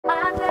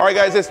Alright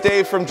guys, it's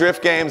Dave from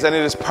Drift Games and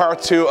it is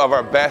part 2 of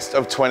our best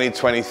of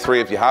 2023.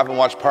 If you haven't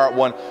watched part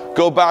 1,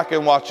 go back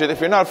and watch it.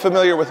 If you're not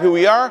familiar with who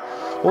we are,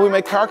 well, we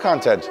make car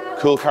content,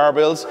 cool car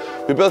builds.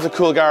 We built a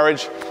cool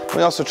garage.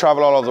 We also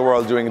travel all over the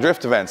world doing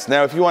drift events.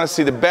 Now, if you want to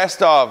see the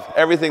best of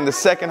everything the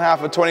second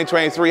half of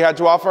 2023 had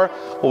to offer,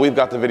 well, we've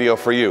got the video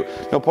for you.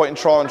 No point in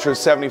trawling through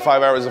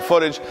 75 hours of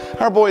footage.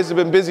 Our boys have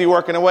been busy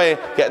working away,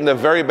 getting the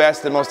very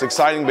best and most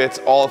exciting bits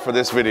all for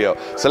this video.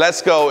 So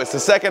let's go. It's the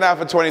second half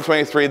of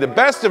 2023, the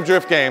best of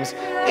Drift Games.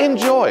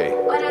 Enjoy.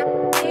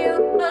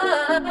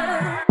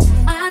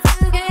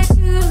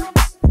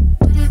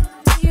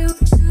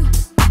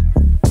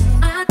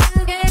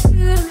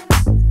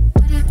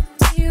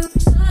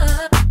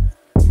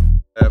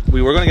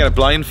 We were going to get a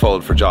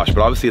blindfold for Josh, but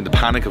obviously in the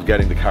panic of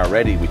getting the car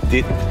ready, we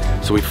didn't.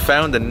 So we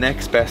found the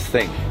next best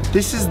thing.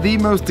 This is the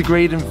most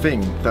degrading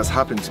thing that's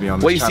happened to me on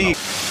this channel.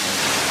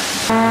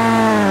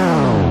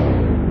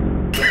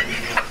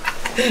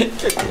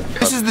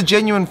 This is the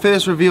genuine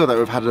first reveal that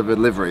we've had of a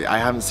livery. I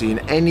haven't seen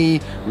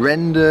any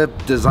render,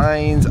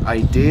 designs,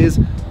 ideas.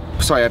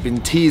 Sorry, I've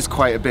been teased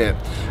quite a bit.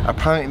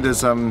 Apparently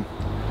there's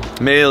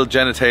male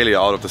genitalia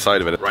all up the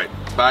side of it. Right,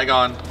 bag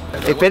on.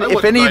 If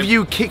any of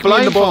you kick me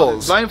in the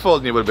balls,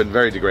 blindfolding you would have been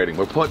very degrading.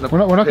 We're putting we're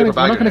not going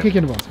to kick you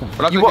in the balls.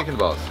 We're not going to kick in the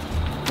balls.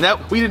 Now,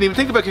 we didn't even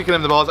think about kicking him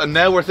in the balls, and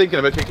now we're thinking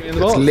about kicking in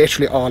the balls. That's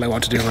literally all I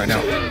want to do right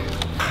now.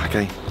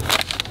 Okay.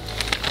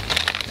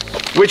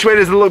 Which way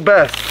does it look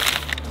best?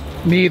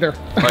 Neither.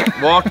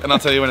 Right, walk, and I'll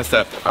tell you when to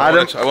step. I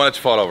want it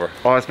to fall over.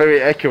 Oh, it's very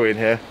echoey in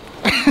here.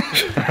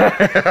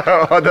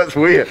 Oh, that's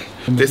weird.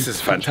 This is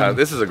fantastic.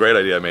 This is a great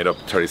idea I made up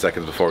 30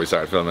 seconds before we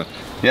started filming.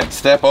 Yeah,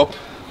 step up,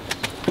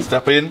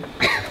 step in.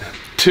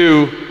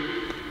 2,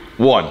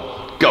 1,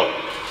 go,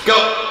 go,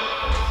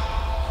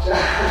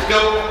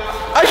 go.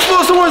 I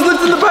thought someone was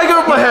lifting the bag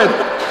over my head.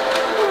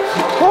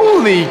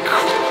 Holy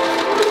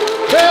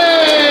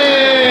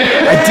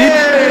Hey! I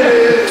did.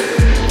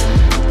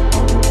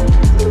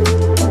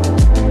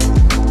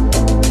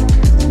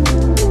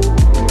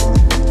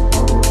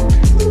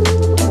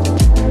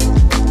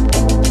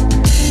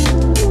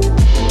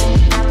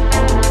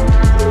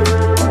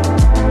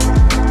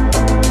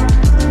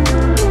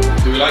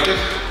 Do we like it?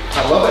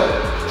 I love it.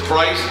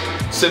 Bright,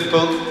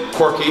 simple,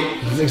 quirky.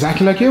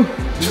 Exactly like you.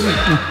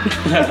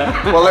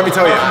 Well, let me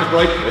tell you.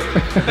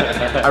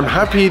 I'm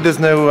happy there's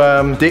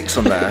no dicks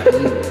on there.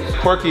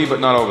 Quirky, but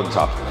not over the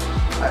top.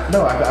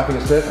 No, I think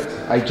it's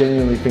perfect. I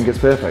genuinely think it's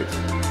perfect.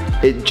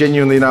 It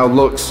genuinely now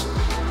looks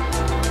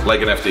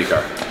like an FD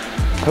car.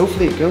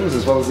 Hopefully it goes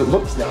as well as it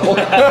looks now.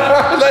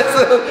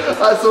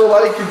 That's all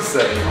I can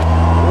say.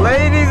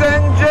 Ladies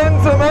and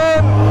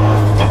gentlemen,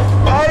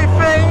 I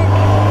think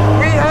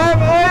we have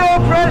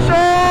oil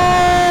pressure!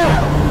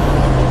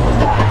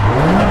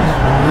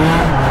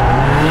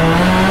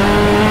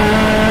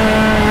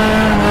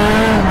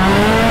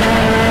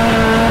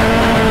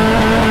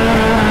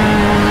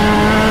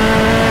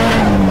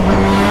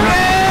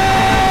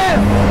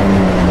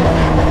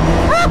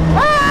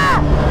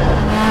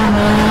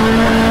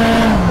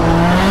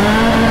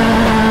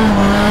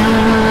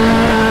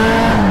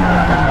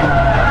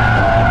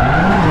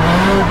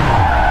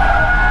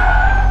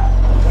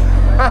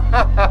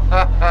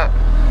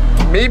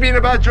 Me being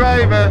a bad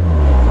driver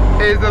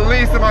is the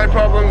least of my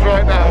problems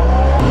right now.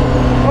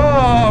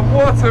 Oh,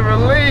 what a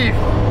relief!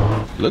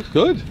 Looks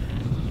good.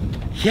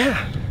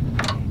 Yeah.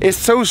 It's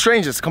so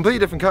strange, it's a completely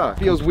different car.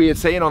 Feels weird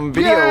saying on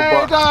video,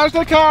 but there's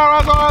the car,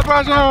 oil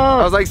pressure!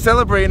 I was like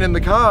celebrating in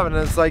the car and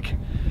it's like,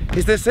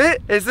 is this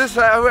it? Is this,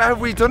 have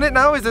we done it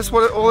now? Is this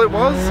what all it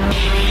was?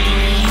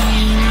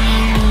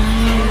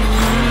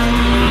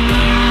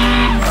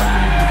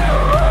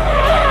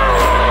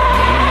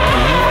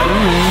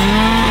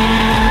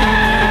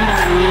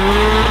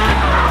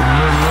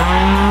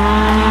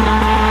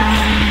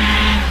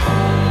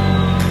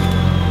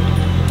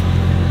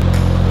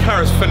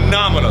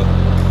 Phenomenal.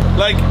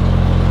 Like,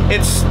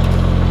 it's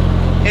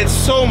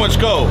so much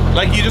go.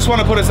 Like, you just want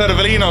to put a set of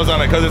Velinos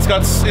on it because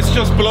it's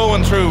just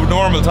blowing through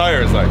normal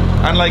tires, like,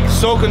 and like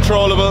so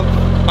controllable.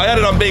 I had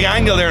it on big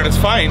angle there and it's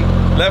fine.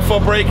 Left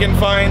foot braking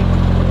fine.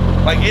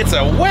 Like, it's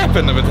a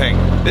weapon of a thing.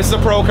 This is a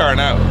pro car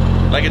now.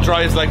 Like, it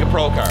drives like a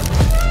pro car.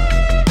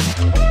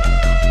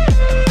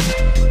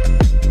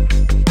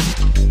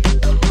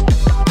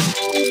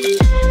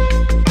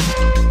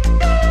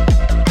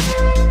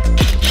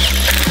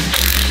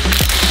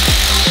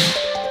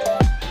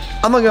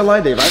 I'm not gonna lie,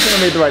 Dave, I think I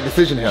made the right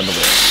decision here on the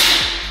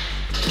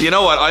wheel. You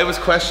know what? I was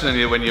questioning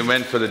you when you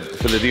went for the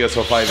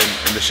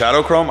DS05 in the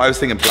shadow chrome. I was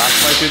thinking black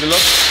might be the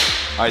look.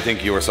 I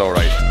think you were so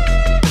right.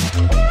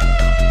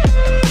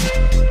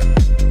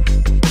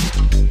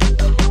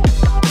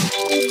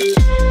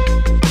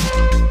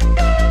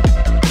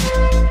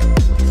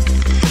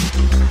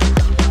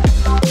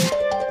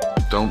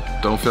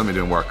 Don't film me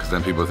doing work, because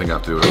then people think I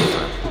have to do it all the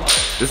time.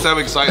 This is how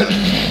excited.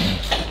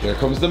 Here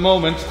comes the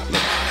moment.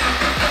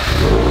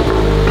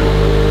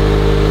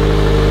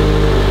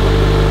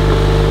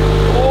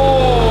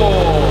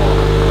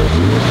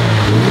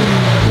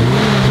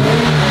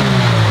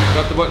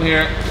 Got the button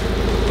here.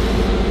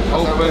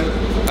 Open.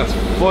 That's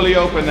fully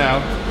open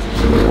now.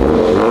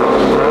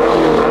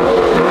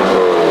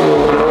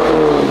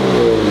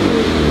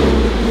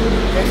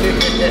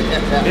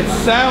 It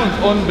sounds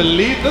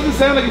unbelievable. Doesn't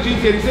sound like a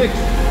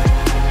GT86.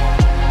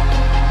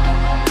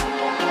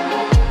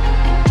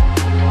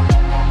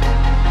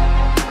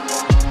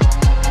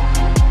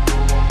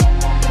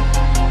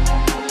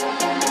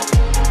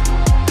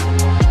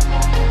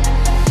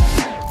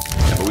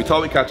 We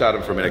thought we'd catch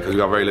Adam for a minute because we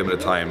got very limited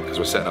time because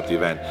we're setting up the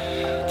event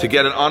to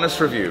get an honest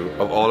review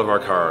of all of our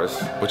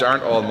cars, which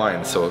aren't all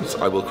mine, so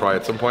I will cry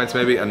at some points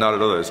maybe and not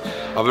at others,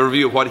 of a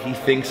review of what he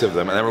thinks of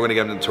them, and then we're going to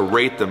get him to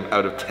rate them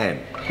out of 10.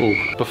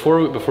 Ooh.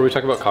 Before we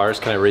talk about cars,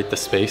 can I rate the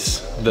space?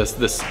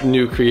 This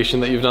new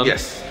creation that you've done?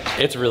 Yes.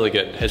 It's really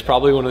good. It's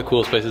probably one of the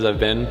coolest places I've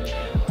been.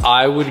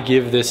 I would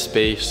give this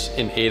space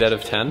an 8 out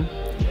of 10.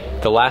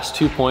 The last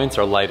 2 points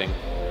are lighting.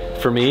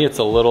 For me, it's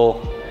a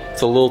little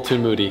too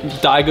moody.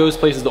 Daigo's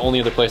place is the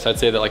only other place I'd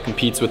say that like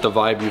competes with the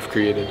vibe you've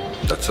created.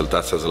 That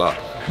says a lot.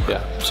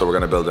 Yeah. So we're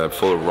gonna build a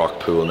full rock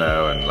pool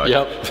now and like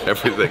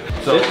everything.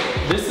 So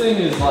this thing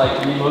is like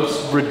the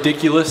most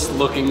ridiculous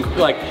looking,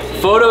 like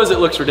photos it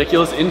looks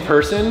ridiculous. In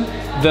person,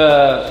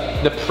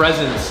 the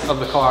presence of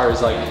the car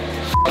is like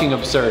fucking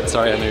absurd.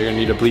 Sorry, I know you're gonna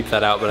need to bleep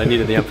that out, but I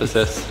needed the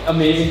emphasis.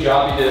 Amazing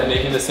job you did at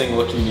making this thing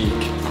look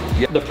unique.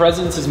 The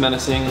presence is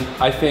menacing.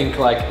 I think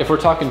like if we're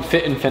talking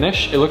fit and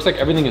finish, it looks like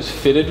everything is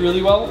fitted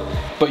really well,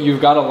 but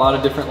you've got a lot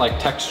of different like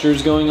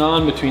textures going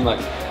on between like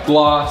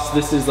gloss.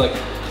 This is like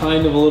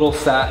kind of a little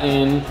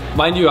satin.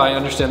 Mind you, I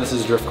understand this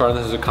is a drift car and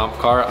this is a comp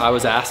car. I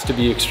was asked to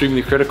be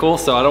extremely critical,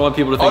 so I don't want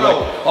people to think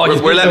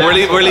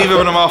we're leaving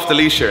them off the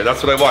leash here.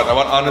 That's what I want. I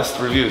want honest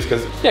reviews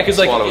because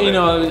like you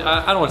know,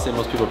 I don't want to say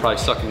most people are probably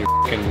sucking your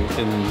in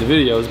the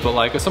videos, but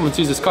like if someone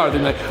sees this car,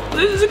 they're like,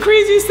 this is the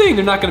craziest thing.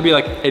 They're not going to be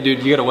like, hey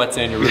dude, you got a wet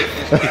sand your roof.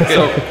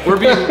 So we're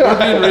being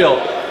real,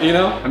 you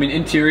know. I mean,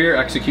 interior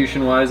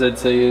execution wise, I'd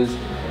say is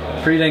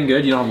pretty dang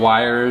good. You don't have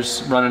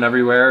wires running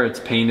everywhere.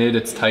 It's painted,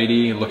 it's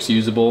tidy, it looks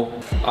usable.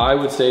 I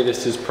would say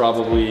this is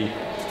probably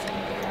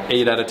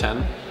 8 out of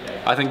 10.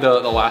 I think the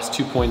last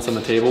 2 points on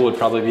the table would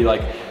probably be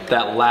like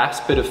that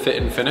last bit of fit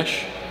and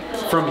finish.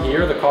 From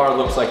here, the car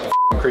looks like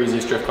the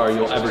craziest drift car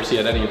you'll ever see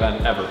at any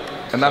event ever.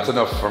 And that's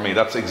enough for me.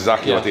 That's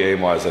exactly what the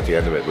aim was at the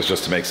end of it, was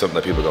just to make something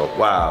that people go,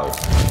 wow.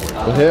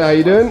 Well, hey, how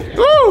you doing?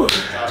 Woo!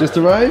 Just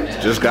arrived?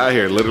 Just got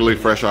here, literally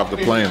fresh off the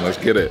plane. Let's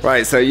get it.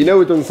 Right, so you know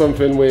we've done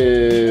something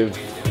with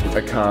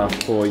a car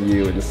for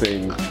you in the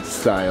same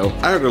style.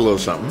 I heard a little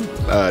something.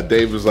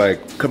 Dave was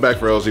like, come back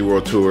for LZ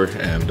World Tour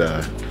and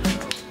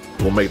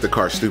we'll make the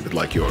car stupid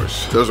like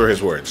yours. Those were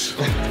his words.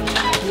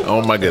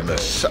 Oh my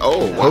goodness.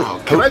 Oh wow.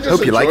 Can I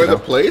just enjoy the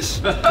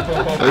place? I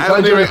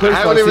haven't even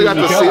got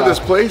to see this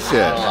place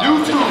yet.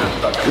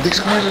 YouTube! These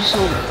cars are so...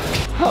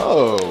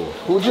 Oh,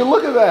 would you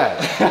look at that?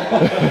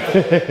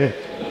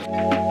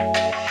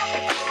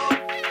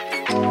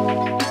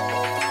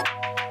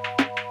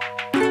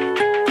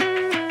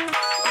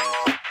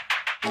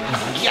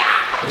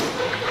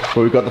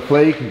 Well, we've got the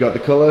flake, we've got the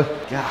color.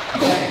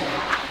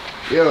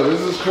 Yo,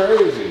 this is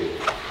crazy.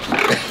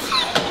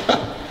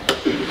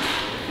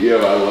 Yo,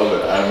 I love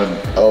it.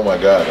 Oh my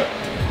God.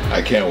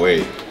 I can't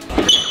wait.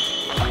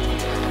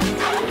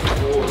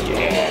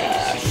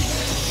 Yes.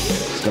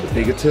 It's got a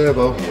bigger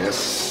turbo.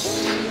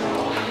 Yes.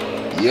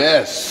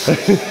 Yes.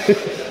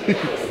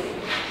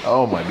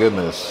 Oh my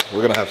goodness.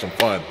 We're gonna have some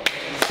fun.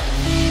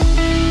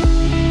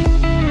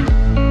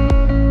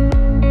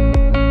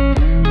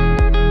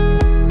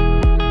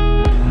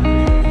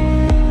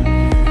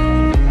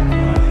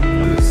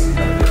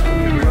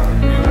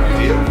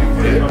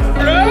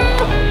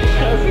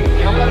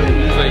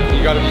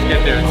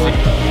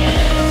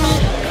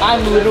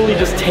 I'm literally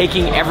just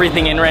taking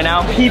everything in right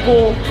now.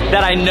 People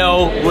that I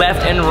know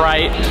left and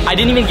right. I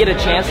didn't even get a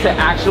chance to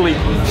actually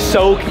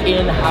soak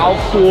in how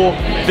cool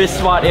this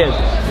spot is.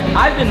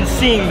 I've been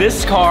seeing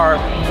this car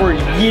for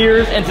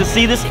years, and to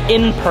see this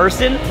in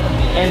person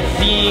and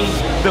seeing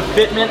the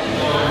fitment,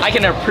 I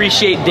can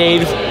appreciate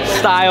Dave's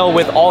style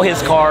with all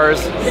his cars.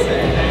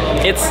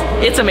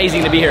 It's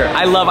amazing to be here.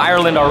 I love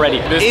Ireland already.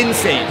 This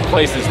insane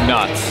place is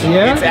nuts.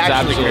 Yeah? It's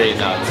absolutely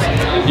nuts.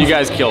 You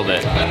guys killed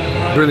it.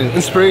 Brilliant.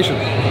 Inspiration.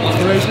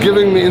 It's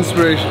giving me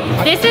inspiration.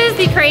 This is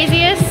the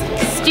craziest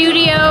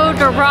studio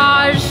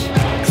garage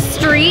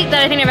street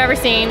that I think I've ever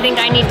seen. I think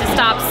I need to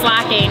stop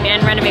slacking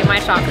and renovate my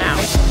shop now.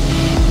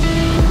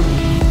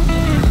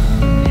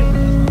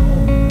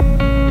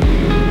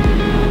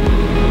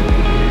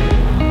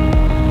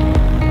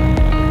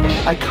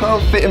 I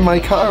can't fit in my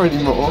car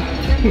anymore.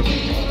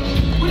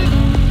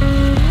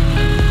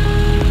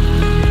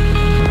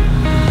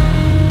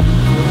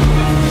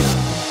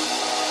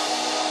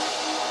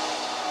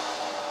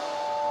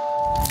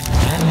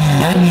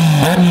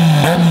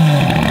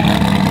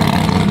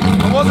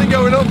 I wasn't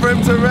going up for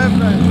him to rev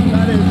then.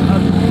 That is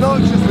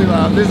obnoxiously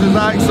loud. This is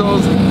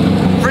Axel's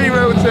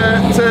three-row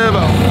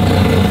turbo.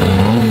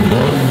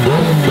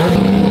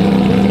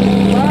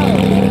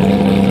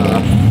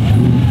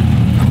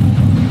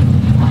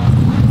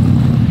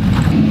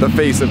 The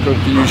face of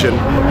confusion.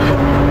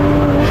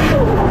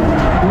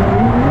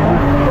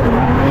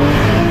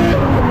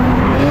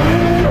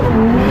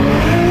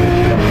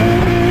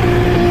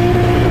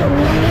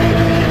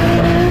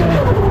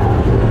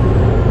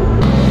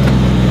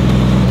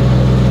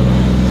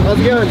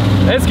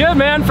 It's good,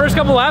 man. First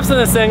couple laps in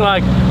this thing,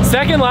 like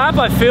second lap,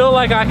 I feel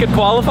like I could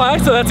qualify,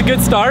 so that's a good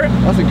start.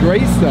 That's a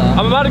great start.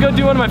 I'm about to go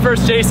do one of my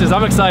first chases.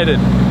 I'm excited.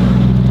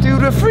 Dude,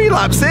 we're 3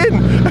 laps in.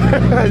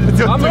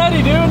 I'm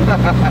ready, dude.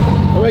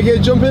 Am I gonna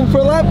jump in for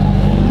a lap?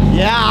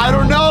 Yeah, I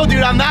don't know,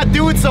 dude. I'm not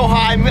doing so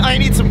high. I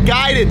need some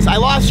guidance. I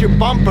lost your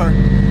bumper.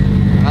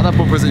 Ah, that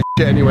bumper's in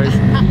shit anyways.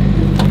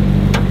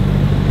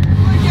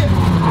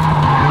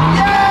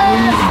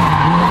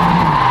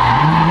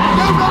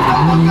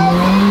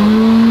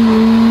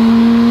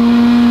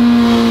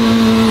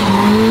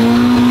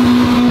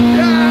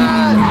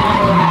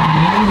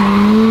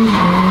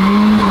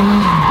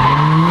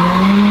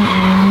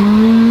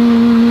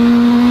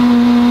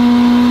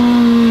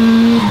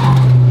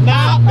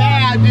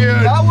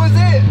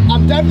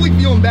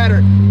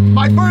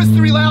 My first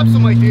 3 laps,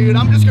 I'm like, dude,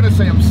 I'm just gonna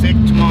say I'm sick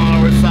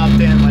tomorrow or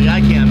something. Like,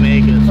 I can't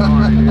make it.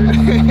 Sorry, dude.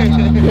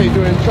 Okay,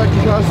 doing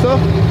tractor car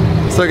stuff.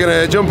 So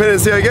gonna jump in and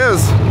see how it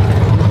goes.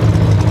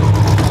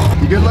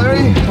 You good,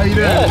 Larry? How you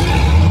doing?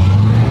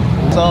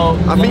 Yeah. So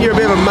I think you're a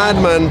bit of a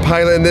madman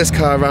piloting this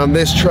car around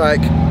this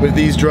track with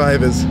these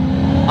drivers.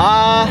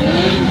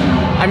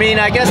 I mean,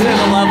 I guess there's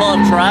a level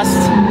of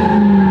trust.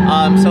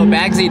 So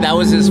Bagsy, that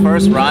was his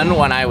first run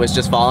when I was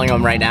just following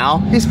him right now.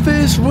 His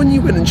first run,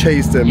 you went and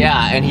chased him.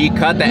 Yeah, and he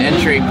cut the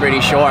entry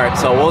pretty short,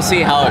 so we'll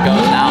see how it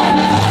goes now.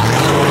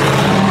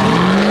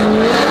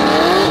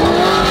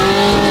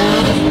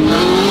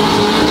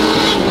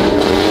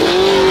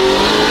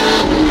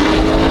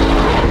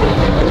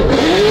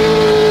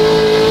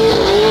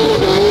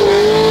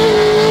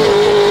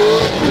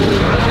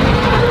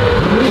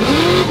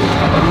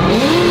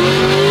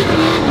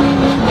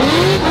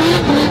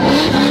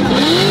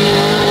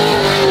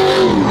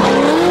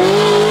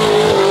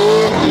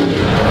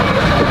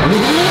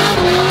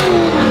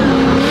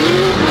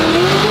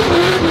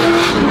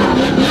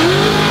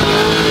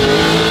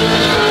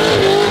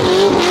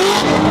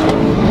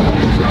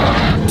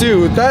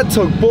 Dude, that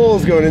took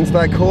balls going into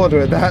that corner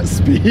at that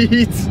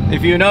speed.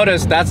 If you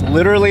notice, that's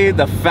literally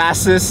the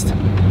fastest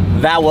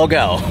that will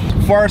go.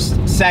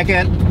 First,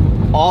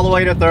 second, all the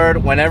way to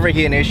third. Whenever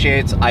he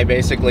initiates, I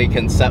basically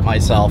can set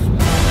myself.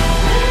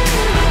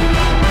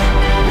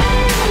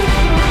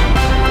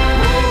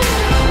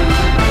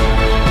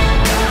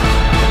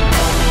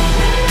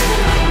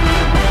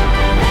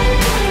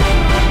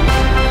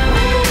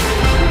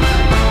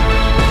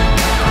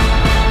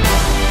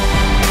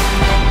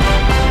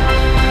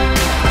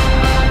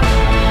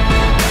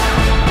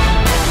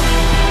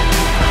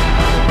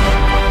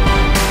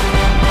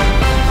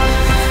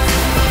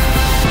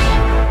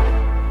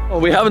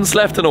 We haven't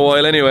slept in a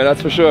while anyway,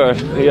 that's for sure.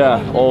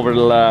 Yeah, over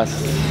the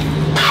last,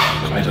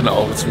 I don't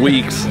know, it's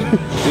weeks.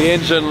 The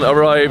engine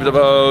arrived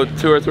about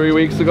 2 or 3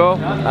 weeks ago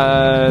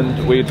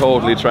and we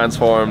totally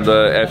transformed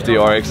the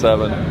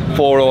FDRX7.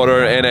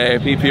 4-rotor in a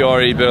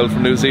PPRE build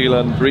from New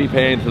Zealand,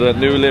 repainted it,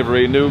 new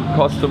livery, new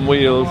custom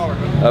wheels,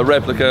 a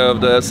replica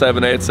of the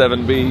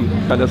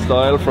 787B kind of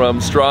style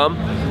from Strom.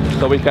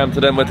 So we came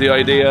to them with the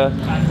idea.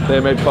 They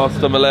made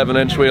custom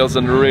 11-inch wheels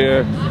in the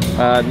rear,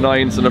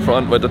 9s in the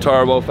front with the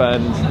turbo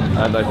fans,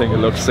 and I think it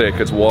looks sick,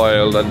 it's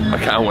wild, and I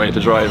can't wait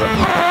to drive it.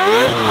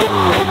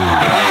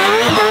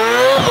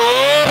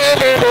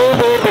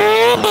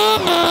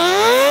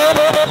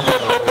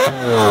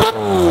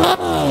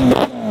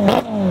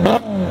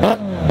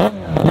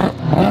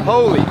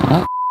 Holy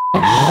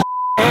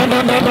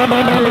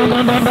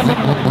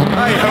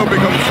I hope it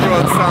comes through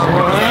on sound.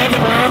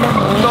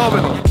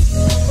 Phenomenal.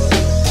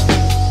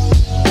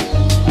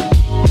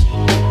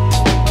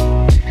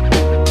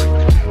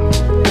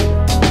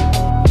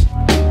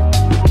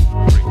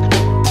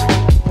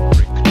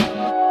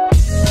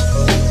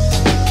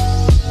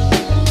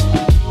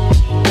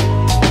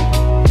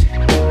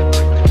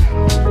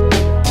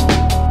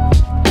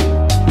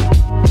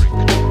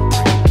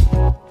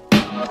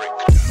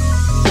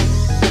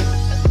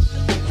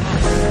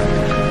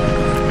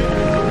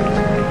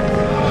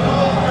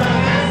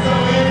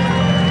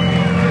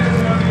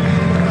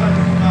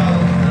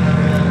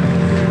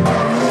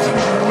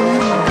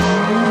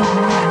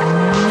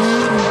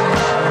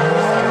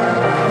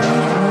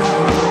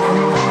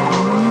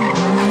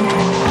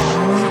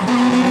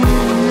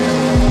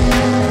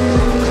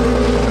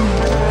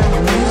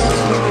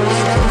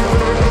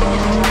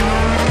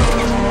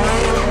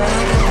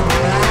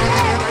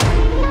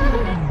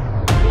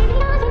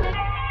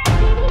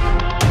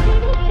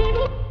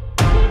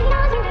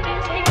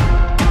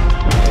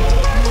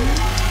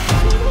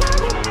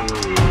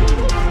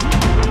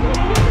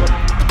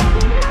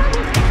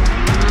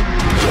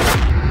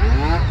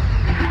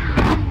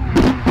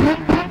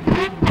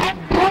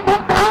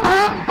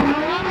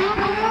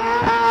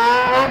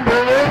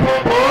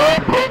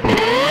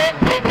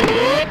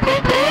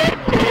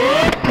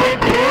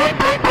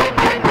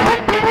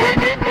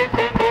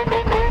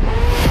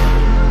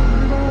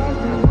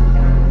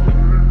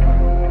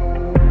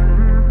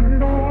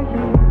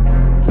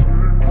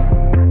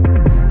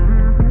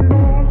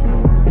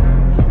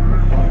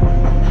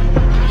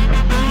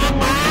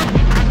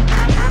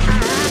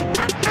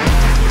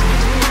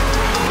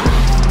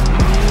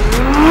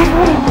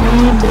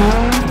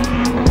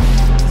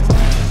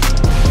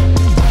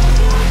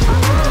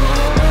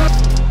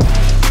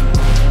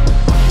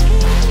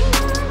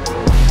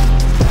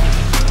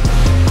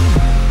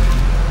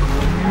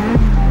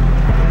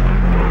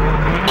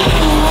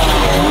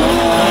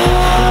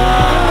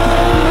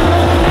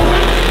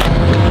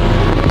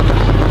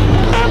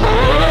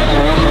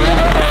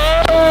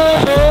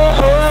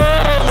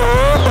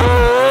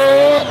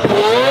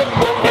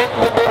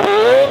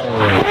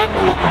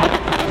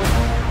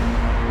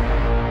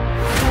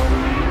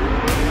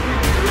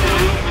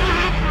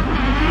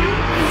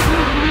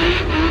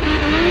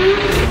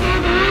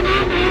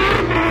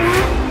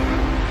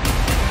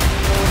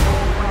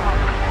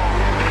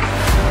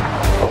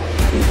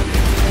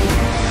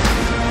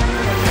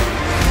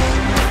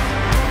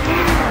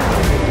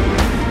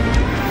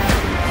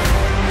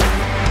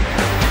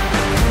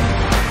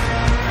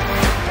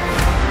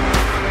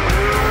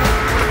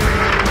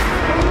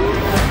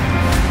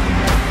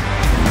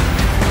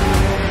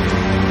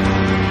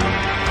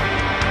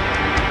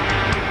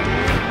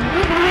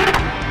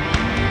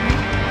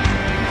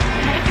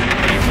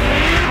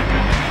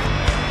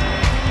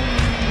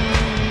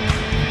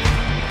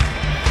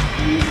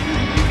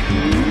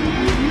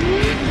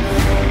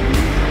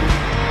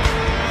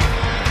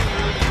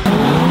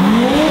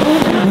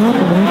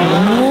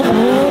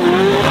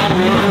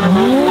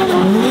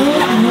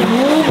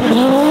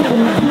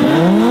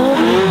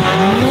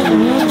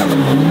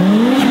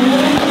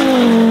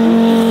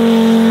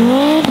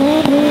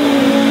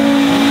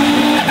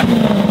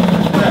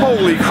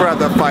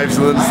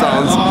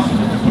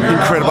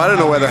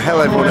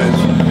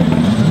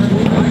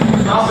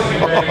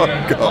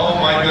 go. Oh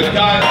my good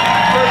God.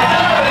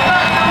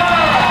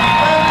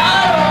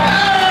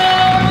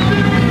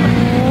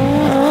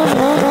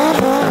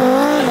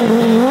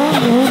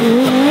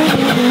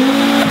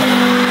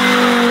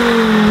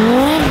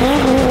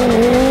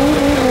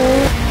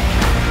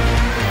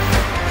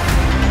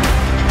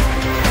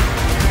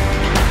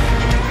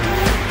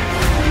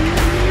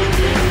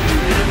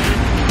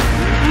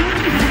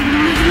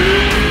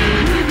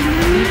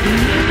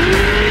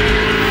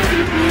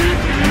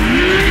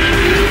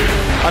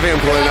 I think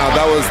I'm calling out.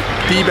 That was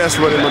the best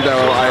run in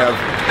Mondello I have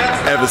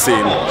ever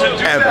seen.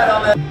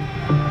 Ever.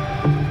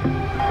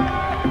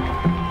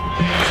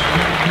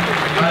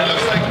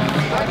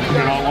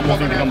 One more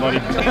thing to come, buddy.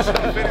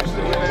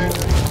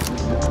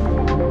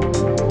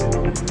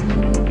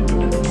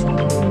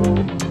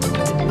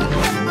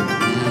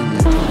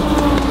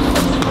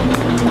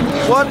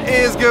 What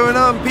is going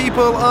on,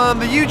 people on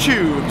the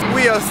YouTube?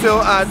 We are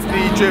still at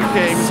the Drift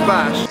Games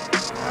Bash.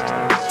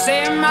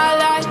 Save my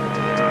life,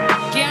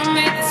 give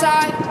me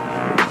time.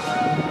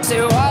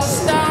 Say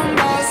what's down,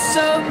 what's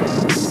up?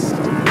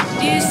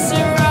 It's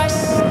alright,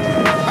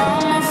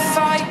 I'ma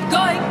fight. Go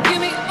and give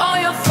me all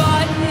your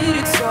fight.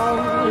 It's all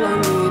I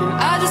need, and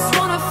I just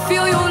wanna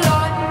feel your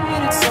light.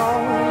 It's all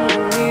I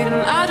need,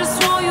 and I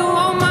just want you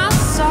on my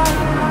side.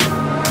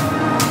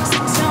 So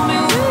tell me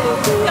will you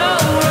be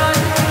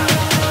alright?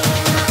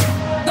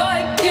 Go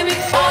and give me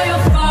all your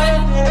fight.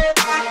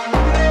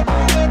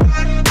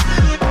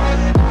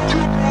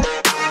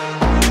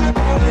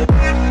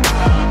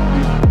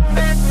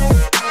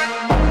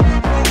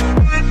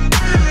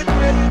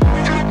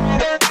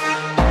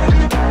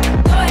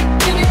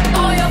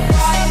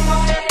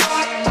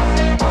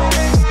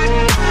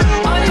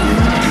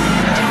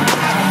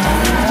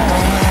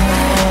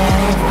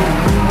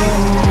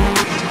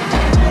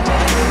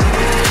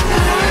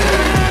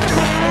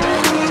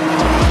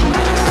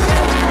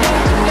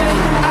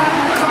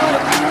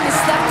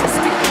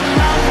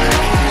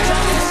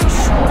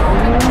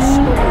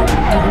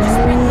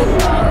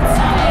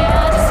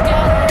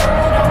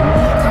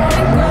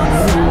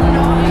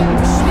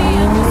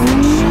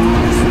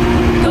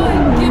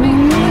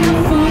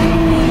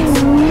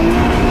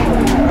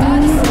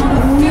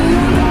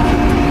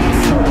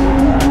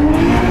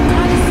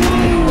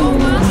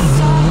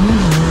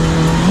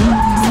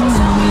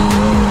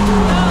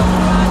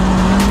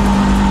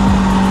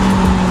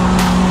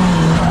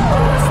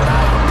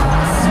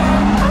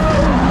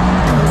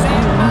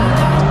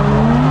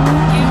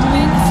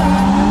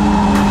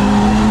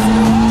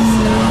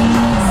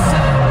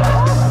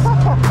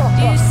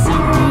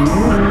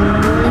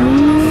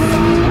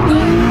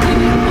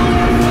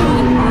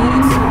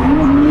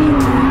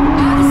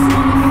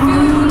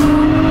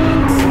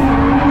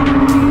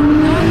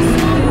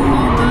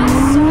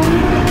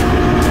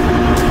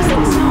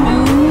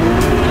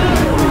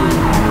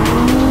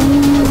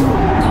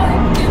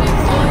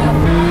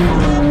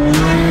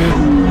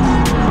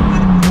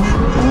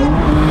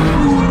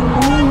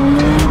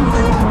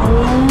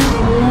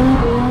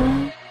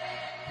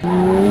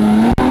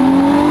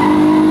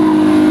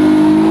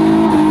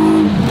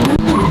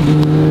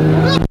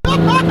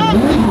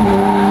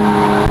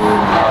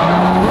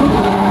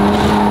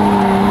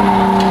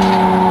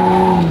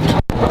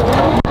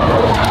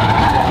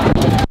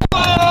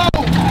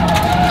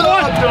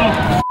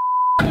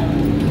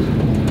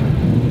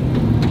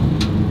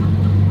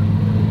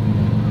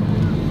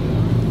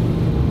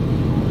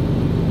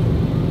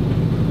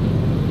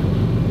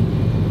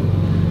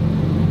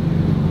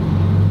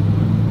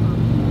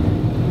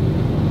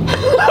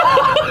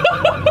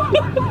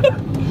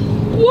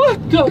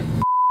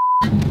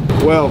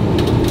 Well,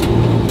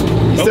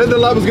 he said the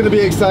lap was going to be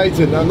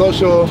exciting. I'm not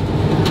sure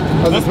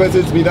I was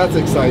expecting it to be that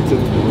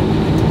exciting.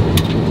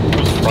 It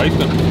was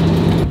frightening.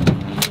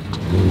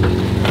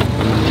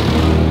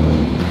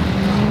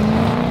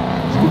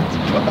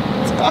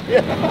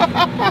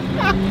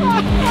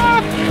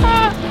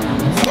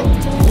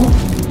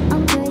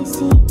 I'm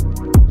crazy,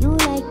 you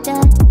like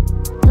that.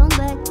 Don't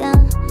back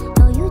down,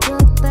 no you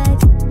talk back.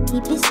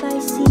 Keep it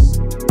spicy,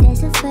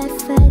 there's a fact.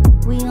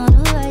 We on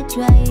the right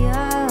track,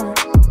 yeah.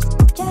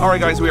 Alright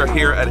guys, we are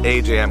here at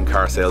AJM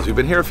Car Sales. We've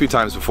been here a few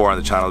times before on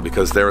the channel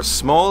because they're a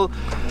small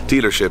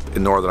dealership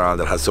in Northern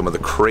Ireland that has some of the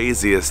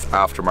craziest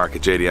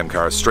aftermarket JDM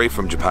cars straight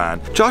from Japan.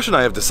 Josh and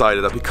I have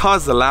decided that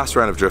because the last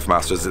round of Drift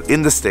Masters is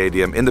in the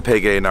stadium, in the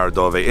PGA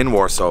Narodowy in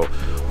Warsaw,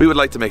 we would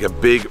like to make a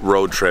big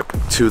road trip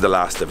to the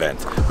last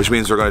event, which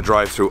means we're going to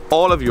drive through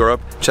all of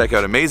Europe, check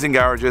out amazing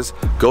garages,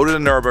 go to the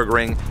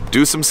Nürburgring,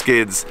 do some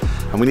skids,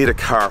 and we need a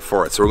car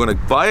for it. So we're going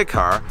to buy a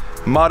car,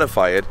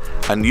 modify it,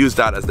 and use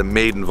that as the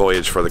maiden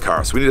voyage for the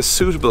car. So we need a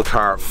suitable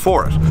car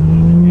for it.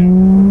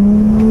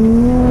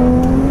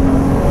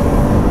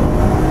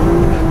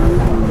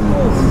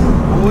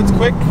 Oh, it's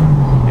quick.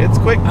 It's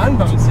quick. And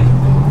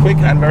bouncy. Quick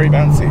and very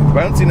bouncy. The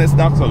bounciness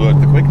not so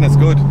good, the quickness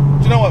good.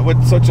 Do you know what,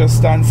 with such a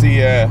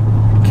stancy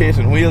kit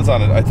and wheels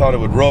on it, I thought it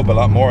would rub a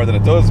lot more than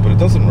it does, but it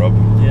doesn't rub.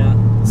 Yeah.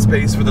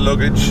 Space for the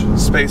luggage,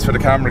 space for the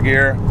camera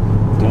gear.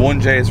 The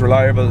 1J is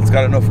reliable, it's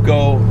got enough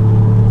go.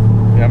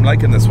 Yeah, I'm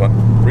liking this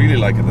one. Really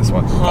liking this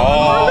one.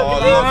 Oh,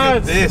 look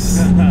at this.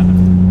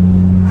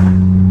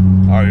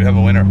 Alright, we have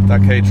a winner.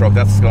 That K truck,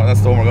 that's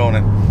the one we're going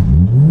in.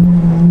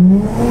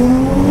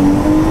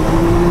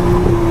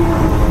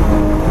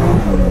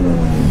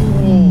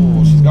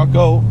 Oh, she's got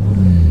go.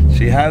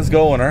 She has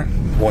go on her.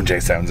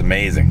 1J sounds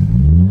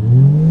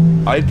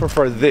amazing. I'd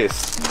prefer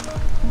this,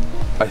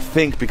 I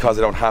think, because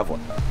I don't have one.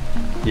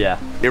 Yeah.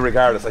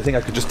 Irregardless, I think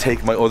I could just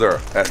take my other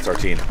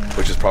S13,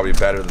 which is probably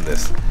better than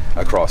this,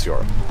 across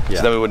Europe. Yeah.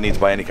 So then we wouldn't need to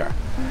buy any car.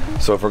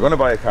 So if we're going to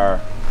buy a car,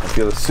 I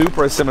feel the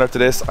Supra is similar to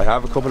this. I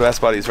have a couple of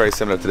S-bodies very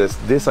similar to this.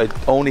 This, I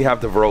only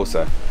have the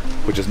Verossa,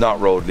 which is not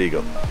road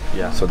legal.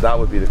 Yeah. So that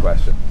would be the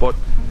question. But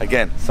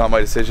again, it's not my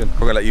decision. We're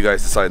going to let you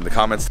guys decide in the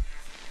comments.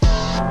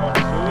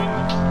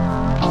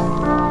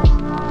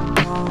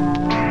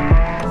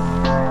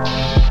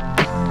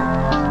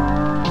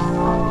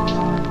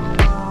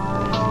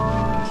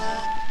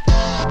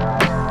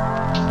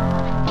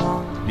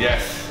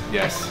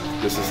 Yes,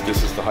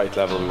 this is the height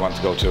level we want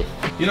to go to.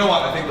 You know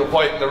what? I think the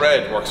white and the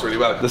red works really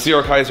well. The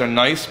Sierra Kais are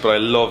nice, but I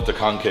love the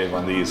concave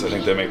on these. I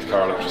think they make the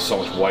car look just so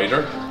much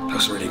wider.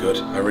 Looks really good.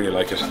 I really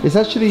like it. It's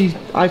actually,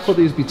 I thought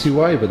these would be too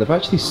wide, but they've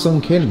actually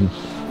sunk in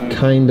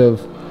kind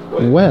of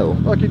well.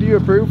 Rocky, do you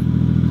approve?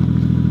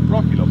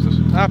 Rocky loves it.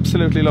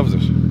 Absolutely loves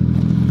it.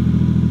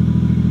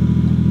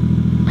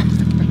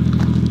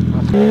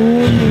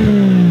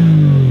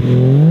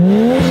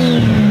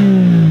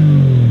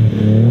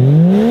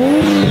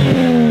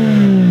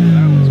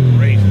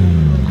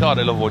 God,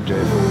 I love 1J.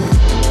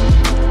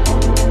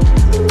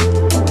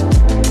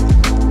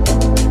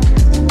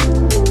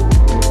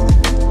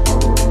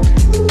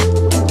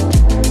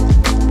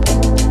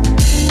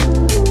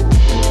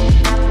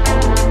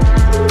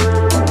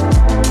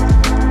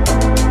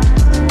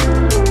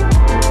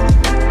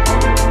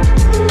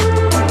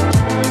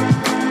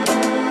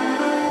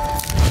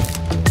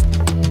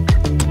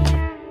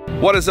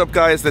 What is up,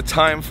 guys? The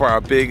time for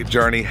our big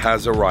journey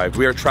has arrived.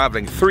 We are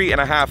traveling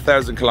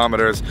 3,500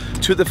 kilometers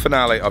to the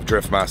finale of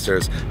Drift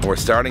Masters, and we're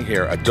starting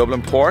here at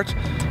Dublin Port,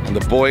 and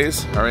the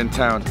boys are in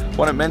town. I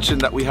want to mention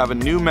that we have a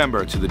new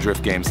member to the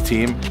Drift Games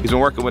team. He's been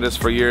working with us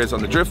for years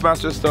on the Drift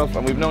Masters stuff,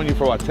 and we've known you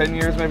for what, 10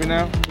 years maybe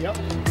now? Yep.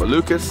 But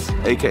Lucas,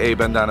 aka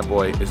Bandana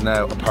Boy, is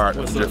now a part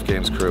of the Drift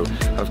Games crew.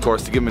 And of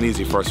course, to give him an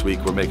easy first week,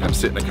 we're making him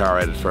sit in a car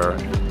edit for,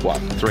 what,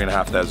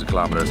 3,500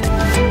 kilometers.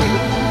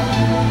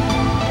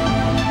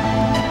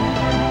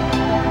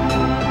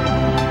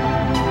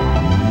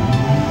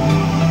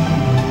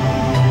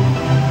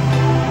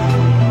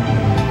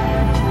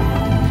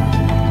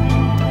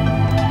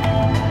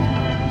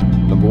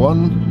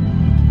 One,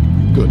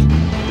 good.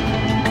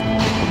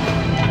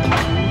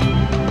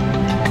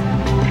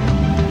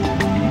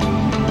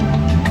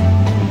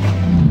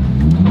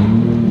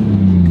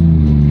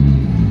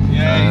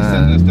 Yeah, he's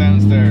sending us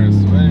downstairs.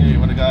 Hey,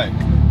 what a guy.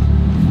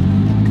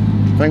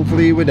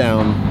 Thankfully, we're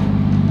down.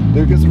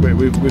 Lucas, wait,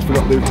 we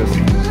forgot Lucas.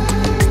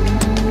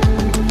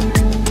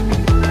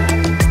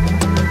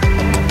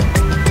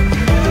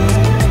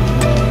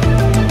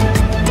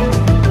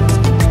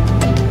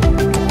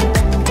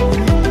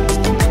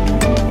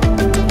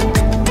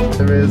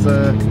 There's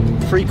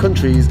 3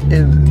 countries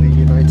in the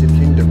United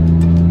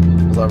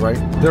Kingdom. Is that right?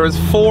 There is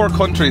 4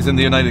 countries in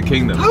the United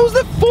Kingdom. How's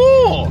there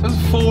 4? There's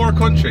 4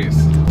 countries.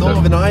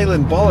 Northern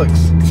Ireland,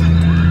 bollocks.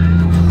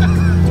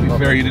 To be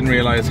fair, you didn't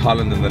realise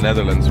Holland and the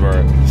Netherlands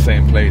were the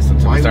same place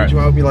until Why would you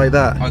out me like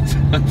that?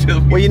 Until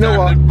we well, you know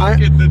what?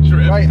 The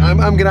trip. Right,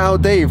 I'm gonna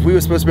out Dave. We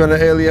were supposed to be on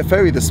an earlier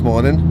ferry this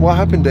morning. What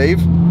happened, Dave?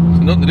 It's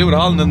nothing to do with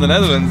Holland and the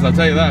Netherlands, I'll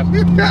tell you that.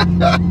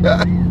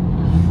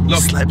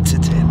 Look, slept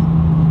it in.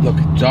 Look,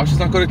 Josh is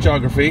not good at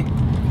geography.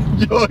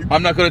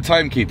 I'm not good at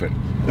timekeeping.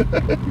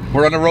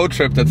 We're on a road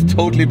trip that's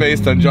totally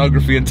based on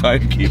geography and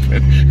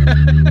timekeeping.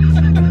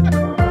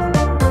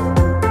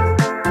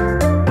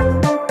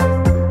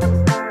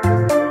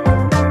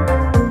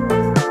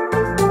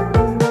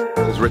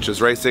 This is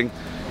Rich's Racing.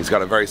 He's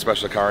got a very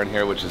special car in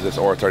here, which is this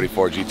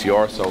R34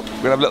 GTR. So we're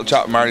gonna have a little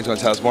chat with Marty. He's gonna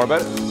tell us more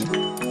about it.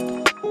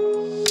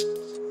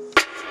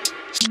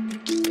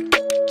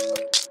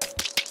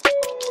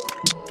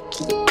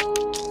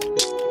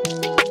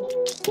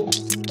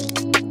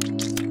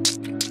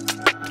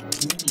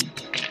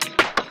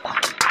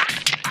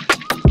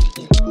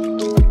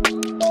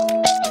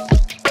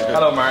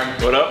 Hello, Martin.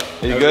 What up?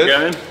 Are you How's good? it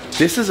going?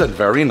 This is a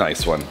very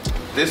nice one.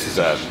 This is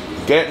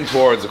getting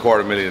towards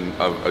 €250,000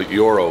 of a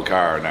Euro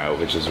car now,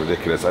 which is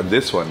ridiculous. And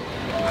this one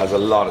has a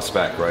lot of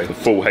spec, right? The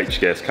full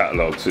HKS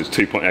catalogue, so it's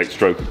 2.8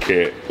 stroke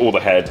kit, all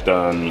the head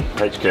done,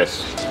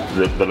 HKS,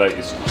 the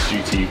latest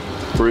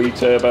GT3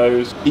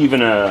 turbos, even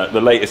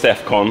the latest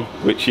FCON,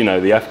 which, you know,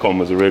 the FCON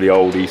was a really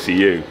old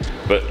ECU,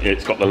 but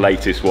it's got the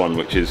latest one,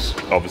 which is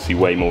obviously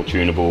way more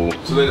tunable.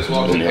 So they just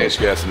walked in the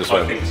HKS and just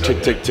went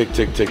tick, tick, tick,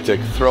 tick, tick, tick,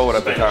 throw it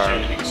at the car.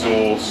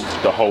 Exhaust,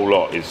 the whole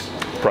lot is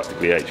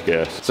practically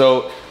HKS.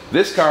 So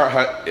this car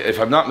had, if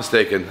I'm not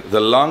mistaken, the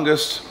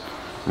longest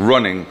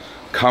running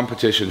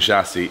competition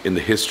chassis in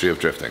the history of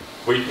drifting.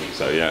 We think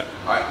so, yeah.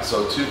 Alright,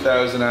 so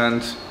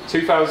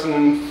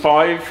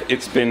 2005,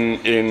 it's been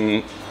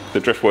in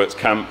the Driftworks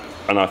camp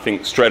and I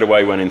think straight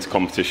away went into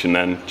competition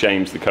then.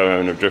 James, the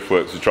co-owner of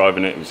Driftworks, was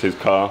driving it. It was his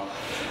car.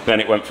 Then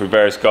it went through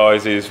various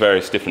guises,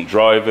 various different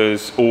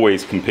drivers,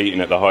 always competing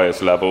at the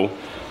highest level.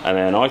 And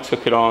then I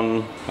took it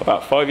on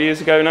about 5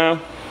 years ago now,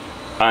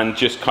 and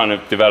just kind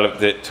of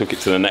developed it, took it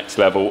to the next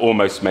level,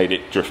 almost made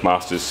it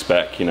Driftmasters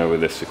spec, you know,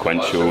 with a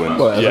sequential. And,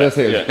 well, I was going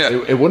to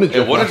say, it won a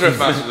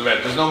Driftmasters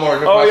event. There's no more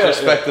Driftmasters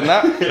spec than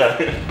that.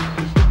 Yeah.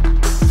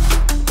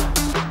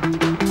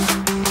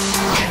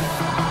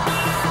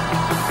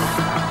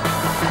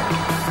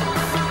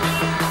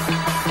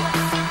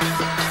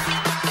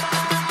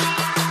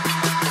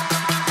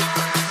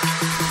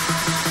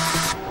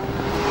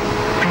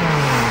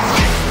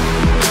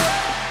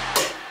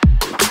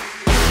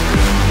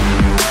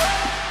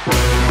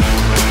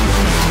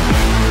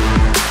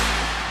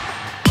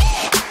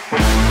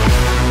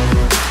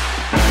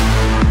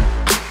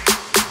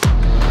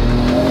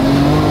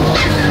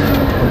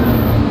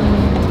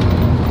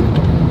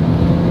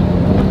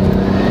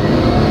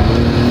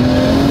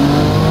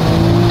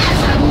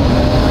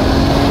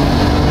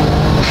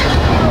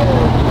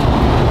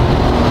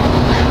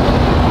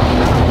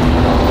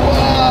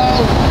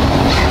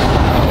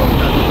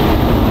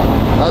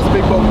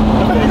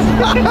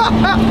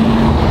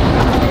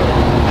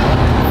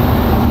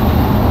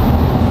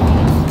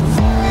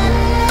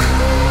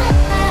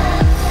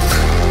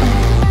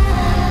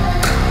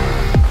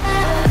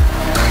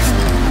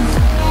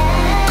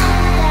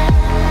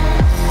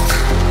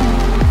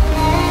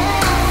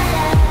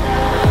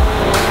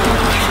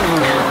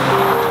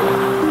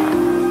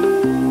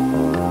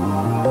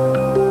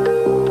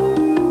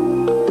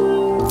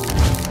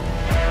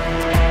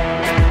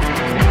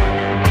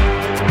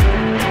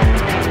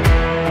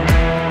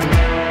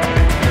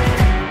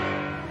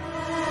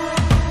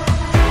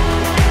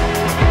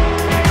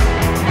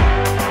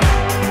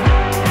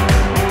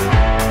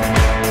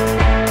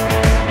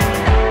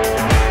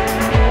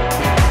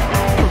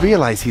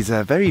 Realise he's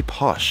very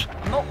posh.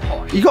 Not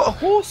posh. You got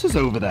horses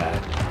over there.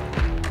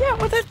 Yeah,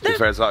 well, To be fair,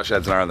 there's a lot of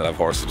sheds in Ireland that have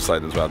horses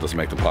beside them as well. Doesn't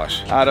make them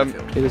posh. Adam,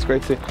 it is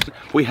great to see.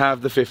 We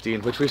have the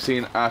 15, which we've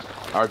seen at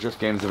our Drift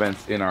Games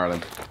events in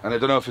Ireland. And I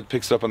don't know if it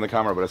picks up on the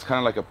camera, but it's kind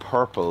of like a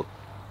purple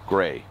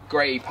grey.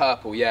 Grey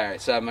purple, yeah.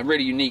 It's a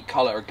really unique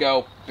colour. A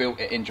girl built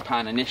it in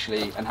Japan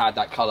initially and had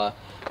that colour.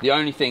 The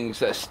only things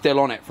that are still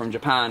on it from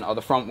Japan are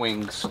the front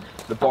wings,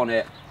 the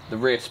bonnet, the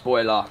rear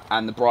spoiler,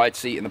 and the bride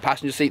seat and the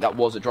passenger seat. That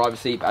was a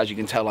driver's seat, but as you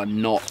can tell,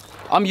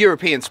 I'm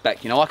European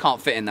spec, you know, I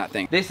can't fit in that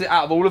thing. This is,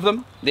 out of all of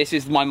them, this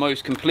is my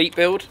most complete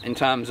build in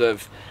terms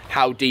of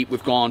how deep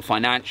we've gone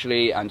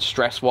financially and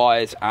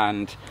stress-wise,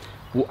 and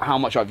how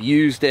much I've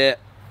used it.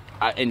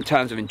 In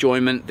terms of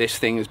enjoyment, this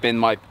thing has been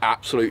my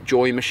absolute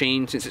joy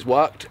machine since it's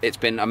worked. It's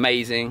been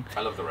amazing.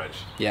 I love the reg.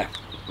 Yeah.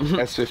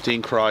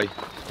 S15 Cry.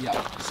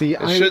 Yeah. See,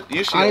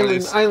 you should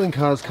island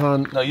cars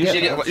can't. No, you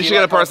should get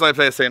a personalised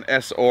place saying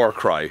S or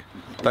Cry.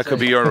 That could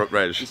be your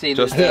reg.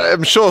 Just,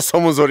 I'm sure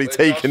someone's already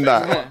taken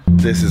that.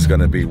 This is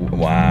gonna be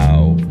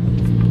wow.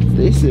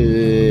 This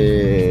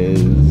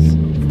is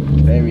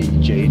very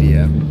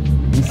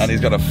JDM. And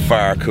he's got a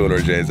far cooler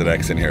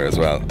JZX in here as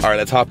well. All right,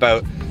 let's hop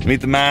out, meet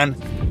the man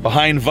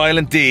behind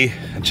Violent D,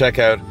 and check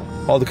out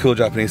all the cool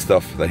Japanese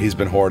stuff that he's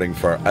been hoarding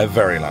for a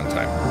very long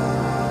time.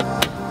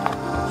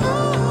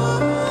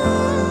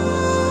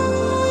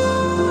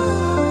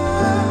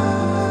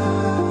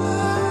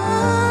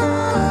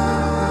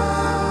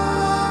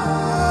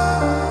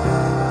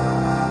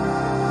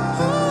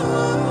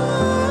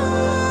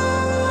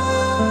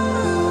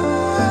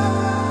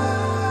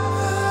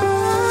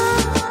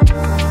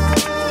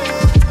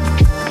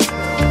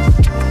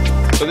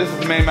 So this is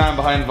the main man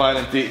behind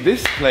Violent D.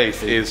 This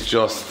place is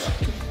just,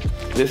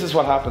 this is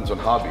what happens when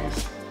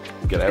hobbies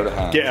get out of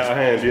hand. Get out of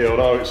hand, yeah.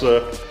 Although it's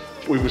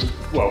we've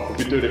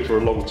been doing it for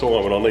a long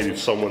time, and I needed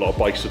somewhere like a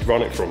base to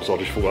run it from. So I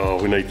just thought,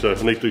 oh, we need to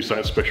do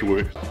something special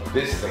with it.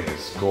 This thing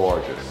is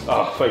gorgeous.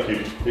 Ah, thank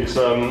you. It's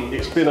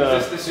been a.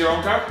 Is this your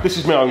own car? This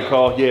is my own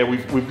car. Yeah,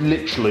 we've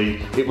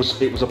literally, it was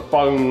a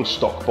bone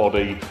stock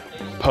body,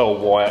 pearl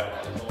white.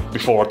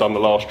 Before I'd done the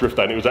last drift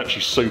day, and it was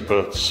actually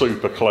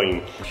super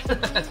clean.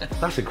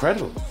 That's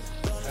incredible.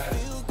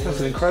 That's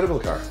an incredible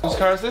car. Whose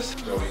car is this?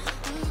 Joey.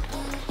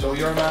 Joey,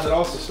 you're a man that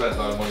also spends a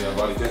lot of money on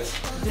body kits.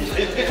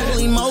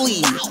 Holy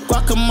moly,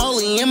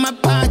 guacamole in my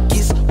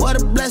pockets, what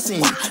a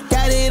blessing.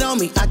 Got it on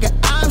me, I got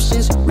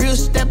options, real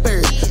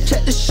stepper.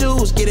 Check the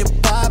shoes, get it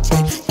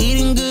poppin',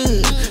 eating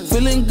good,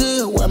 feeling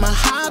good, where my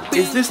hop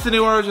is. This the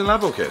new Origin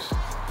Labo kit?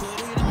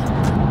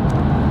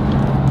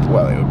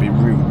 Well, it would be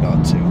rude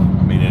not to.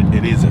 I mean,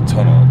 it is a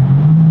tunnel.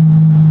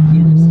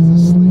 Lewis is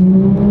asleep.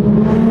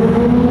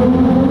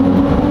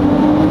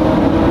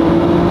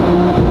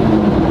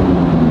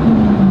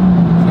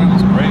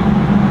 Sounds great.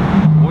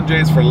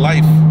 1Js for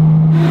life.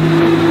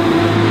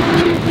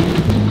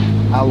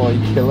 Alloy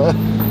killer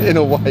in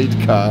a wide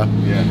car.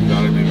 Yeah,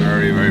 gotta be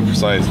very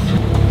precise.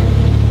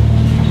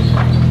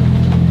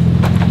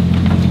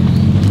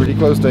 Pretty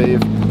close,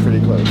 Dave. Pretty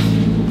close.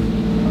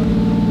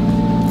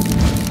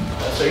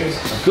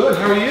 Good,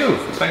 how are you?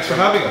 Thanks for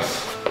having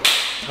us.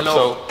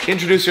 Hello. So,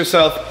 introduce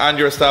yourself and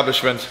your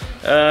establishment.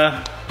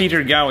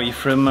 Peter Gowie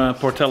from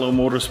Portello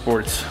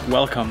Motorsports.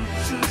 Welcome.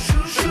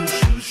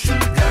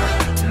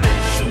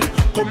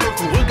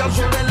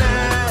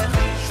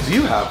 Do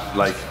you have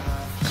like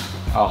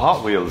a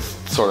Hot Wheels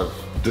sort of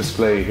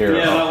display here?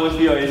 Yeah, that was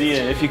the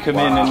idea. If you come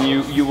in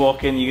and you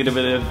walk in, you get a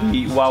bit of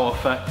the wow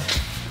effect.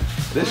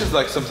 This is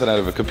like something out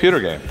of a computer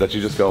game that you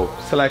just go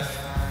select.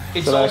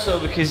 It's select. also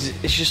because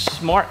it's just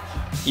smart.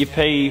 You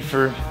pay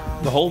for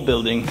the whole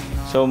building,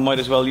 so might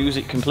as well use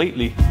it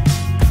completely.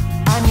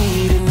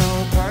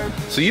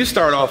 So you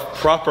start off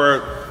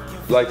proper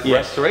like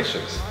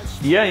restorations?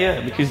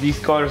 Yeah, because these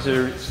cars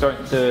are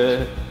starting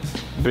to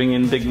bring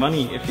in big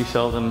money if you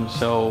sell them,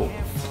 so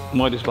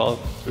might as well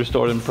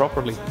restore them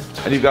properly.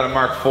 And you've got a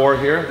Mark IV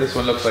here. This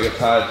one looks like it's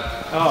had...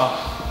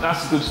 Oh,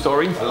 that's a good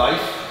story. A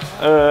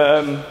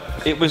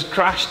life? It was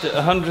crashed at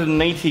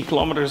 180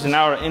 kilometers an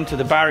hour into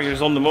the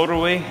barriers on the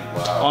motorway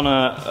on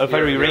a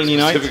very rainy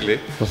night.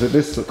 Was it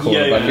this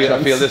corner? Yeah.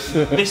 I feel this.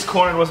 This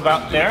corner was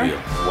about there.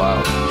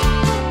 Wow.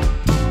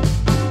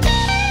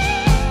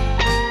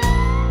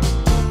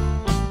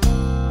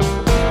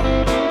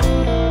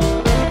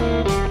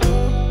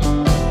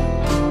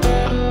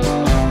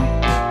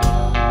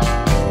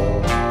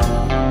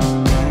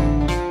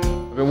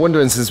 I've been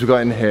wondering since we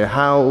got in here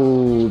how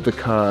the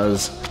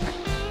cars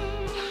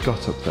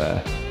got up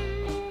there,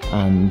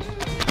 and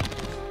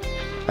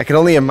I can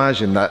only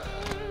imagine that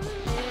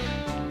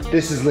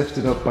this is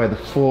lifted up by the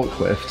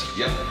forklift.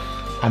 Yep.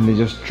 And they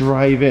just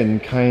drive in,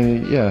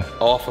 kind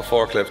of, off a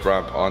forklift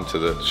ramp onto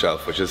the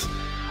shelf, which is,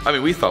 I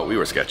mean, we thought we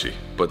were sketchy,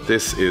 but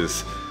this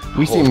is...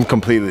 We seem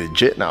completely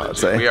legit now, I'd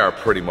say. We are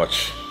pretty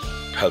much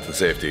health and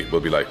safety.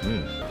 We'll be like,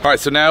 All right,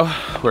 so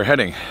now we're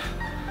heading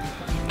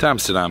to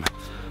Amsterdam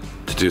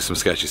to do some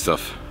sketchy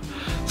stuff.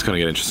 It's gonna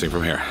get interesting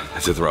from here.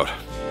 Let's hit the road.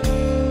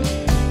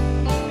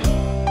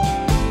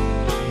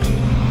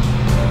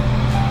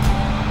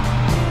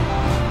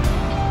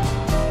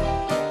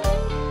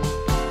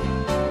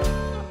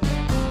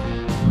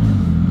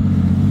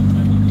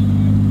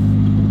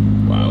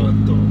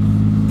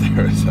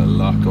 There's a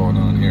lot going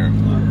on here.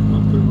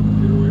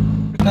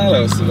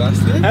 Hello,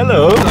 Sebastian.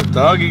 Hello. What's up,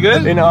 dog? You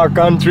good? In our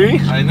country.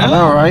 I know.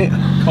 All right.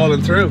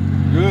 Calling through.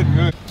 Good.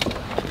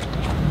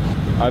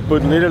 I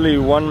put literally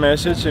one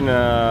message in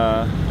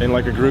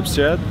like a group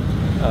chat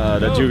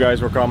that you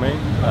guys were coming,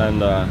 and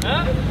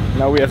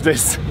now we have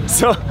this.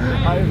 So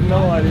I have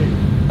no idea.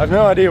 I have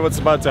no idea what's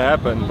about to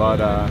happen, but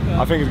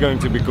I think it's going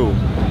to be cool.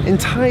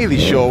 Entirely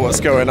sure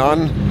what's going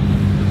on.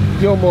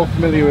 You're more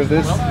familiar with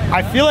this.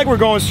 I feel like we're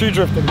going street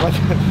drifting.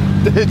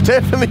 It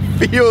definitely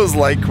feels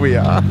like we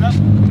are.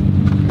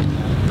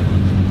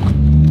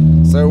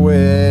 So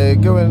we're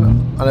going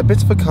on a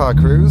bit of a car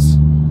cruise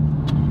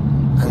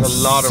and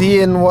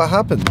seeing what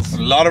happens.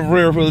 A lot of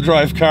rear wheel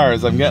drive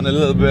cars. I'm getting a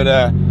little bit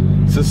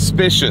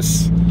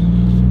suspicious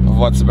of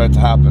what's about to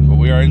happen, but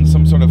we are in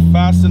some sort of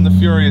Fast and the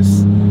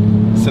Furious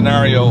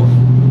scenario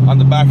on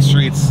the back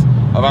streets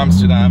of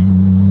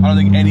Amsterdam. I don't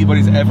think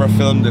anybody's ever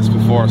filmed this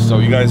before, so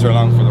you guys are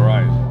along for the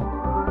ride.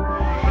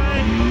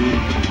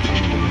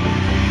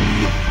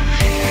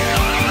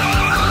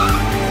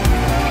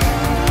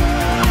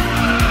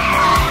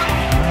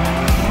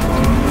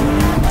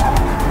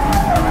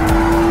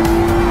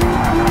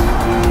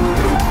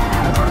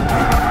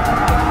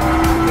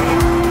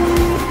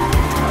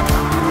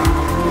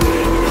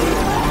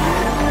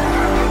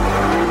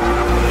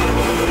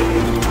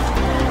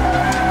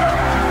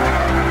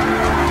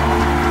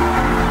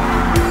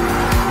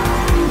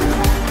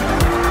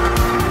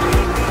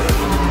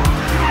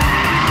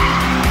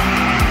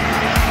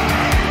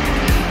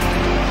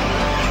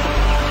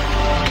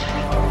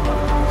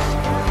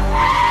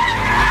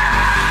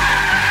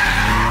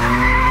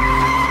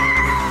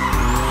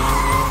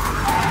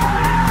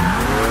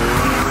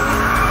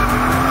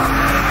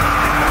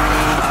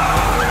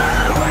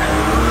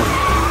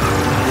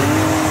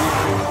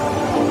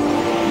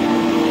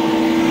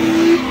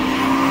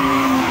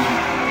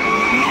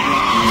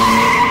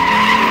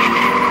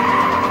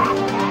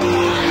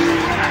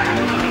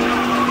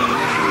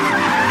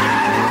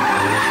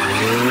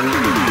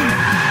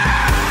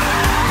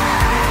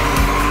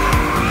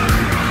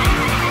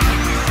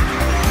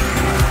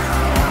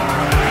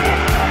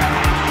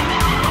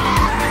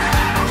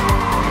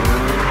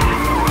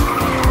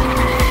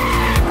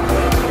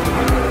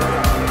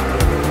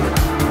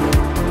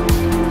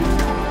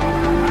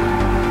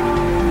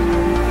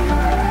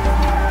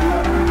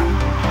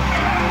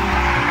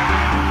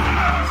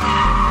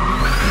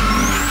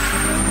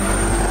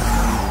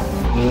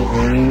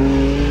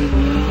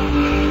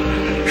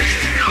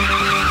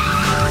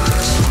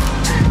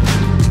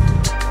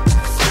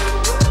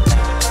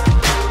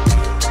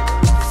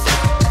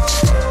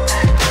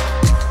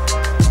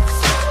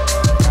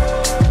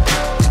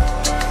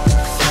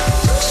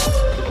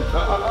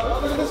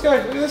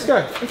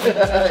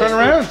 Turn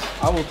around.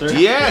 I will turn.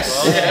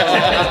 Yes!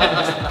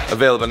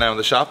 Available now in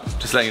the shop,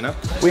 just letting you know.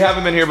 We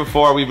haven't been here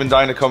before. We've been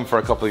dying to come for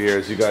a couple of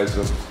years. You guys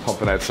have been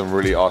pumping out some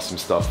really awesome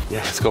stuff. Yeah,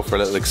 let's go for a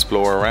little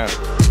explore around.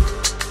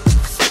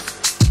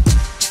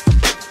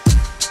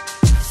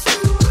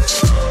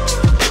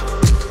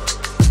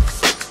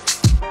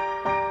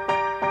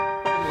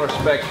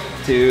 back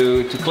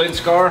to Clint's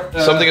car.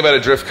 Something about a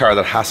drift car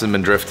that hasn't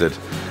been drifted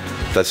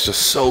that's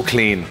just so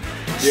clean,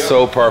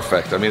 so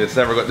perfect. I mean, it's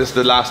never got. This is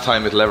the last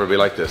time it'll ever be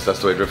like this. That's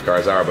the way drift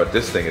cars are. But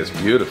this thing is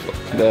beautiful.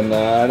 Then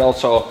and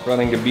also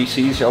running the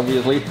VCs,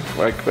 obviously.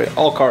 Like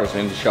all cars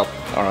in the shop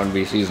are on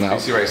VCs now.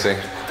 VC Racing.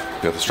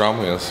 We have the strong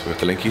wheels. We have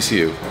the Link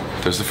ECU.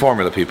 There's the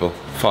formula, people.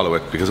 Follow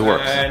it because it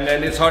works. And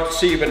then it's hard to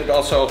see, but it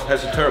also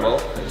has a turbo.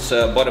 It's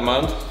bottom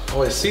mount.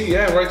 Oh, I see.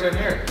 Yeah, right down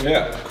here.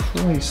 Yeah.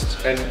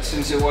 Christ. And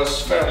since it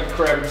was fairly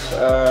cramped,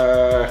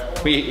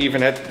 we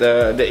even had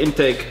the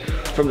intake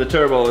from the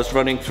turbo is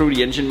running through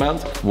the engine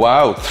mount.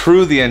 Wow,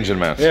 through the engine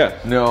mount? Yeah.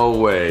 No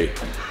way.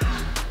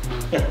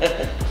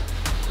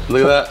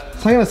 Look at that.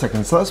 Hang on a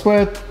second. So that's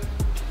where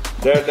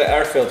the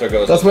air filter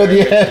goes. That's where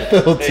the air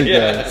filter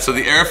Yeah. goes. So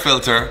the air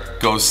filter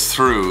goes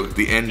through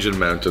the engine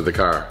mount of the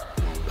car.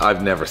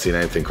 I've never seen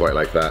anything quite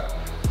like that.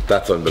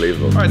 That's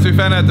unbelievable. All right, so we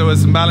found out there was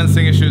some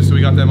balancing issues, so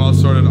we got them all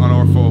sorted on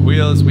our 4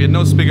 wheels. We had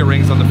no spigot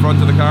rings on the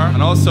front of the car,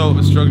 and also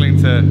was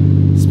struggling to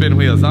spin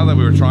wheels. Not that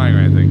we were trying or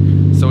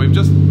anything. So we've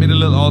just made a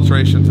little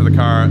alteration to the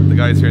car. The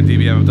guys here at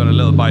DBM have done a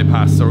little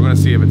bypass, so we're going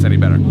to see if it's any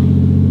better.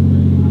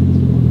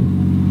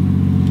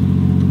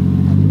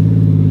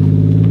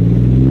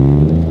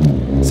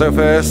 So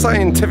for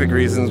scientific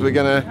reasons, we're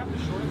gonna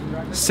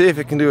see if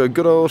it can do a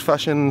good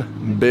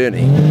old-fashioned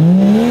Bernie.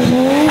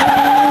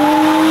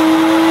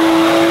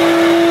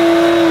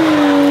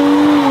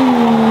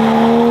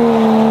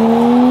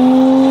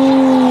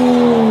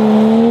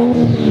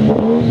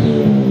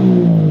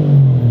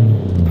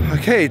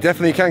 Okay,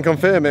 definitely can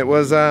confirm it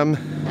was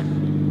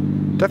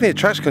definitely a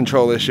traction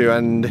control issue,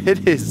 and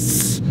it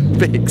is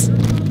fixed.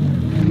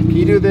 Can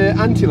you do the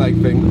anti-lag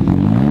thing?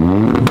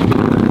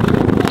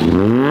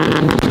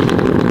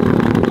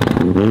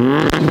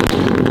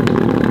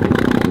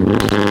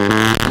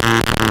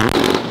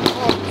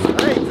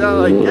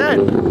 Again.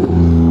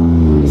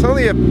 It's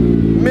only a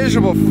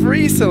miserable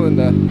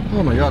 3-cylinder.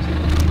 Oh my god.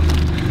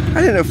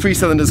 I didn't know 3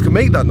 cylinders could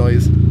make that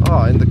noise.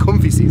 Oh, in the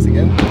comfy seats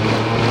again.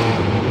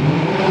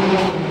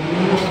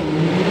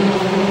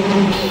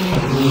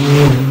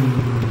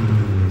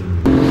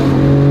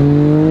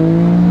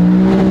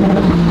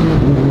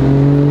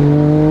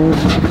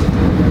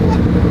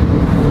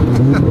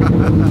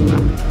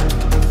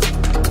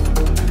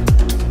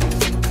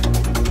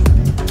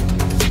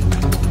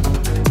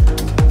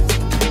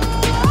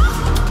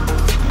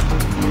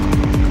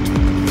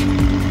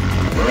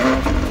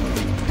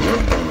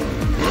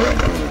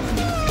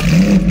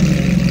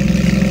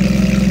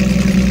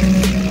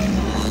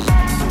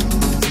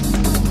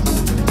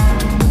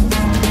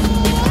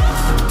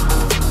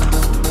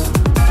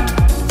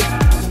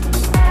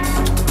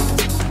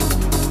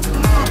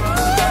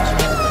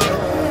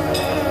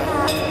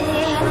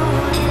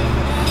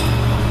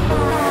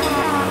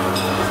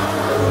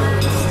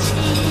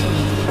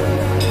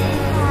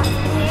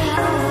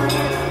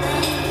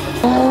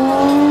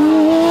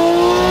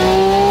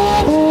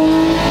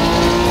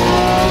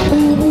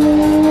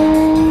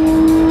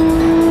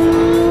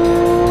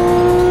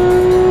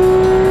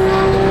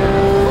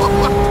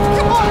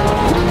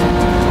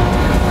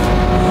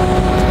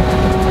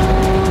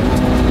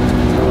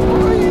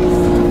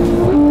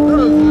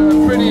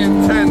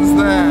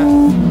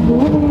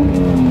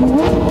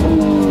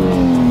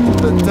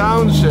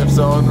 Downshifts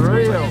are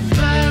unreal.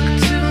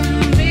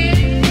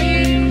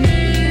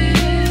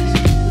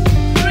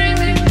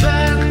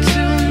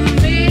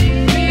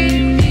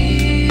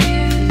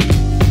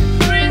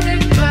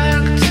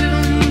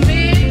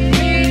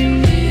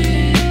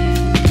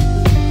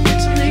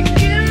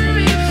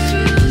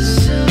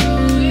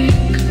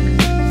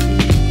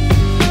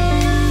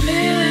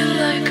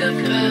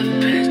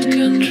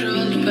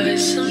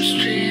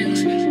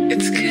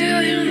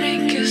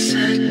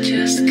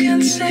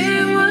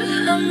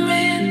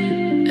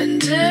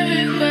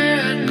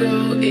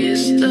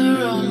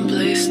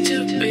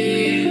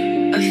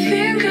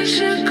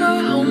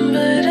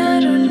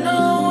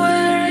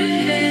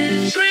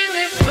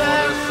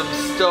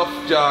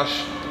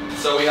 Josh.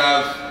 So we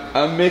have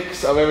a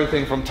mix of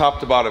everything from top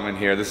to bottom in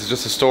here. This is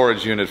just a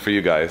storage unit for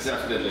you guys.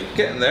 Definitely.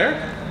 Getting there?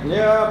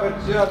 Yeah,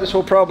 but yeah, this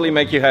will probably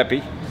make you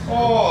happy.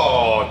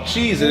 Oh,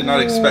 jeez, I did not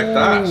expect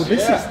that. Oh,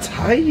 this is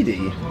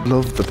tidy.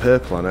 Love the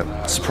purple on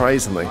it,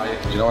 surprisingly.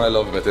 You know what I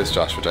love about this,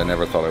 Josh, which I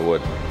never thought I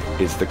would?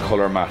 Is the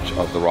colour match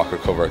of the rocker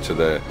cover to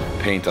the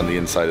paint on the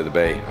inside of the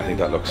bay. I think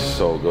that looks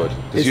so good.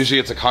 Usually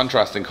it's a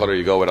contrasting colour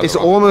you go with. It's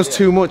almost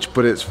too much,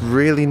 but it's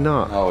really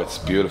not. Oh, it's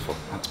beautiful.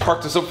 Let's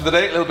park this up for the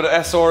day. A little bit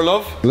of SR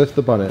love. Lift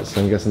the bonnets.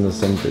 I'm guessing there's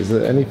something. Is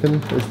there anything?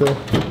 Is there?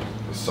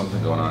 There's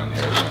something going on in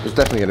here. There's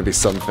definitely going to be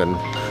something.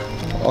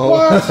 Oh.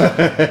 What?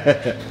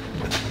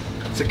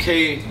 It's a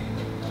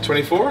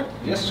K24?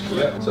 Yes.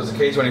 Yeah. So it's a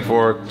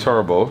K24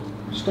 turbo.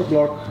 Stock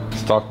block.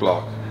 Stock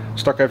block.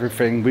 Stock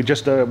everything. We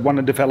just want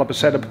to develop a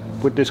setup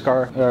with this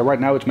car. Right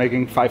now it's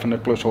making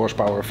 500 plus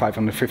horsepower,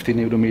 550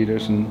 Newton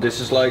meters. And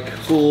this is like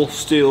full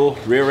steel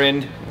rear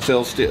end,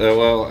 still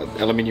well,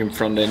 aluminium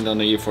front end on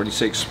the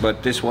E46,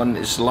 but this one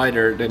is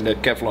lighter than the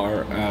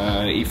Kevlar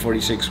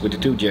E46 with the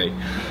 2J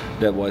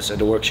that was at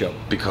the workshop.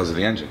 Because of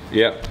the engine?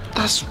 Yeah.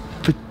 That's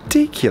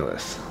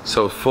ridiculous.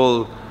 So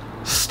full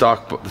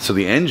stock, so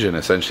the engine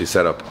essentially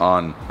set up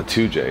on a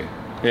 2J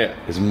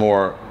is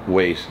more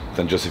weight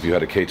than just if you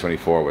had a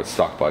K24 with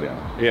stock body on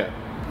it. Yeah.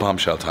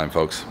 Bombshell time,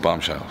 folks,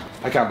 bombshell.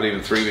 I can't believe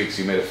in 3 weeks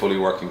you made a fully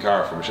working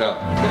car for Michelle.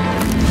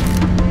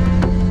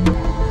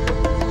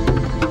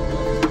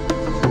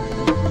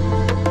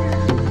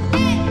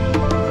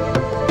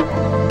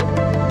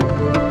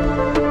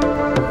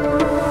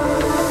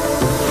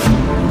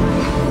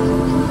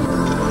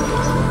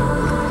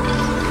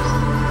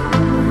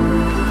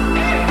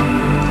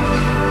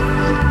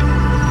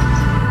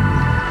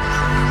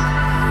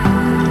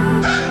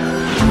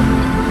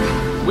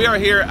 We are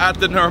here at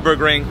the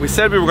Nürburgring. We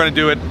said we were going to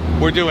do it.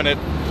 We're doing it.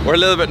 We're a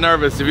little bit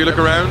nervous. If you look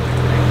around,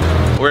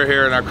 we're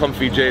here in our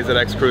comfy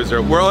JZX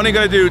Cruiser. We're only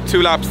going to do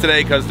 2 laps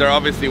today because they're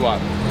obviously what?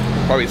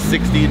 Probably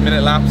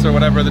 16-minute laps or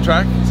whatever of the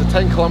track. It's a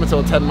 10-kilometer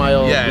or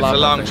 10-mile Yeah, it's lap, a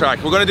long track.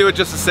 We're going to do it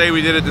just to say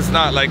we did it. It's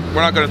not like,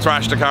 we're not going to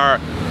thrash the car.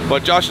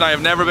 But Josh and I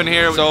have never been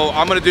here, so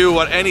I'm going to do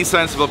what any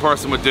sensible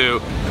person would do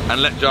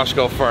and let Josh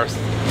go first.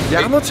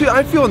 Yeah,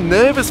 I feel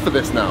nervous for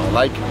this now.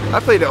 Like, I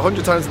played it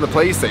 100 times on the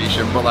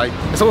PlayStation, but like,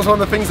 it's almost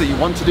one of the things that you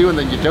want to do and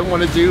then you don't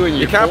want to do, and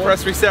you can't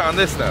press reset on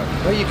this now.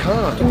 No, you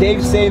can't.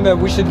 Dave's saying that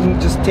we should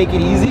just take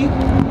it easy.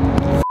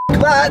 F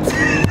that!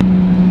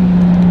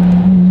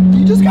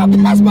 You just got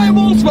past my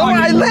Volkswagen! No,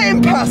 I let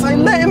him pass, I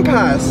let him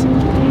pass!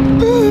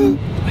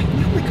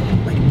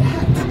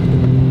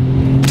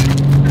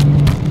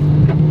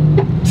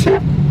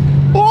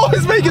 Oh,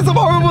 it's making some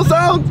horrible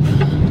sounds!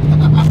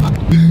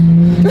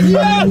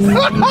 Yes!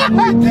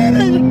 We did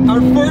it!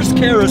 Our first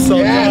carousel,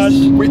 yes!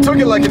 Josh. We took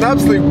it like an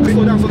absolute...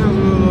 Slow down, slow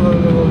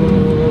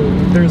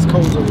down. There's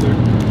cones over there.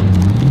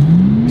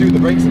 Dude, the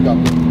brakes have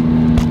gone.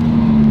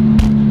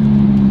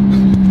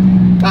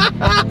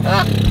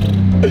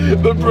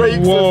 The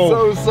brakes are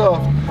so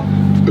soft.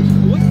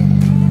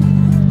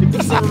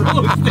 It's so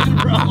roasted,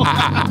 bro.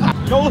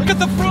 Yo, look at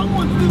the front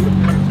ones, dude.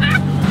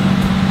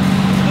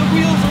 The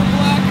wheels are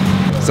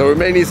black. So we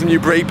may need some new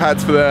brake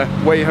pads for the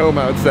way home,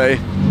 I would say.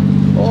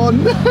 Oh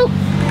no!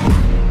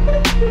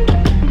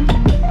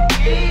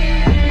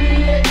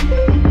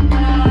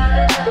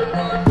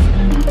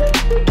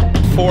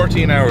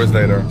 14 hours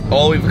later,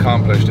 all we've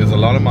accomplished is a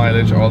lot of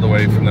mileage all the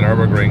way from the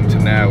Nürburgring to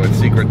now at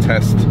Secret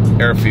Test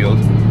Airfield,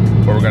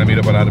 where we're going to meet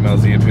up with Adam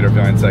LZ and Peter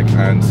Viansek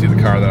and see the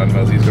car that Adam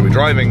LZ is going to be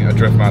driving at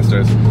Drift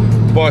Masters.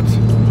 But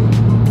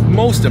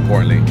most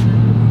importantly,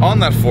 on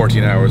that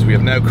 14 hours, we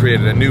have now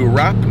created a new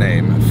rap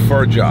name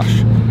for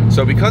Josh.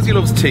 So because he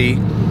loves tea,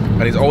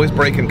 and he's always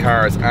braking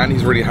cars, and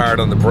he's really hard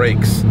on the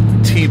brakes,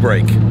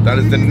 T-Brake. That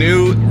is the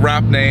new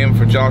rap name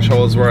for Josh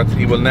Holsworth.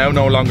 He will now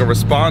no longer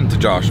respond to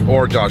Josh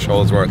or Josh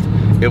Holsworth.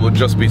 It will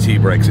just be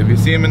T-Brake. So if you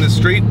see him in the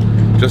street,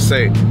 just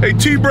say, "Hey,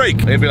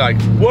 T-Brake!" And he'll be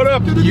like, "What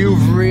up?"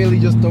 You've really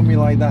just done me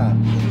like that.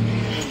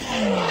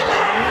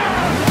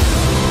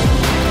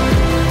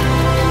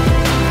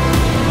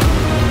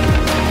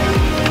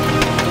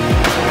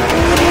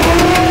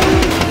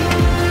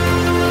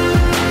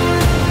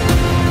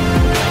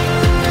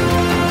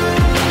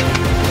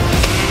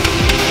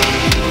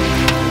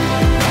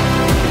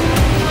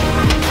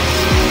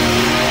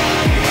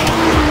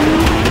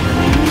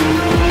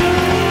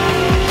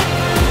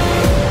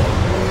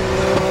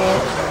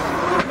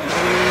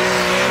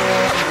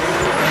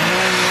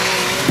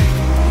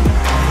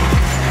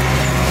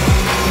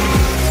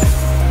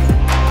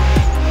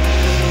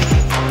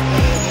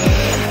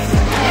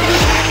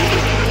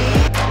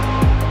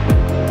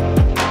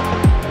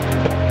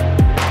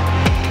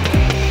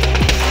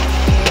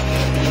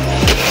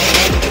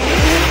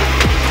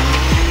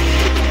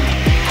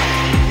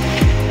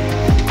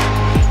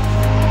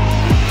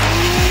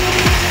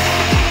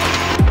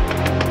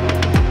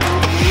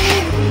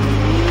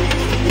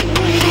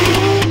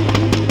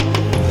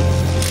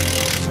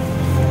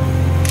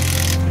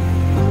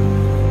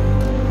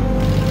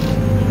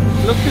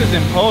 Look who's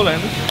in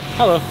Poland.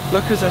 Hello.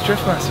 Look who's at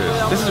Drift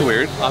Masters. This is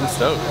weird. I'm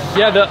stoked.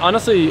 Yeah,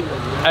 honestly,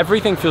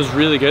 everything feels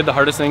really good. The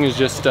hardest thing is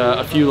just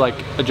a few like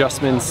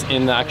adjustments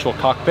in the actual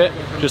cockpit,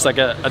 just like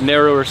a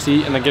narrower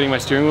seat, and then getting my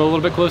steering wheel a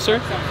little bit closer.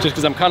 Just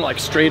because I'm kind of like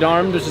straight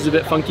armed, which is a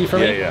bit funky for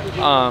me.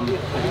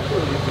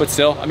 But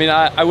still, I mean,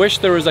 I wish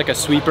there was like a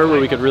sweeper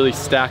where we could really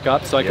stack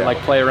up so I could like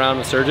play around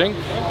with surging.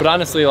 But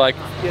honestly, like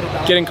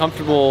getting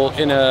comfortable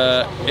in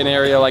an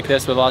area like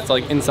this with lots of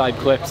like inside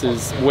clips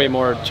is way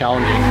more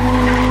challenging.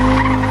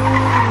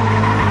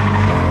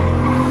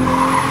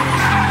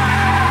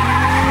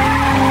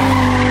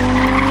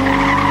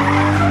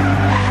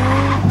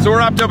 So we're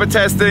wrapped up at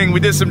testing. We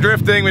did some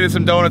drifting, we did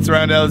some donuts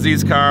around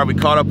LZ's car. We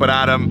caught up with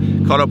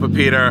Adam, caught up with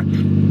Peter.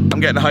 I'm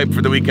getting hyped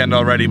for the weekend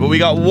already, but we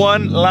got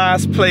one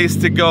last place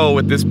to go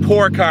with this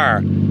poor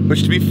car,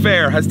 which to be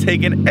fair, has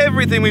taken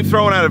everything we've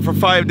thrown at it for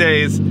 5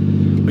 days.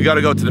 We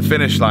gotta go to the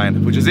finish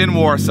line, which is in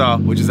Warsaw,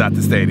 which is at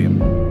the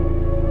stadium.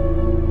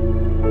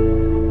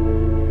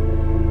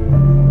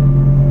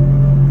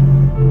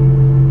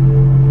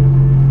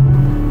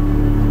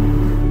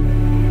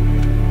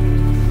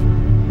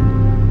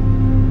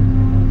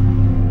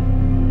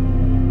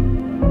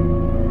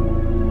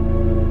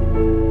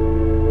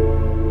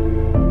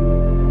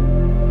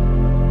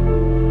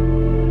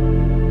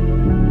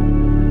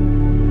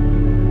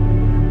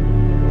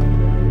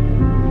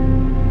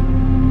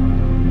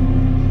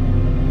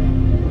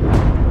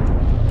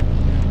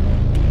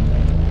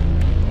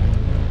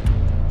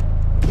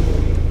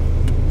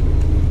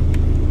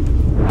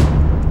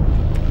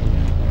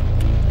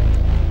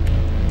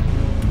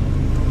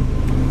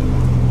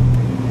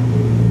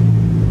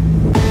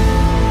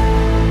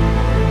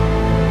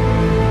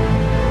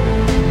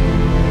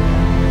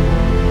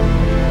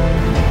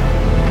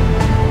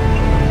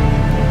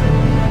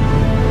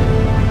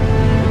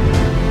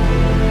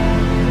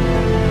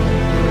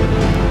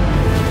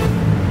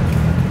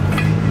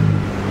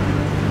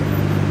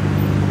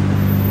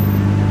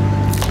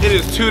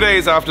 2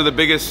 days after the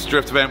biggest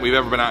drift event we've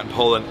ever been at in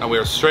Poland, and we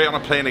are straight on a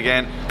plane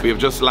again. We have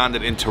just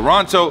landed in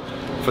Toronto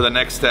for the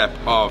next step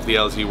of the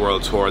LZ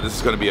World Tour. This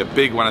is going to be a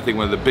big one, I think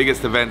one of the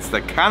biggest events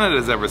that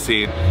Canada's ever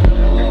seen.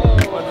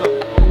 What's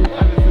up?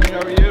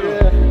 How are you?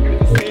 Good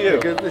to see you.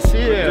 Good to see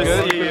you.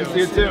 Good to see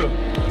you too.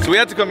 So we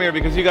had to come here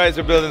because you guys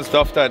are building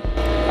stuff that,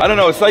 I don't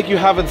know, it's like you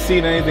haven't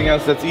seen anything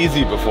else that's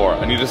easy before,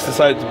 and you just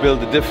decided to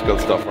build the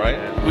difficult stuff, right?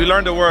 We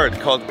learned a word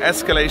called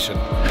escalation.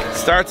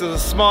 Starts as a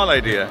small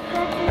idea,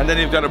 and then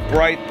you've got a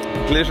bright,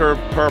 glitter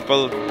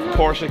purple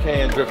Porsche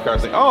Cayenne drift car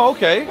saying, oh,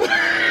 okay.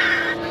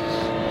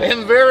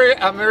 In very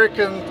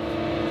American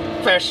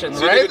fashion,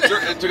 So right?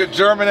 it took a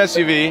German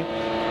SUV,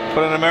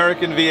 put an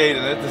American V8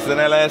 in it. This is an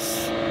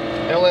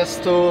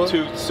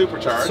LS2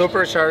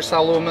 supercharged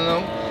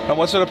aluminum. And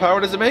what sort of power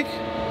does it make?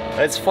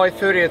 It's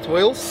 530 at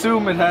wheels.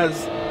 Assume it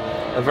has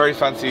a very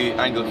fancy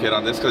angle kit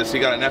on this because you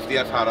got an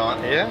FDF hat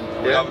on. Yeah.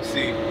 We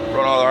obviously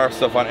run all our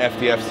stuff on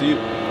FDF. So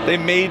they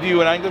made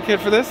you an angle kit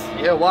for this?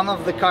 Yeah, one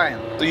of the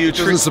kind. So you It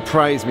doesn't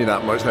surprise me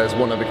that much that it's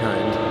one of a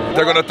kind.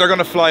 They're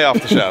gonna fly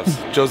off the shelves.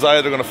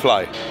 Josiah, they're gonna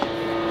fly.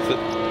 So,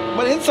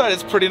 but inside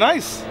it's pretty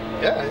nice.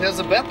 Yeah, it has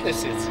a Bentley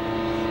seats.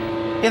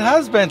 It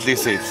has Bentley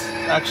seats,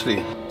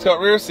 actually. It's got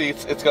rear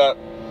seats. It's got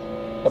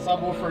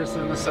subwoofers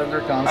in the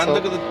center console.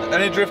 And look at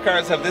any drift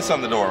cars have this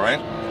on the door,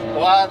 right?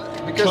 Well,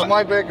 because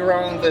my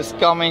background is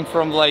coming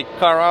from like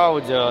car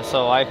audio,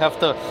 so I have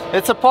to.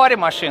 It's a party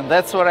machine.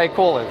 That's what I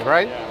call it,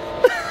 right? Yeah.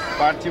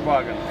 Party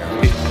wagon.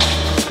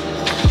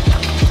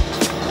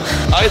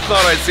 I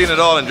thought I'd seen it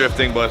all in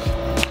drifting, but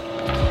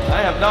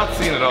I have not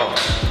seen it all.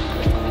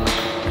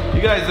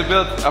 You guys have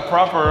built a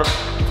proper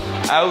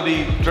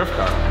Audi drift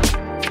car.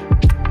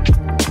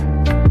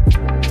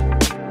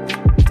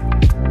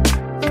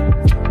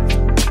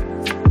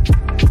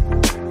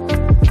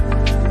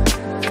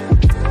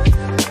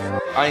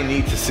 I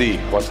need to see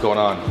what's going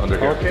on under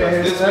here.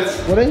 Okay,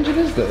 what engine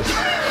is this?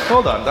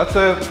 Hold on, that's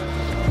a...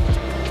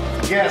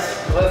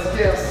 Guess, let's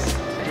guess.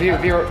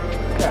 VR6.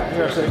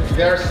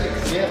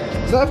 VR6,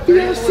 yeah. Is that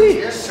VR6?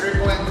 Yes,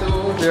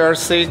 3.2.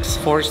 VR6,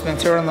 forced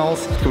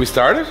internals. Can we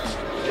start it?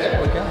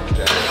 Yeah, we can.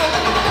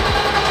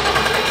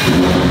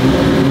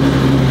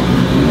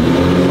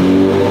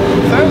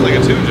 Sounds like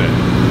a 2J.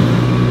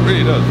 It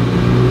really does.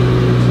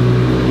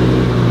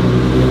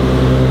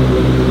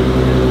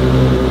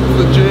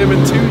 The German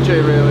 2J,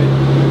 really.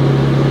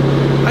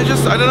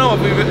 I don't know,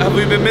 have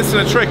we been missing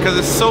a trick? Because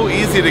it's so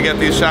easy to get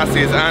these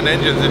chassis and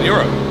engines in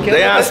Europe.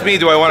 They asked me,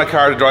 do I want a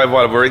car to drive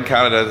while we're in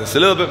Canada? It's a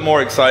little bit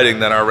more exciting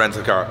than our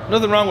rental car.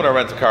 Nothing wrong with our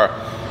rental car.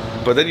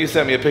 But then you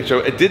sent me a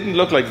picture. It didn't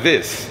look like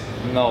this.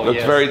 No, it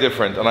looked very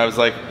different. And I was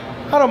like,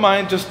 I don't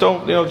mind, just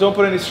don't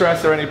put any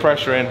stress or any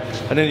pressure in.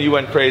 And then you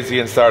went crazy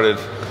and started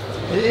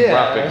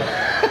rapping.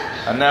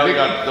 And now we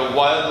got the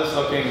wildest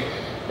looking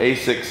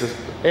A6.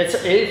 It's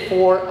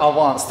A4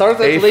 Avant.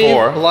 Started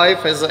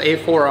life as an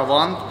A4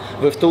 Avant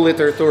with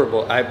 2-liter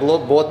turbo. I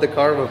bought the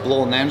car with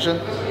blown engine,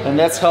 and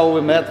that's how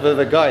we met with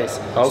the guys.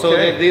 Okay. So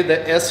they did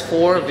the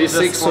S4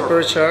 V6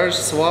 supercharged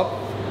swap.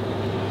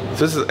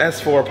 So this is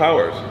S4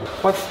 powered.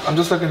 I'm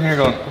just looking here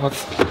going, oh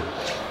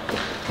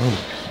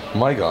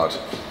my God.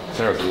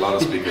 There's a lot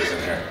of speakers in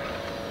here.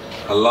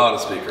 A lot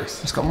of speakers.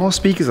 It's got more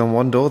speakers on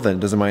one door than it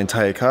does in my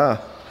entire car.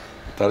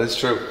 That is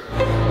true.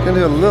 I'm going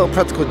to do a little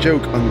practical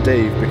joke on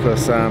Dave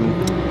because,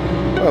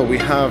 well, we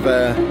have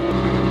the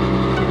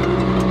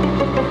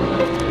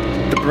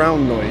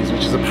brown noise,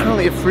 which is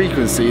apparently a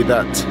frequency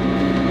that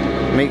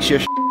makes you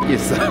shit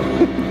yourself.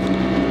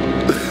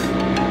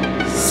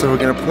 So we're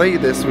going to play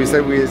this. We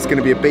said it's going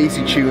to be a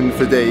bassy tune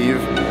for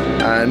Dave,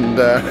 and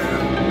we're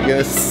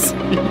going to see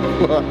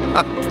what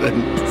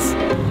happens.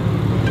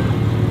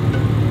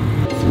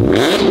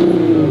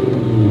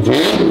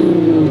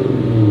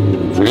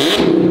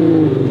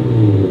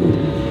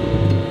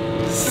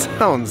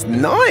 Sounds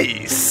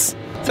nice.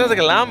 Sounds like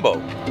a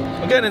Lambo.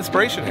 I'm getting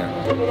inspiration here.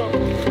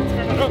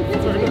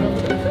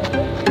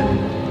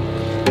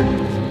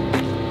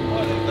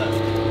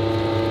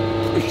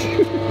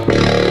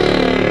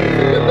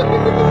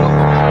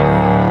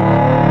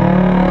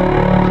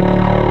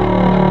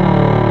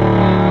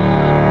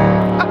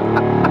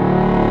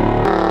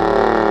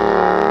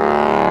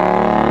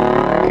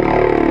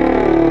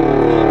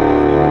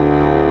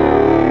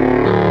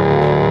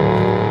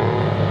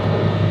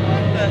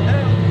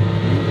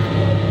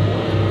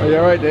 Are you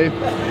alright, Dave?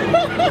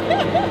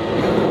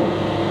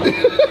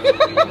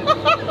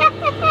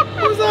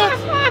 What was that?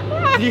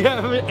 Do you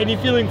have any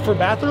feeling for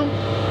bathroom?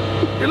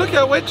 Hey, look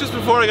how wet just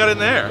before I got in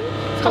there.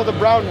 It's called the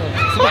brown one.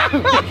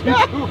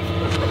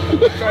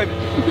 You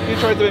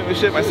tried to make me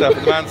shit myself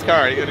in the man's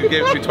car. You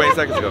gave it to me 20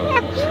 seconds ago.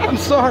 I'm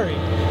sorry,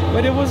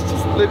 but it was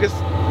just... Lucas,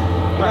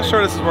 I'm not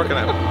sure this is working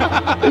out.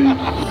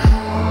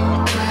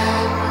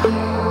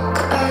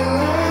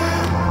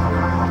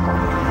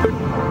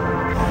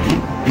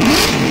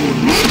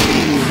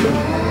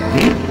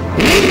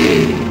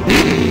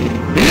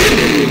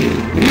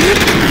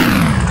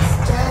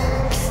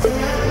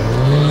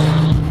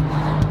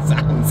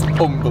 Sounds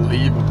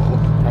unbelievable.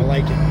 I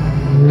like it.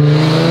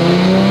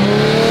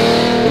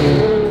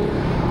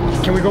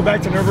 Can we go go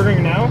back to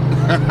Nürburgring now?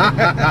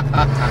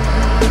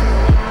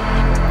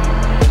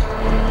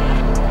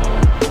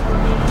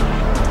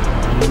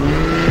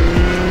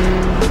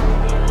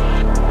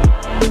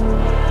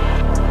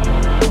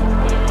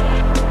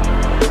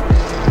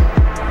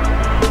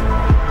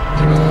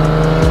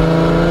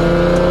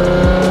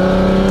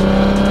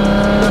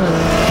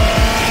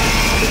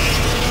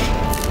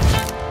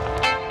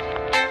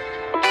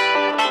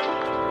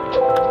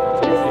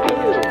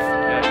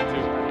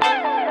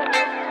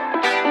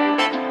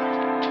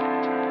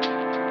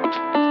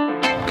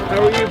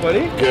 How are you,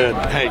 buddy? Good.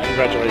 Hey,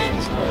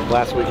 congratulations.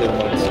 Last weekend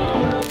was.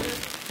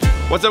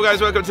 What's up,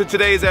 guys? Welcome to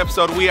today's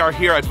episode. We are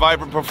here at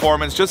Vibrant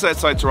Performance just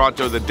outside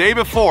Toronto the day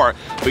before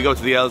we go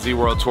to the LZ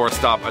World Tour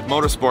stop at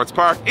Motorsports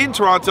Park in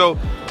Toronto.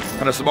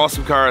 And there's some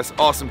awesome cars,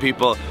 awesome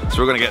people, so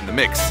we're gonna get in the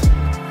mix.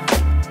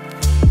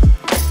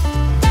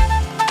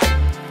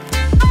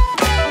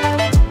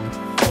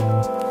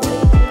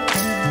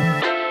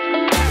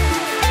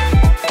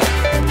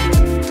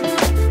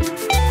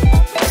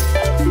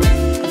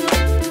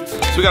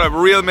 We got a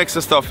real mix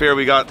of stuff here.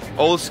 We got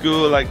old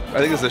school, like I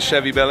think it's a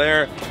Chevy Bel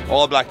Air,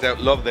 all blacked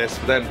out, love this.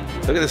 But then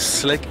look at this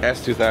slick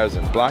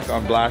S2000, black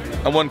on black,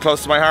 and one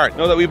close to my heart.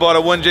 Know that we bought a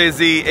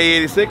 1JZ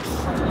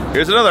AE86.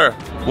 Here's another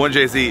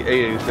 1JZ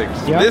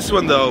AE86. Yeah. This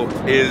one though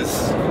is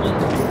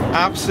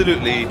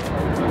absolutely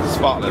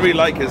spotless. What I really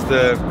like is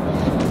the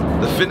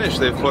finish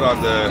they've put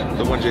on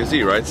the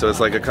 1JZ, right? So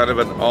it's like a kind of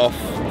an off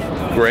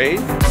gray.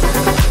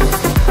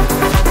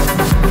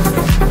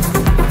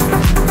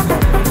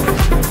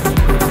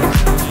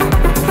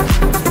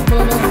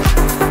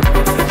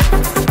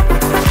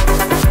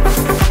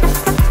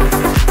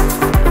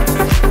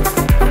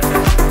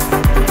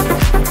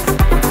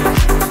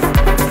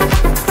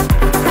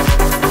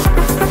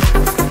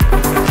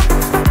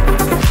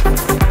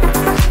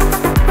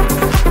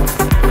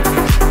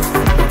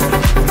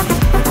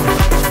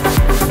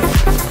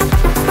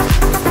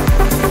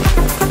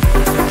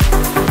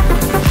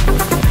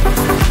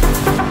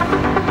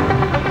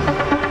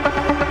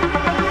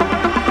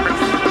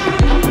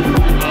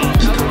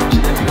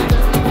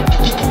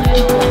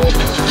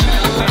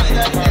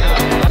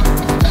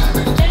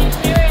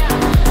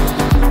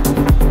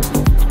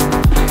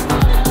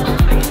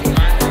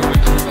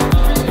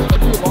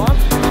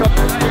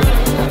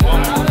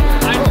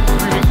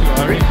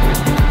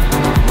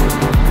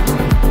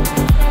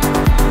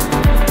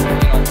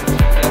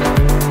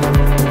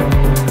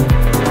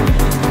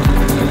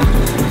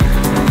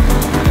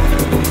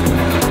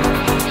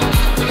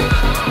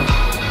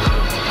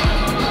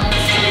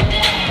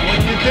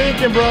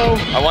 Bro.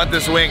 I want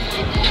this wing.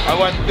 I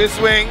want this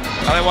wing,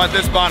 and I want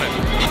this bonnet.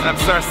 And I'm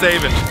start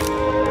saving.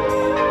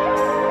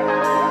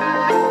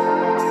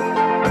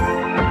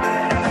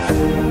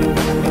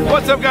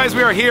 What's up, guys?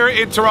 We are here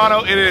in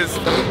Toronto. It is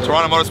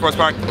Toronto Motorsports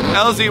Park,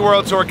 LZ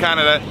World Tour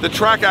Canada. The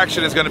track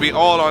action is going to be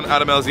all on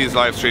Adam LZ's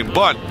live stream,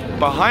 but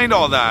behind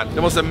all that,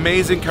 the most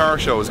amazing car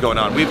show is going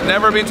on. We've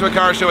never been to a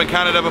car show in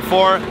Canada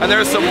before, and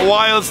there's some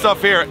wild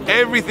stuff here.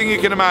 Everything you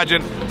can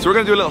imagine. So we're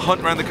gonna do a little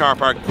hunt around the car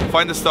park,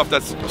 find the stuff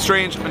that's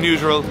strange,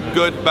 unusual,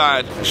 good,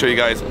 bad, and show you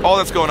guys all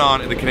that's going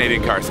on in the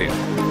Canadian car scene.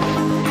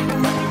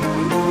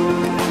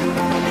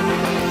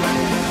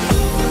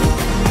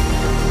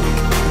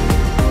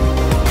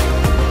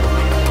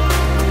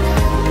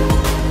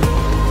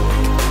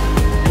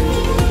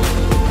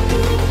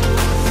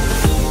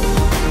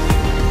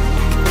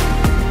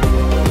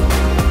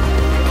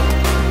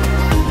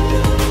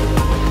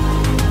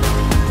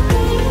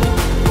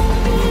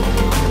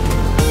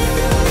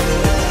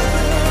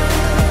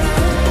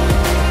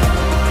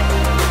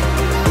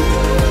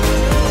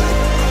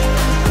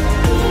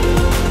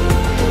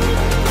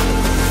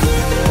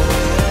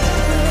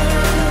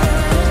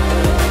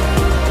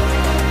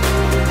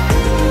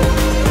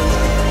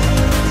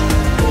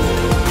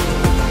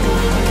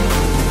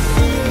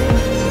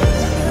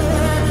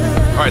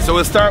 All right, so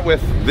we'll start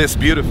with this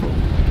beautiful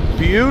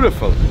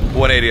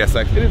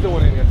 180SX. It is the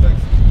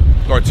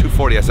 180SX, or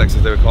 240SX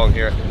as they were calling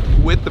here,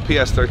 with the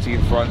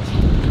PS13 front.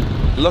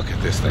 Look at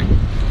this thing.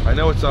 I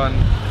know it's on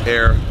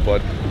air,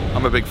 but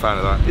I'm a big fan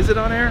of that. Is it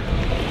on air?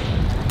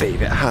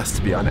 Dave, it has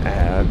to be on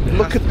air.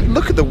 Look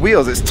at the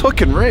wheels, it's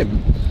tuck and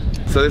rim.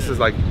 So this is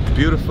like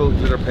beautiful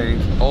glitter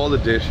paint, all the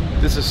dish.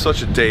 This is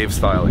such a Dave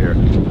style here.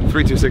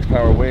 326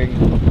 power wing.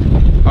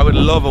 I would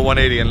love a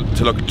 180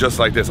 to look just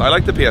like this. I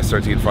like the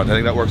PS13 front, I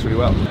think that works really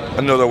well.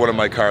 Another one of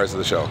my cars of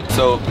the show.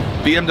 So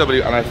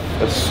BMW, and I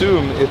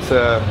assume it's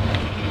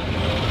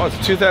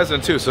it's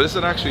 2002, so this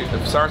is actually,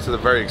 it starts as a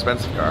very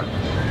expensive car.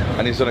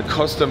 And he's done a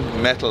custom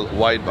metal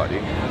wide body,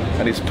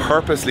 and he's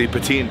purposely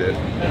patined it,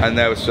 and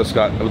now it's just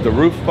got the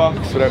roof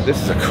box, whatever. This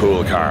is a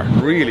cool car,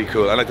 really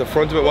cool. And like the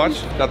front of it,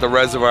 watch, got the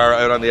reservoir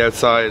out on the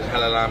outside,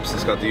 hella lamps,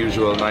 it's got the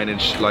usual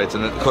 9-inch lights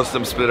and a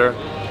custom splitter.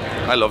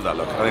 I love that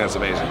look, I think that's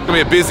amazing. It's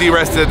gonna be a busy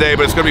rest of the day,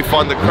 but it's gonna be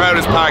fun. The crowd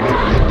is packed,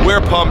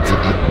 we're pumped.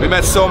 We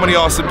met so many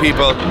awesome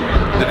people.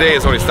 The day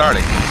is only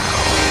starting.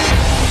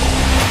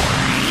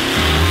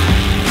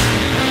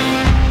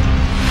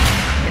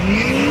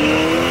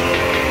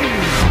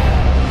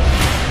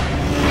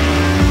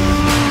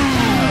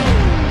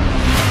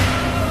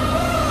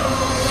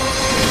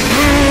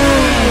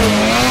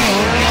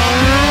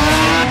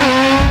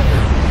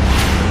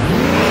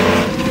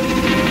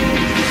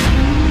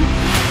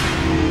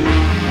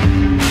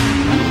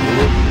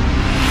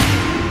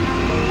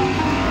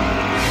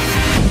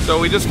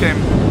 just came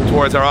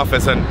towards our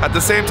office, and at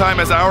the same time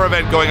as our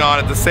event going on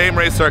at the same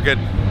race circuit,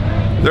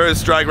 there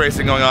is drag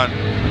racing going on.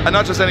 And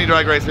not just any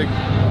drag racing,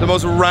 the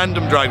most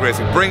random drag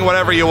racing. Bring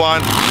whatever you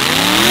want.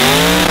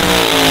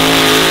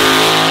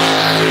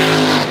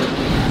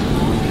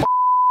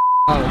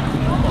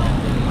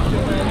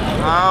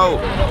 Ow.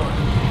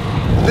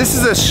 This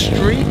is a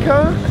street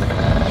car?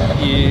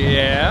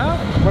 Yeah.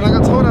 When I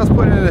got told I was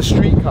putting in a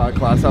street car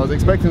class, I was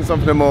expecting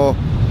something more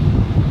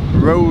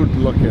road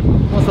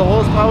looking. What's the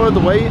horsepower, the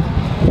weight?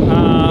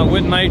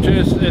 With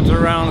nitrous, it's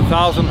around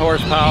 1,000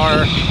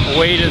 horsepower.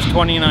 Weight is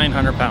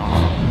 2,900 pounds.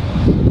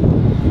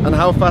 And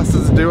how fast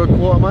does it do a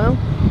quarter mile?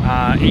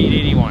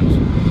 881s.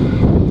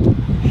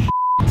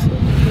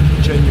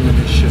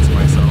 Genuinely shit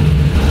myself.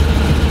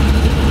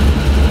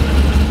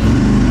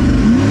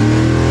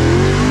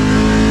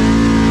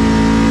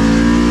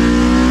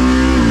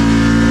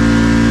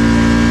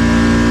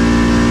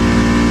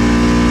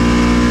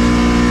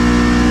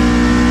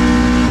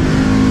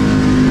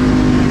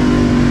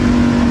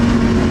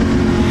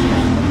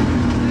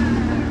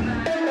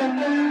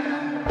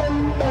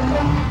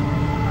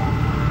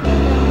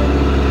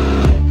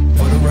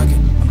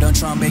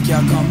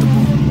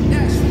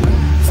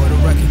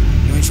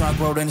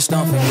 In the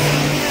stump for you.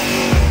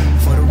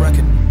 For the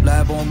record,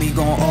 lab on me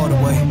going all the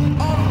way.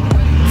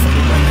 For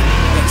the record,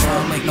 ain't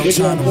trying to make no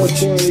time to waste.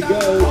 For the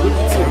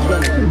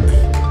record.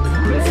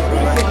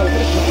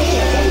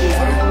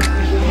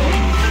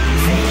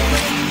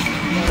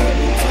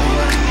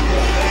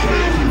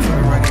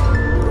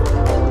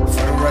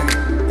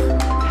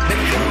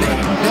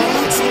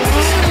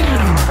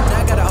 Now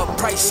I got to up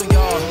price for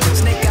y'all.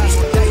 Snake eyes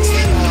with dice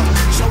for y'all.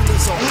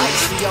 Shoulders on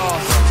ice for y'all.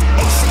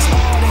 A6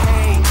 all the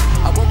hay.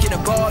 I won't get a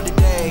ball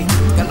today.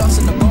 Got lost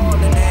in the ball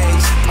and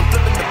A's. I'm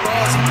flipping the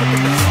balls, I'm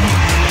flipping the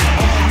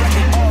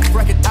off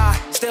record, I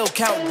still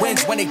count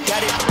wins when they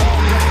got it.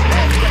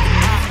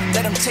 I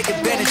let them take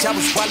advantage, I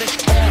was wildin'.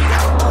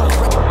 Off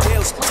record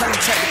bills, tell them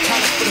check the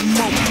collar for the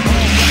moment.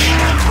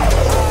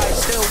 I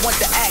still want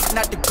the act,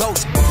 not the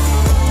ghost.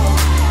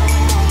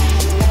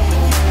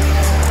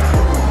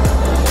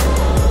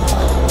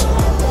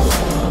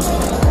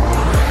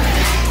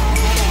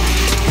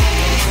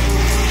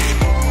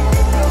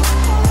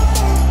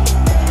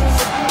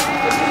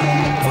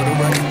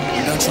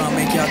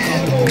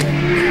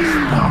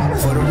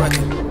 For the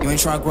record, you ain't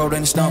tryna grow,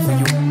 then it's done for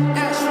you.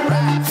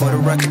 For the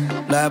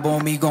record, lab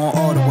on me going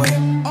all the way.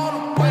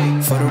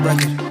 For the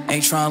record,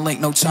 ain't tryna link,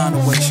 no time to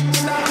waste. For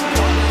the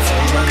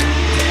record.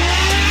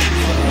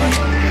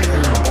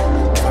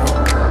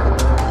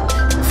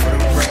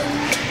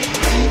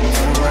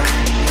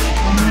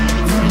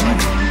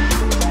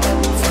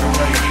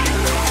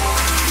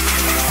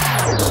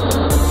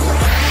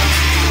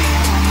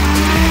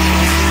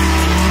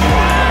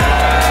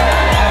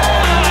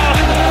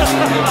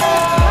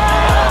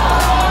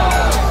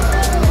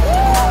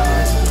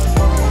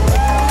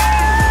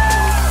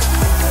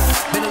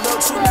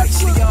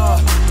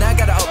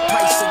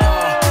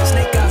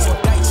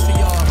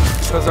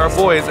 Because our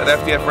boys at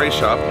FDF Race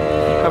Shop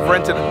have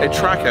rented a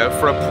track out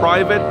for a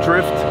private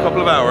drift couple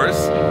of hours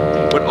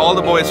with all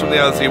the boys from the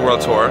LC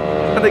World Tour,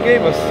 and they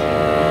gave us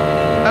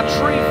a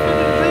tree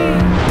fitted thing.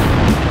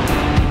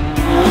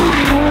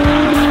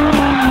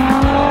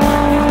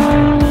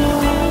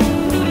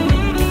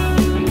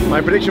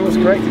 My prediction was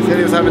correct. He said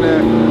he was having a...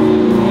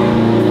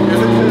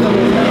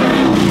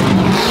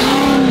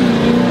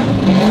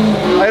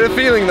 I had a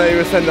feeling that he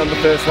was sending on the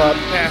first lap.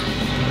 Yeah.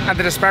 And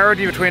the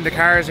disparity between the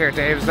cars here,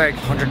 Dave's like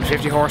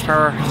 150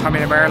 horsepower, Tommy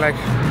and Bear like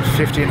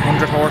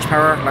 1,500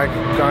 horsepower, like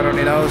God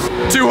only knows.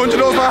 200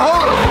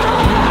 horsepower!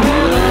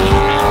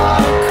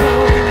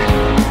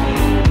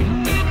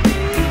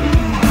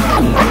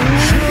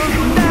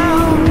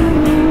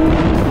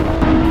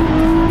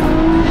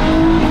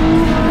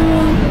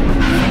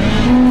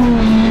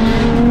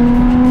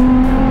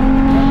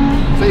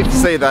 Safe to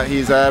say that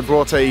he's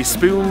brought a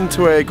spoon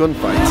to a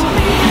gunfight.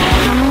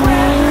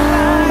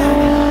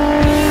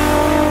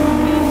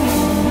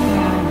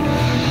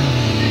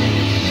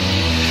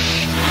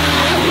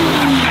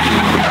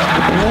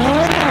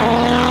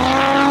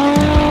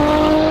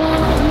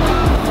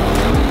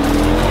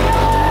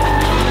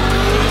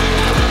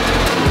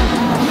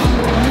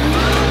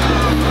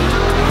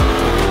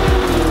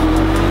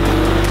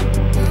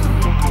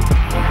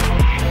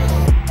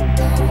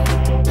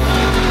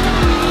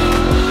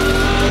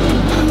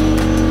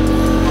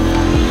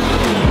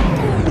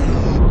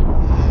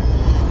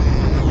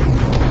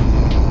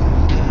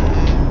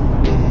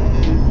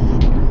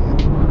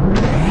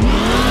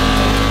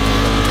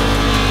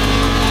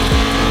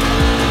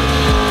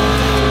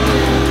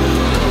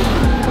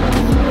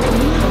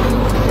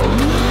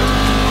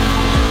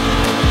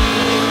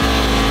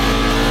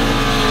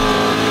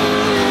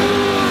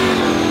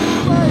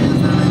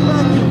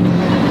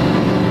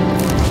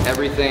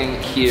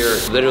 Everything here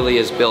literally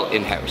is built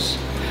in-house.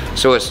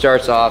 So it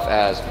starts off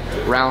as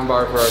round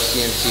bar for our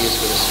CNCs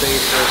for the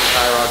spacers,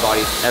 tie rod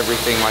bodies,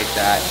 everything like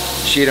that.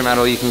 Sheet of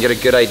metal, you can get a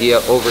good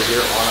idea over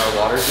here on our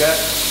water jet.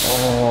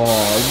 Oh,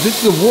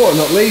 this is a water,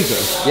 not laser?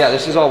 Yeah,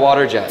 this is all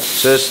water jet.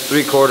 So this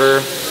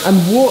 3/4. And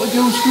water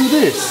goes through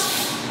this?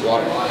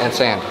 Water and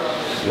sand.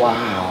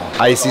 Wow.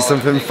 I see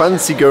something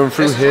fancy going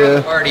through here.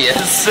 The party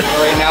is.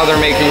 Right now they're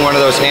making one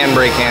of those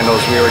handbrake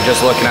handles we were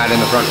just looking at in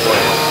the front for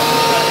you.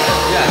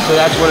 Yeah, so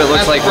that's what it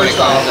looks like when it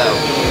comes out.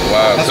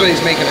 Wow. That's what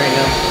he's making right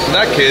now.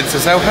 That, kids,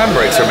 is how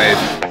handbrakes are made.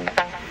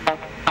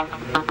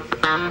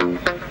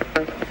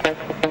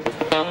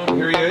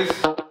 Here he is.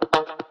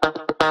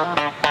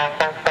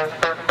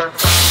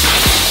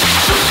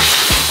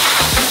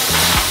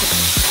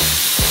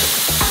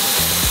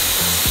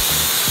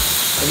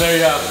 And there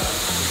you have it.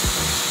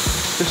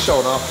 Just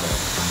showing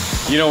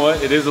off. You know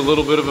what? It is a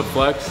little bit of a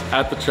flex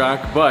at the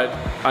track, but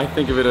I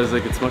think of it as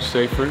like it's much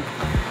safer,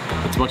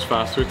 it's much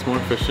faster, it's more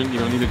efficient. You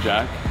don't need a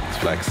jack. It's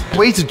flex.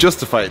 Way to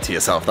justify it to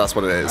yourself, that's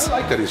what it is. I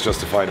like that he's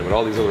justifying it with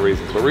all these other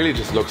reasons, but really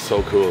just looks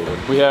so cool.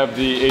 We have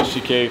the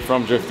HGK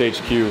from Drift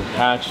HQ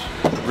hatch,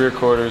 rear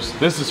quarters.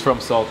 This is from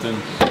Sultan.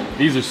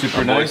 These are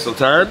super nice.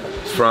 Sultan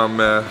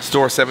from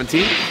store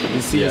 17.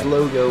 You see his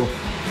logo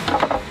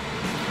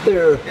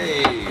there.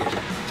 Hey.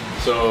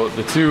 So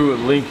the two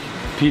Link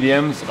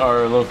PDMs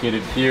are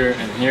located here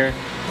and here.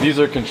 These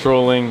are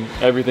controlling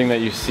everything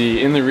that you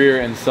see in the rear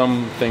and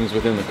some things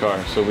within the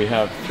car. So we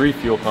have 3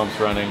 fuel pumps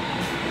running.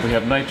 We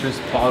have nitrous,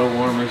 bottle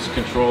warmers,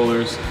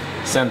 controllers,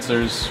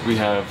 sensors. We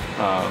have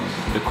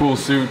the cool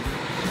suit,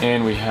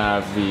 and we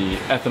have the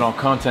ethanol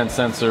content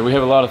sensor. We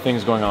have a lot of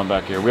things going on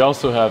back here. We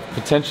also have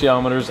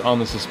potentiometers on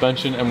the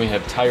suspension, and we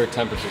have tire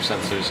temperature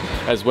sensors,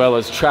 as well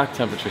as track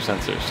temperature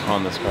sensors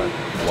on this car.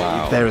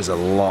 Wow. There is a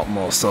lot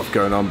more stuff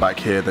going on back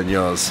here than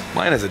yours.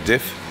 Mine has a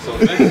diff. So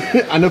this,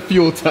 and a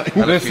fuel tank.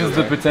 This is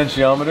the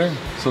potentiometer.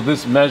 So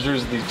this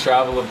measures the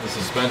travel of the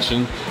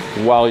suspension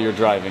while you're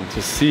driving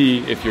to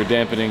see if your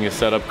dampening is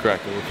set up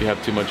correctly. If you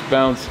have too much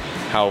bounce,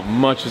 how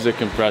much is it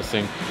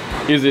compressing?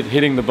 Is it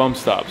hitting the bump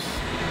stops?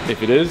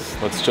 If it is,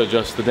 let's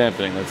adjust the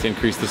dampening. Let's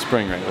increase the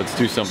spring rate. Let's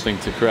do something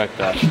to correct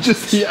that. You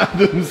just see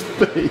Adam's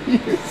face.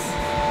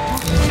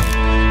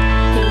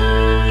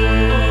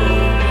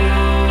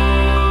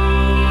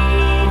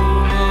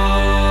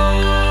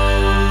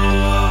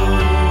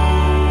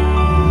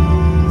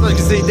 So you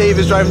can see Dave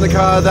is driving the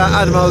car that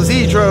Adam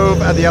LZ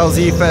drove at the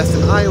LZ Fest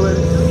in Ireland,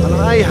 and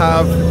I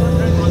have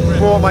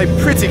bought my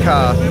pretty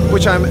car,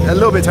 which I'm a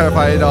little bit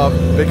terrified of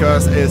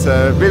because it's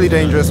a really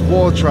dangerous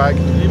wall track,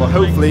 but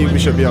hopefully we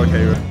should be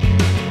okay with it.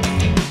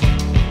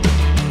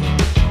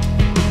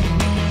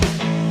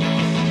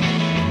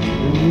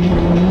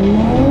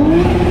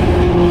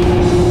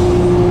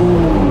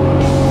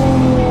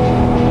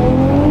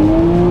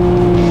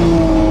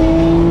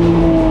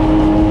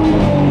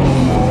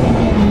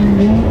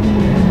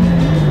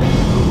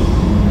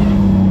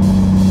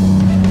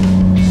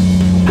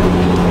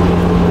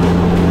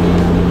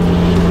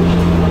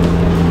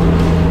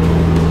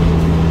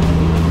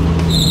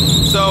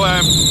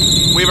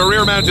 We have a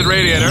rear-mounted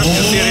radiator. You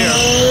can see it here.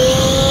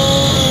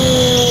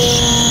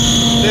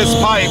 This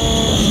pipe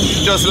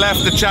just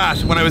left the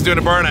chat when I was doing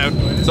a burnout,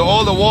 so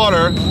all the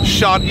water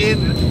shot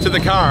into the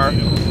car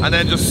and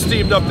then just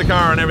steamed up the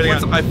car and everything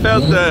else. I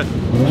felt the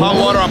hot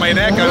water on my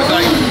neck. I was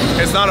like,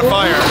 it's not a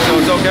fire, so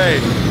it's okay.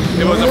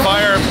 If it was a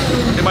fire,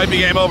 it might be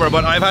game over,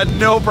 but I've had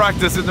no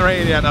practice in the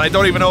rain yet, and I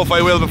don't even know if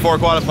I will before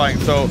qualifying,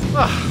 so,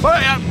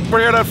 but yeah, we're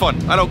here to have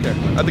fun. I don't care.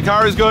 And the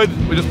car is good.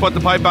 We just put the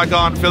pipe back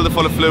on, filled it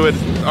full of fluid.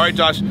 All right,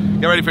 Josh,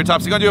 get ready for your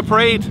tops. You're gonna do a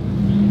parade.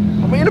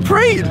 Are we in a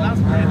parade?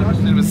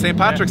 It was St.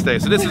 Patrick's Day,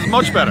 so this is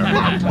much better.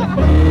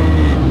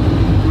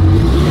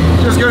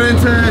 Just going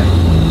into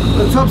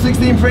the top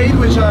 16 parade,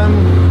 which I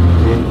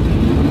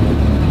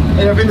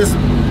think this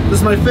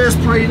is my first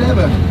parade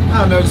ever. I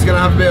don't know, just gonna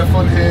have a bit of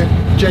fun here.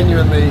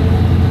 Genuinely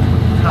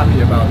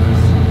happy about this.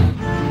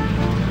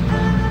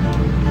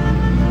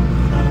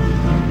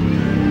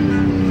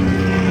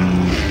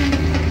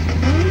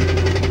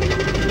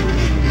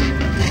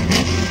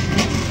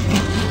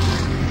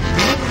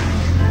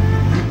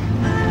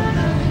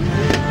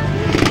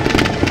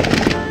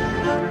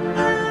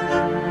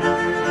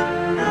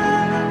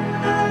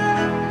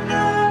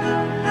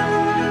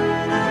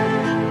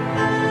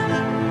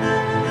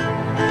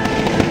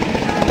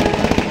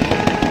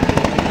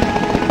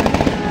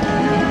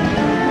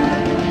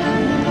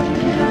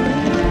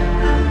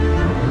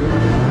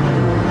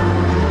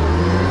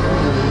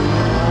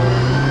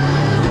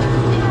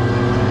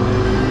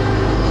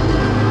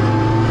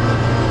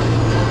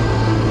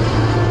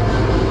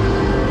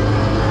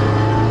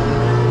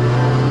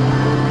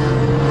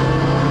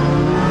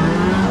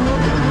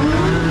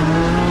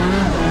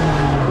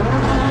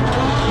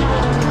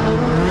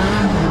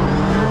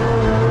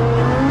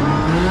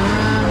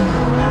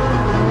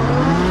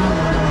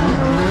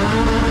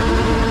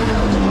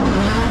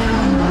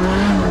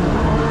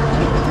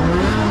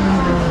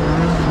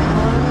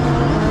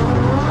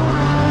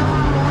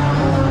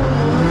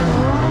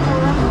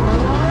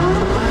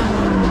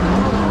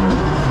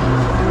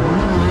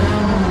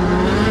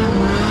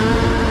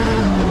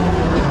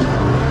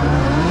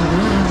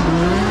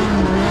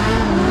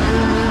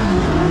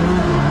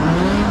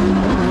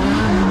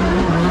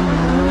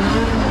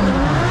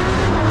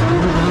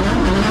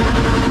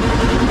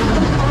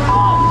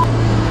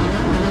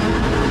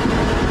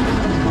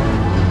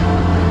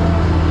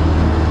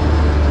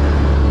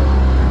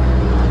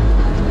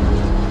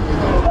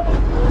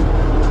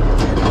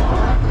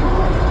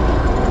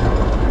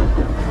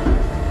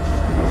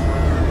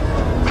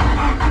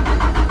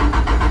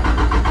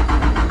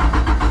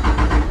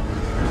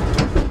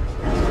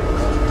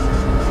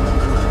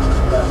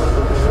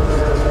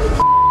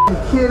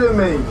 kidding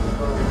me?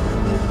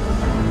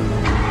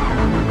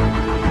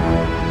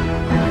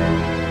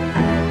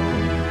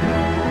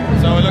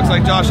 So it looks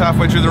like Josh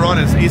halfway through the run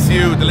is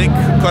ECU, the link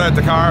cut out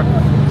the car.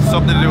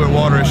 Something to do with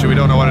water issue, we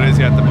don't know what it is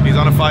yet. He's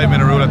on a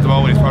 5-minute rule at the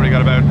moment, he's probably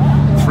got about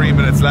 3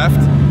 minutes left.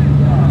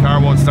 The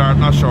car won't start,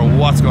 not sure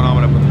what's going on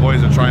with it, but the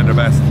boys are trying their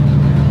best.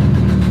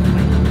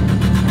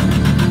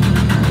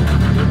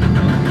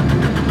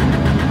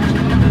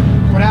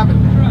 What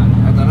happened?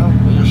 I don't know,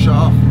 we just shut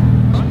off.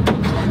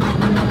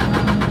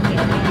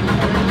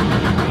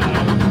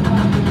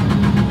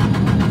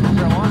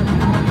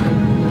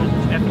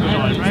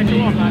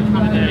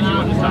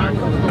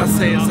 Let's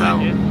say it's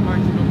out.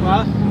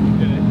 What?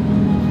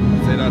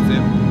 Say that's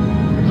it.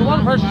 The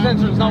water pressure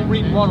sensor is not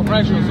reading water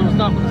pressure, so it's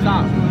not going to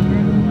stop.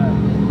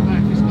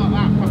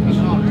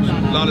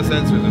 A lot of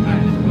sensors in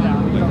there.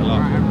 Like a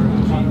lot.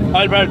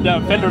 I'll grab the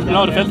filters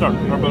below the filter.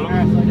 Or below.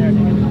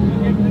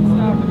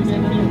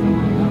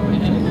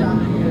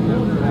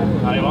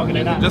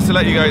 Just to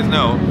let you guys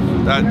know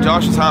that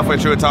Josh is halfway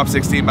through a top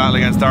 16 battle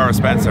against Dara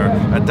Spencer,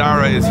 and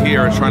Dara is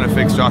here trying to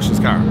fix Josh's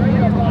car.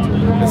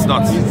 It's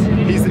nuts.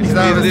 He's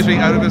literally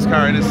out of his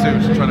car in his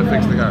suit trying to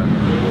fix the car.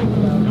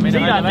 See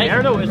that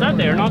there though? Is that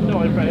there? Not the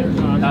oil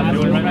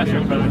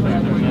pressure.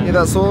 Yeah,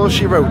 that's all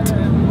she wrote.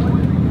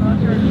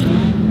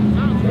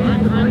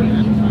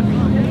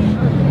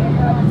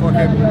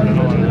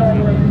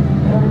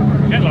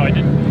 Get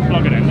lighted.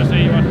 Plug it in to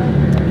see what.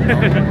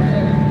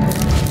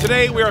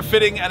 Today we are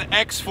fitting an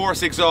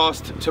X-Force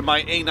exhaust to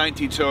my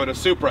A90 Toyota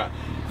Supra.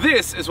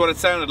 This is what it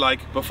sounded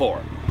like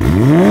before.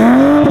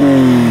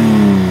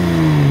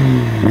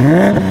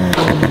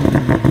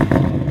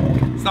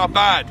 It's not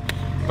bad,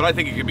 but I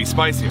think it could be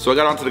spicier. So I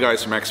got onto the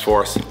guys from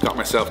X-Force, got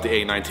myself the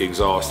A90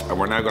 exhaust, and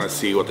we're now going to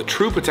see what the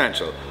true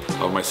potential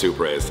of my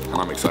Supra is, and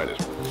I'm excited.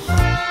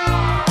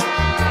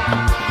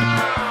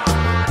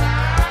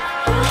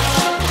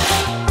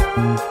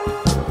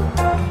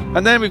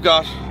 And then we've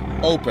got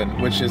open,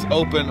 which is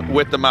open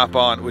with the map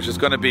on, which is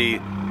going to be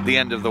the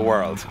end of the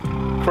world.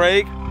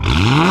 Craig?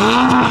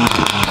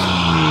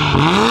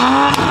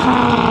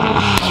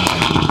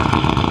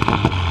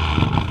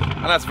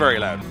 And that's very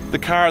loud. The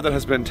car that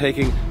has been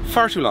taking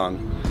far too long,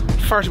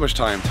 far too much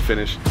time to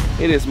finish.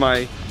 It is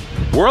my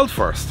world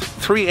first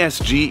 3S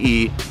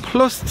GE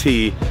Plus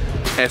T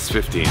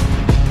S15.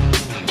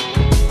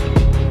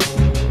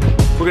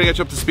 We're gonna get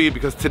you up to speed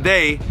because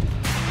today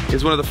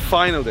is one of the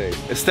final days.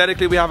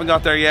 Aesthetically, we haven't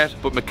got there yet,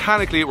 but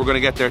mechanically, we're gonna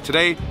get there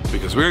today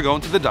because we're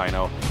going to the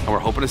dyno and we're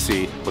hoping to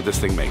see what this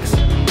thing makes.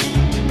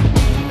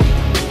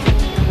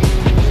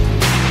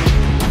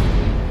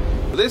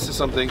 This is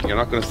something you're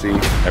not gonna see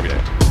every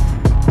day.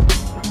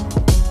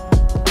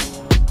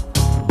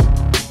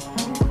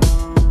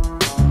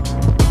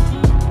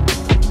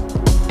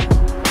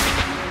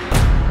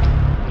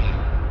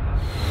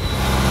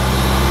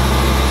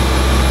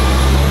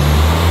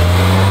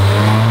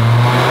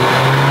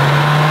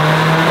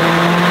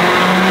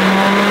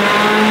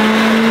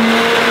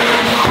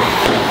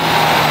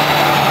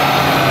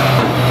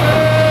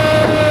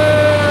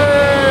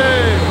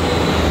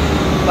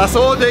 That's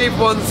all Dave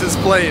wants is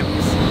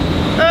flames.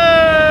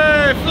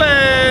 Hey,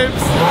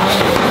 flames!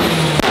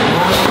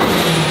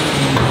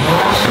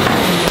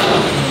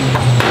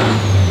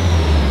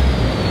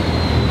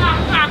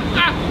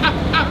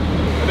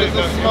 It's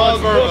a small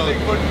verbal.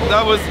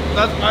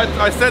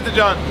 I said to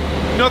John,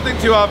 nothing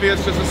too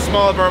obvious, just a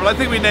small verbal. I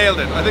think we nailed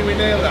it. I think we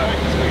nailed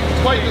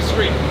that. Quite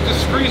discreet.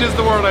 Discreet is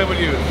the word I would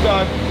use.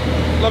 John,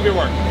 love your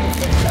work.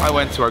 I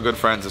went to our good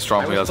friends at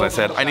Strong Wheels and I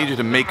said, I need you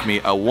to make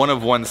me a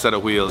one-of-one set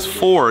of wheels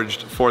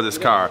forged for this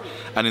car.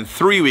 And in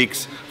 3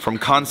 weeks, from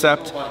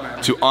concept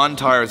to on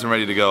tires and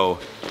ready to go,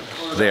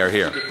 they are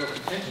here.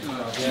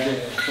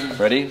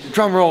 Ready?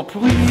 Drum roll,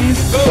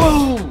 please.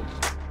 Boom!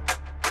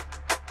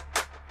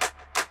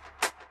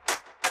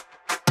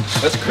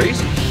 That's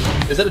crazy.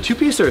 Is that a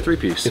 2-piece or a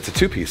 3-piece? It's a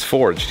 2-piece,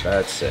 forged.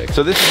 That's sick.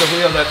 So this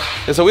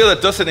is a wheel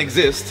that doesn't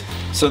exist.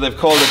 So they've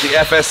called it the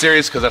FS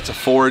series because that's a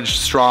forged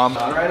Strom.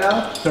 Right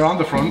now? They're on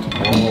the front.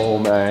 Oh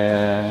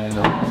man.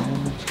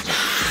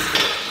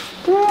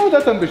 Oh,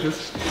 that's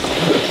ambitious.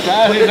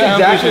 That is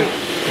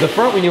ambitious. The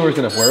front we knew was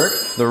gonna work.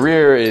 The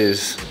rear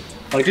is.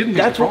 I didn't.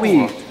 That's what we.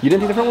 You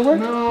didn't think the front would work?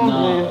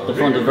 No. The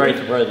front is very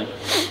surprising.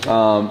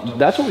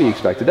 That's what we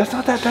expected. That's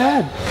not that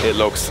bad. It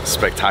looks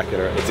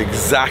spectacular. It's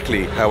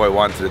exactly how I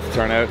wanted it to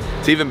turn out.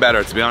 It's even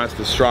better, to be honest.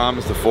 The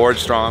Stroms, the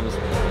forged Stroms,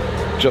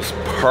 just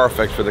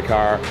perfect for the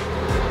car.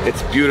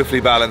 It's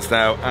beautifully balanced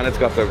now, and it's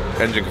got the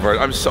engine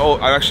converter. I'm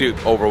actually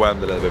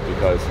overwhelmed a little bit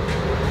because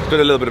it's been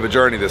a little bit of a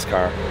journey, this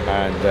car,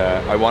 and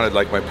I wanted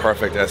like my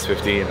perfect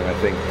S15, and I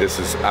think this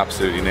has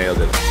absolutely nailed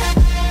it.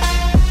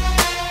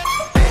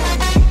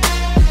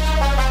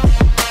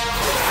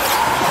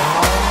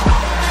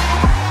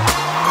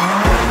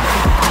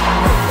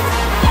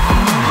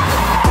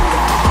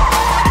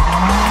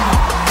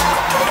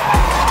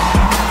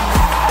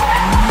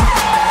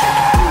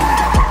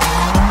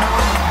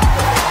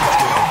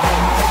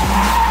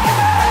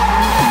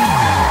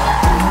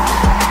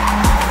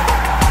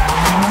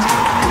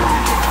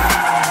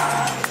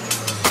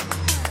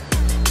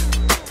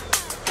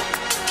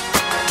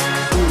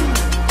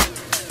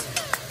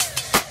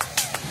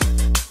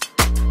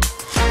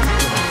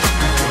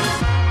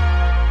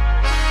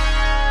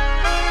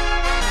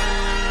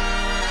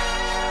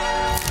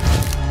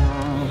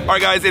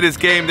 Alright guys, it is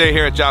game day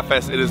here at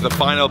Jaffest. It is the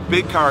final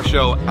big car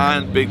show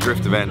and big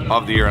drift event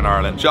of the year in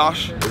Ireland.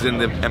 Josh is in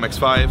the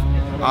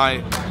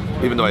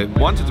MX-5. Even though I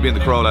wanted to be in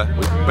the Corolla,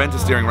 we bent the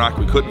steering rack,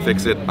 we couldn't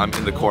fix it. I'm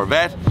in the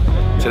Corvette.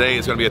 Today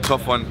is going to be a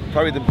tough one.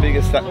 Probably the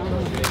biggest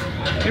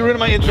You ruined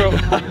my intro.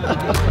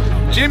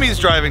 Jimmy's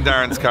driving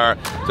Darren's car.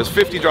 There's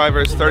 50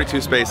 drivers,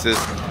 32 spaces.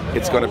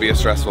 It's going to be a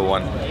stressful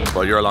one,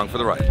 but you're along for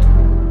the ride.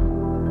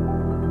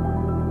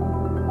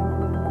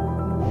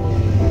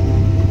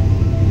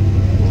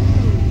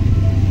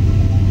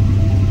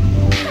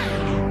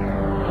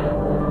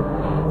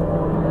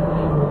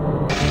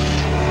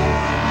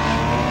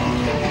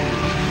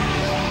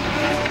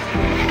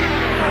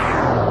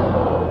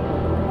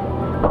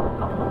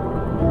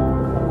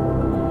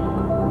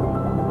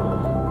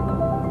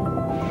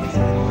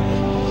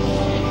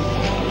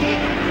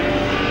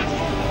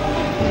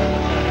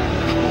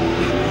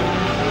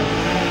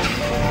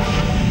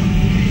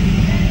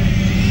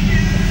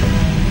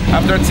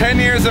 After 10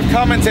 years of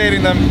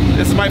commentating them,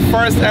 this is my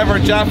first ever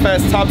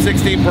Jaffest Top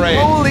 16 parade.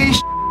 Holy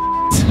shit.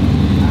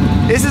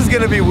 This is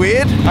gonna be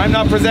weird. I'm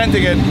not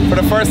presenting it for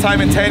the first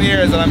time in 10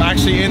 years and I'm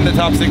actually in the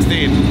top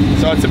 16.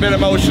 So it's a bit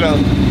emotional.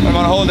 I'm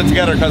gonna hold it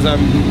together because I'm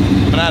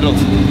an adult.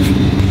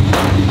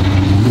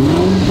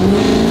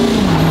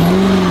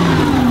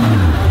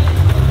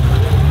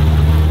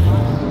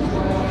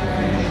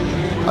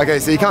 Okay,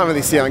 so you can't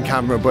really see it on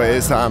camera, but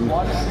it's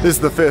this is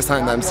the first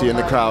time that I'm seeing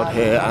the crowd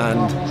here,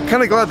 and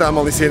kind of glad that I'm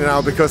only seeing it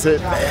now because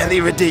it's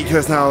fairly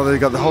ridiculous now. They've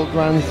got the whole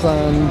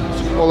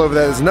grandstand, all over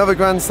there there's another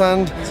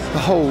grandstand, the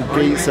whole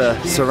gates are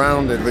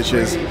surrounded, which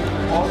is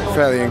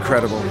fairly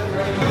incredible.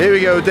 Here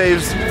we go,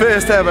 Dave's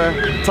first ever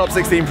Top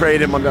 16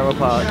 parade in Mondello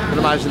Park. I can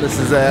imagine this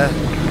is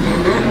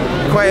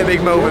quite a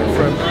big moment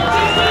for him.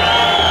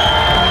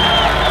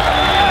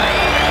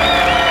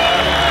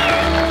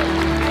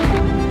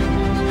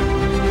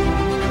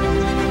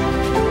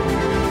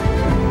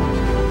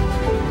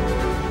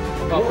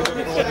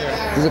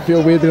 Does it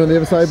feel weird being on the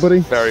other side, buddy?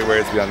 Very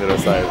weird to be on the other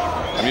side.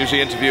 I'm usually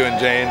interviewing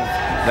Jane.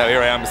 Now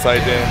here I am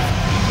beside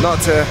Jane.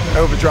 Not to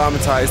over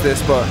dramatize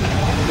this, but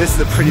this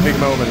is a pretty big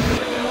moment.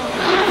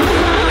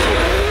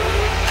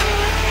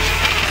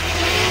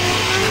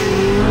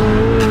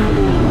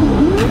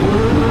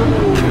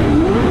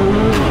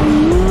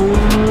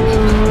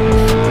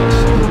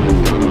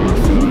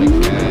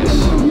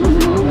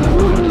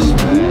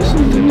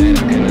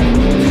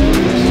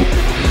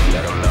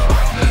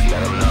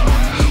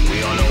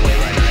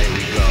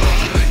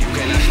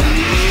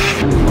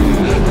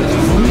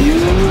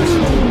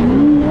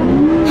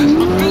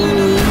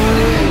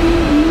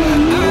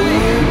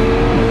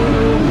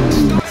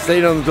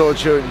 Staying on the door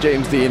show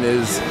James Deane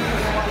is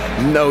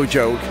no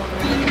joke.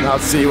 Now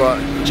to see what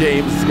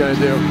James is going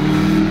to do.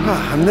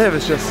 I'm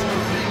nervous just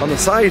on the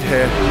side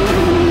here.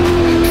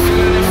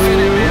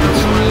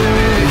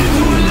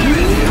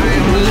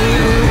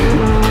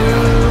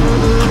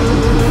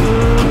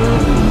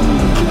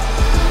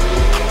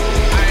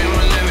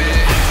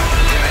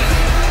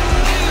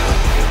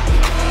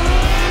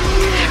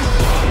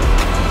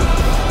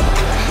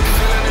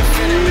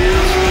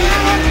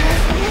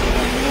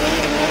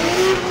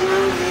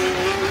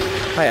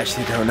 I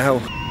actually don't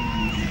know.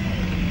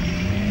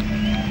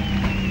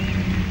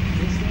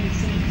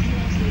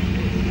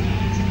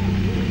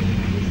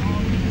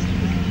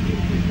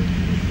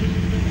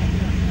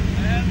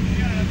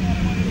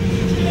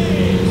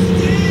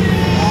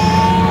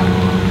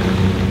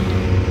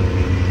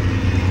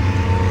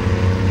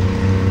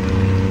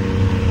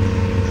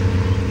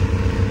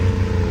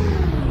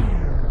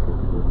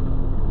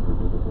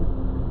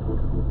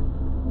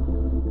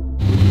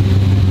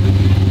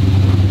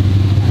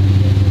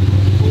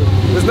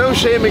 No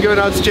shame in going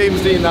out to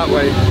James Deane that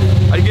way.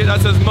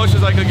 That's as much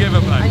as I could give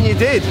him. Like. And you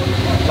did.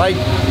 Like,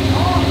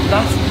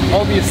 that's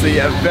obviously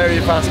a very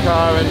fast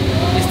car, and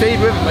you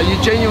stayed with him. Like,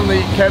 you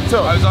genuinely kept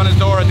up. I was on his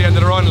door at the end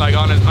of the run, like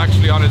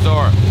actually on his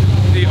door.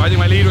 I think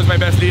my lead was my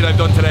best lead I've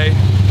done today.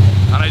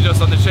 And I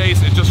just, on the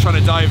chase, it's just trying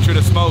to dive through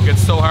the smoke.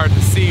 It's so hard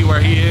to see where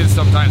he is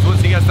sometimes.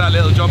 Once he gets that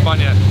little jump on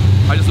you,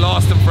 I just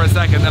lost him for a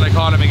second, then I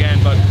caught him again.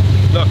 But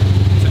look,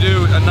 to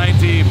do a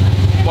 90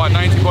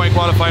 point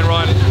qualifying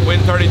run, win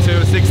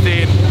 32,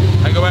 16,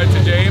 and go out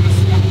to James,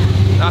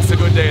 that's a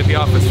good day at the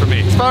office for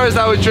me. As far as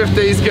our drift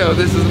days go,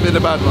 this has been a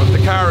bad one.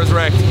 The car is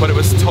wrecked, but it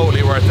was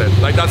totally worth it.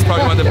 Like, that's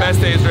probably one of the best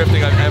days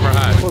drifting I've ever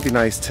had. It would be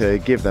nice to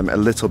give them a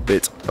little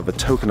bit of a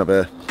token of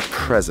a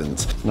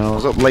present. Now, I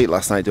was up late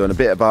last night doing a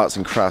bit of arts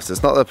and crafts.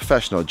 It's not a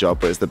professional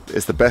job, but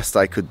it's the best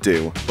I could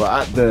do.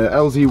 But at the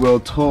LZ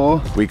World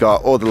Tour, we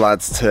got all the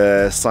lads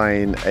to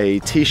sign a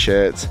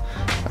t-shirt,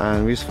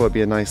 and we just thought it'd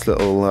be a nice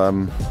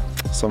little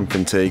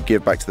something to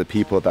give back to the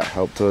people that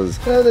helped us.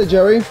 Hello there,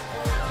 Joey.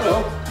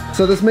 Hello.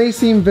 So this may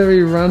seem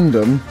very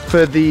random.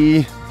 For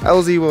the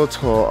LZ World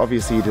Tour,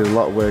 obviously you did a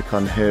lot of work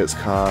on Hert's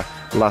car,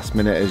 last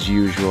minute as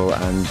usual,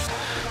 and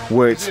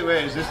worked...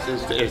 Wait,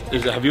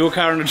 have you a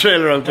car on the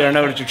trailer out there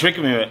now that you're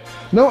tricking me with?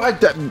 No,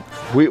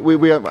 we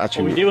have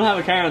actually... Well, we do have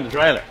a car on the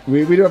trailer.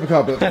 We do have a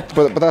car,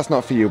 but that's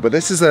not for you. But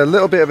this is a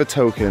little bit of a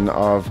token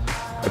of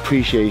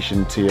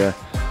appreciation to you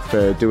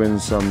for doing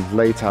some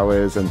late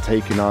hours and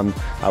taking on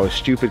our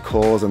stupid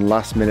calls and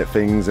last minute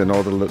things and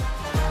all the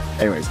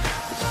anyways.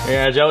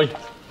 Yeah, Joey.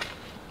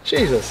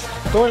 Jesus,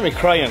 don't make me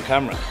cry on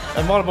camera.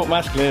 I'm all about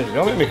masculinity.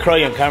 Don't make me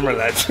cry on camera,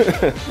 lads.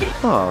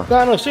 Oh.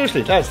 No,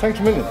 seriously, lads, thanks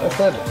a million. That's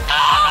deadly.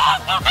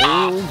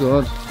 Oh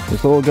god,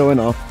 it's all going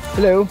off.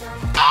 Hello.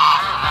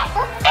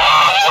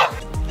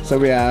 So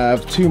we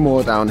have 2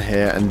 more down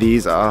here, and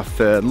these are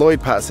for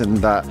Lloyd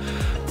Patterson that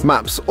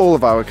maps all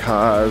of our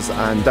cars,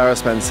 and Dara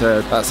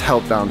Spencer that's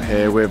helped down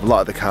here with a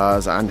lot of the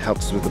cars and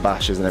helped us with the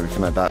bashes and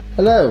everything like that.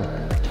 Hello.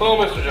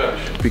 Hello, Mr.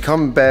 Josh. We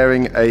come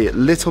bearing a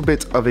little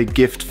bit of a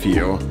gift for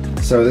you.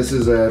 So this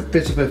is a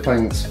bit of a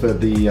thanks for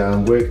the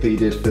work that you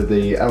did for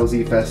the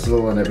LZ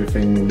Festival and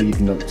everything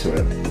leading up to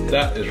it.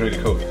 That is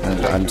really cool.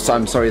 And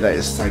I'm sorry that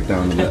it's sagged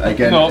down a bit.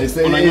 Again, No, it's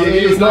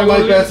not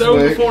my best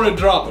work. Before I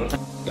drop it.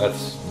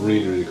 That's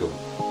really, really cool.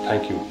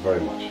 Thank you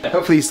very much.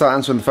 Hopefully you start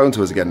answering the phone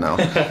to us again now.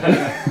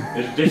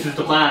 This is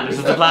the plan, this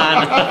is the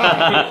plan.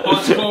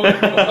 What's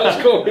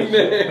going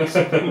next?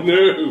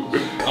 No.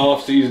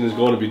 Off season is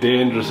going to be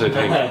dangerous, I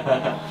think.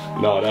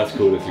 No, that's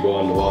cool if you go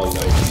on the wall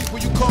now.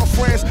 When you call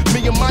friends,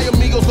 me and my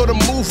amigos go to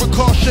move with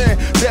caution.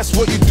 That's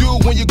what you do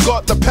when you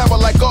got the power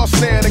like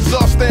Austin.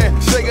 Exhausting,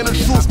 saying the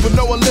truth, but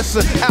no one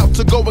listen. Out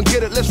to go and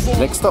get it, let's fall.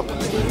 Next up,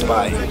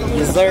 bye.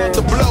 Yes, sir.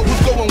 The blow,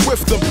 who's going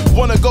with them?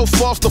 Wanna go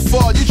fast or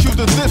far, you choose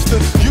the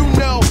distance. You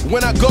know,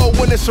 when I go,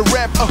 when it's a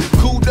rap,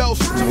 kudos.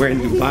 We're in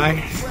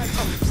Dubai,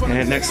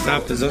 and next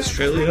stop is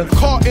Australia.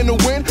 Caught in the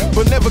wind,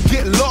 but never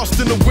get lost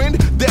in the wind.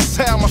 That's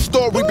how my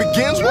story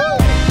begins. Woo!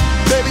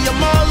 Baby,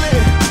 I'm all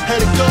in. Had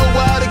to go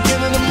out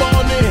again in the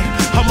morning.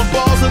 I'm a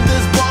balls and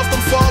this balls,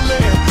 I'm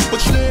falling.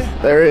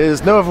 But there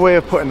is no other way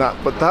of putting that,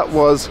 but that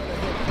was,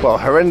 well,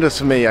 horrendous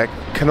for me. I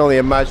can only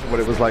imagine what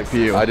it was like for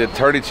you. I did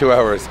 32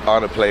 hours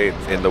on a plane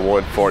in the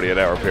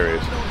 148-hour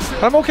period.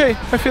 I'm okay.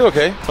 I feel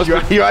okay.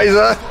 Your eyes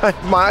are,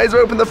 my eyes are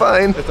open to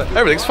fine.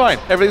 Everything's fine.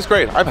 Everything's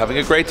great. I'm having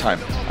a great time.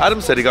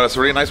 Adam said he got us a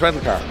really nice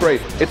rental car.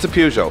 Great. It's a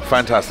Peugeot.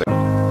 Fantastic.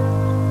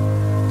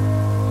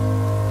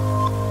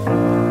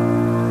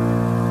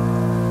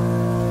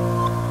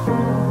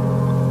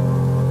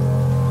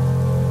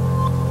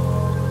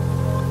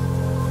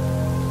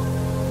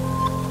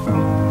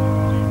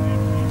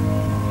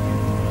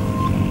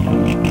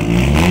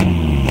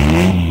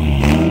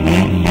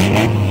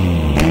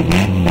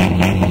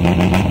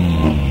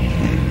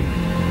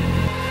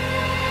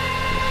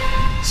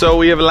 So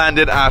we have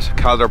landed at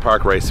Mondello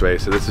Park Raceway.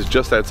 So this is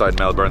just outside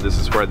Melbourne. This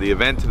is where the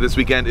event this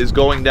weekend is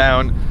going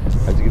down.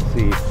 As you can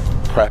see,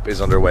 prep is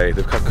underway.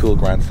 They've got cool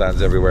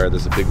grandstands everywhere.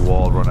 There's a big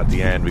wall run at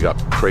the end. We got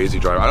crazy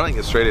drivers. I don't think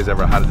Australia's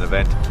ever had an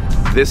event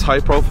this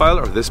high profile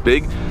or this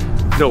big.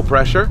 No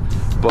pressure.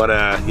 But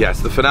yeah, it's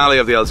the finale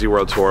of the LZ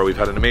World Tour. We've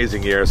had an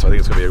amazing year, so I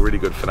think it's going to be a really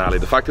good finale.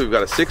 The fact that we've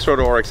got a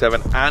 6-rotor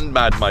RX-7 and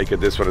Mad Mike at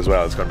this one as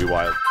well, it's going to be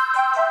wild.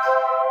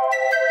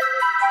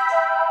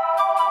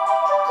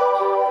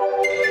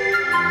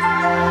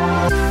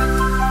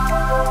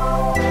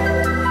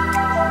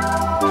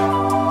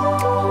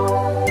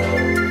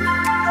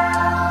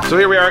 So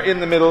here we are in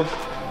the middle,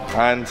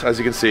 and as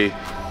you can see,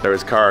 there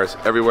is cars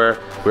everywhere.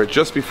 We're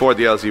just before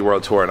the LZ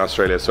World Tour in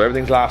Australia, so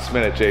everything's last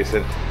minute,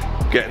 Jason.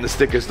 Getting the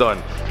stickers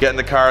done, getting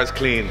the cars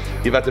clean.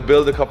 You've had to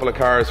build a couple of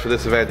cars for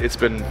this event. It's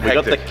been hectic. We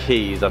got the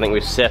keys. I think we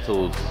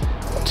settled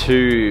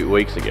 2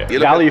 weeks ago.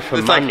 Value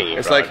for money.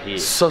 It's like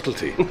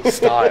subtlety,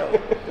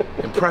 style,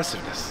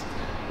 impressiveness.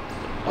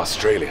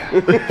 Australia.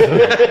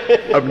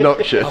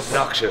 Obnoxious.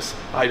 Obnoxious.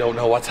 I don't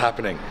know what's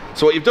happening.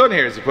 So what you've done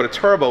here is you put a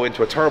turbo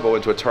into a turbo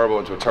into a turbo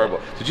into a turbo.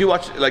 Did you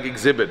watch like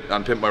Exhibit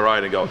on Pimp My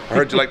Ride and go, I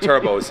heard you like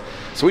turbos?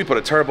 So we put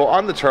a turbo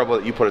on the turbo,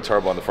 you put a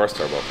turbo on the first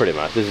turbo. Pretty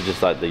much. This is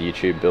just like the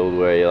YouTube build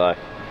where you're like,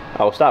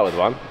 oh, we'll start with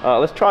one.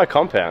 Let's try a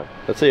compound.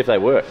 Let's see if they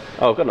work.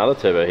 Oh, I've got another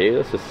turbo here.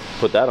 Let's just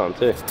put that on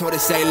too. Told her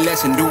say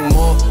less and do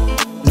more,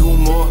 do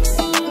more,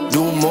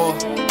 do more,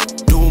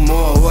 do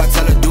more. I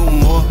tell her do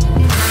more.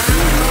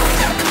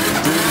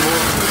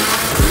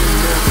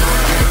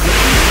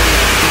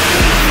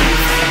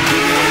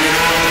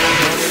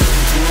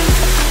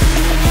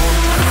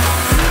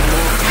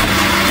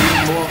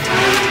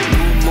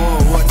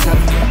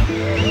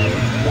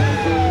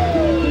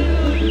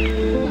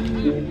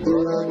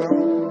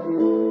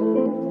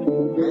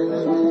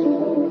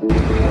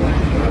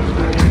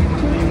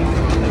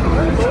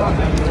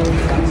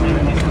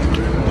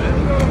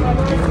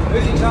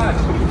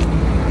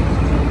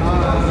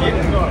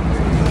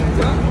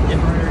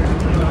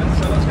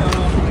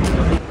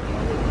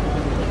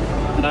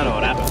 I don't know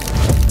what happened.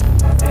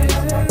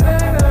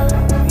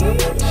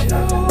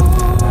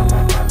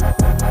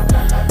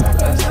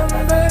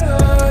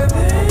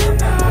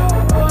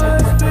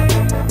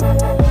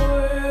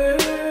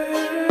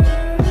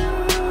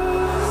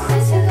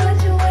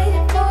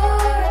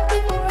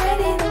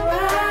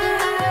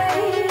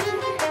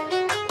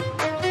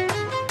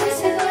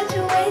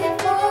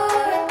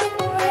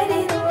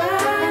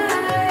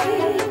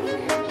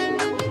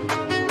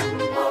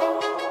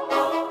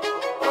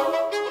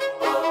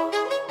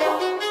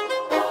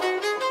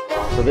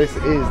 this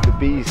is the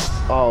beast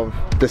of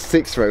the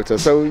 6 rotor.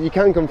 So you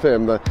can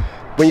confirm that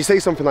when you say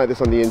something like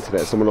this on the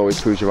internet, someone always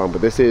proves you wrong,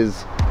 but this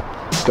is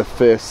the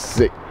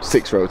first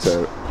 6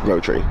 rotor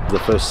rotary. The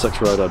first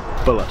 6 rotor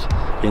bullet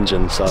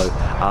engine. So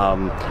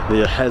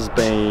there has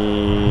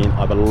been,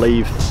 I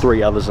believe,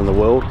 3 others in the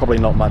world. Probably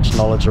not much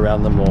knowledge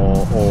around them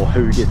or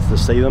who gets to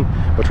see them,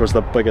 which was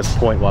the biggest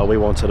point why we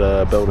wanted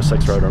to build a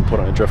 6 rotor and put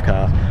it in a drift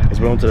car,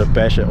 is we wanted to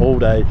bash it all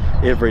day,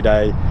 every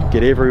day,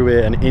 get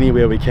everywhere and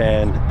anywhere we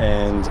can,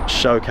 and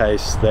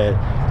showcase that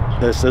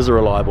this is a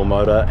reliable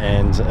motor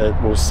and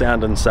it will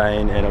sound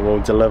insane and it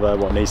will deliver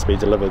what needs to be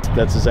delivered.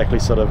 That's exactly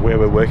sort of where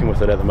we're working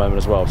with it at the moment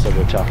as well, so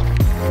we're chuffed.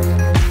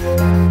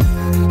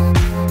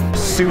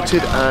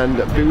 Suited and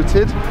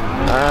booted,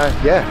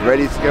 yeah,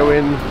 ready to go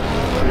in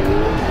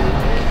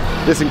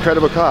this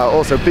incredible car.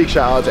 Also big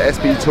shout out to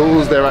SB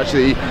Tools, they're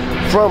actually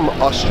from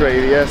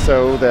Australia,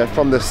 so they're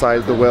from this side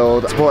of the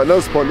world.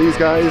 Support these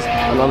guys,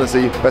 and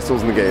honestly, best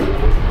tools in the game.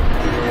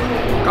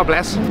 God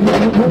bless.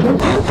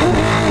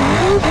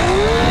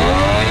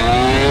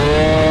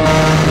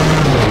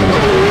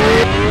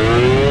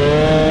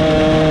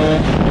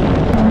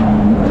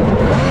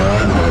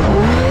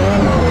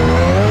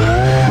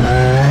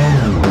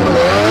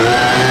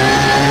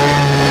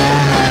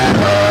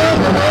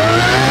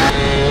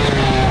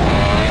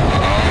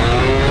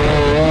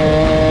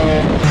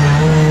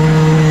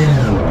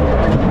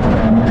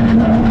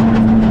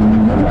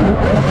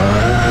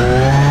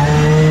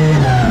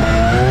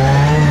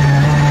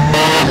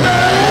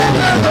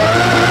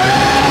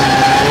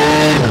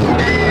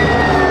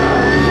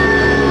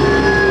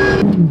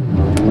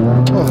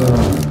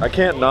 I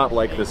can't not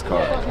like this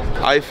car.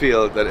 I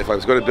feel that if I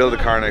was going to build a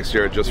car next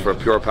year just for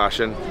pure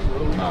passion,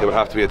 it would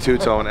have to be a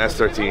 2-tone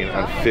S13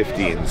 and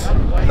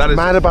 15s. That is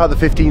mad about the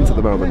 15s at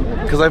the moment.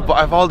 Because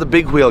I've all the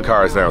big wheel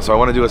cars now, so I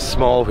want to do a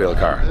small wheel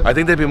car. I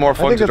think they'd be more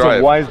fun to drive. I think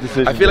that's a wise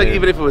decision. I feel like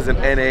even if it was an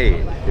NA,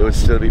 it would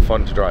still be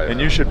fun to drive. And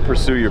you should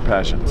pursue your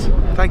passions.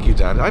 Thank you,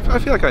 Dan. I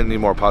feel like I need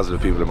more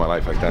positive people in my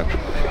life like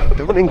that.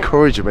 Don't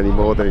encourage him any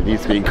more than he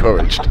needs to be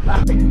encouraged.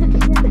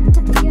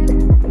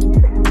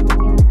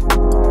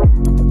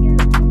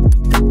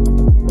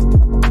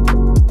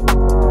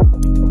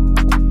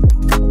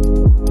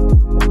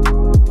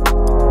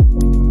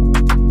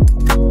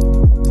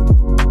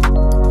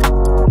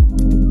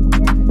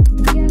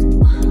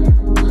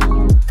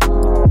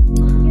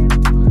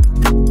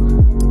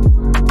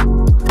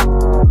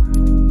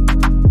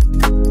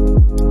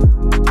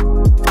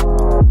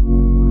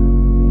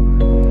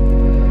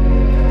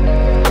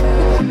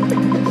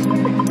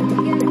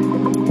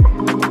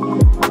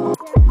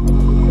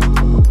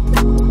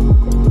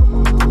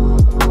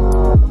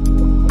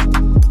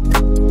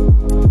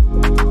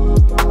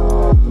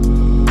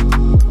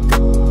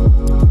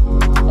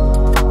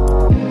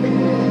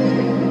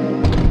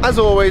 As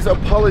always,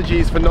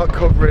 apologies for not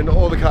covering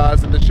all the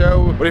cars in the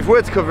show, but if we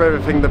were to cover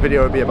everything, the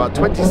video would be about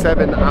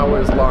 27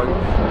 hours long,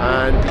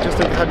 and we just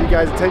don't have you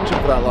guys' attention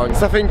for that long.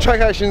 So I think track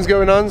action's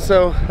going on,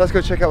 so let's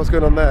go check out what's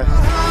going on there.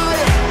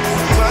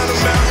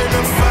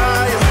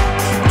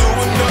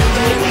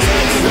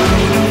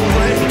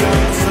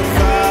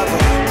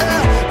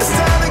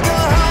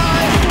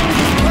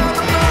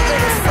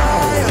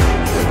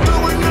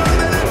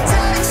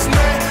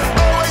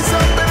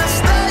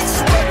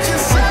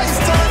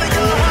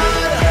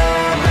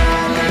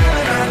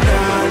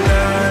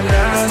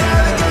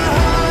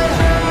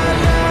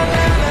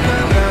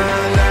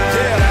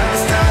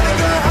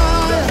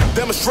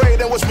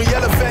 Demonstrate and watch me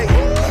elevate.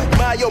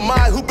 My, oh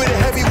my, who been a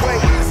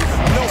heavyweight?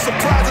 No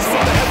surprises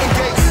from the heaven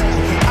gates.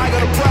 I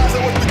got a prize, I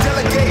want to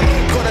delegate.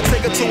 Gonna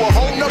take it to a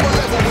whole nother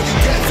level. When you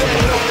get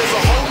there, no, there's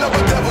a whole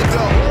nother devil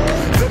though.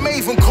 They may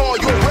even call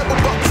you a rebel,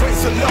 but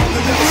trace alone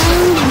and never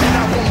slept. And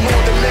I want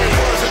more than their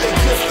words and they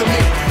gift to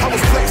me. I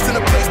was placed in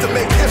a place to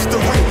make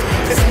history.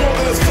 It's more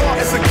than a thought,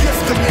 it's a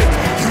gift to me.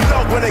 You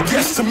know when it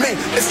gets to me,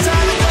 it's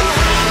time to go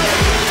higher.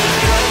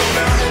 Climb a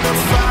mountain of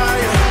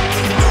fire.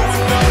 Do we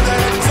know that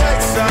it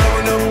takes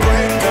time to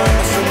break down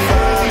and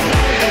survive?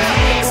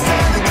 It's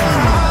time to go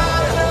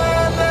higher.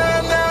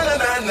 Na, na,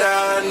 na, na,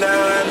 na,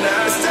 na.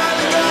 It's time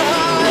to go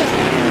higher.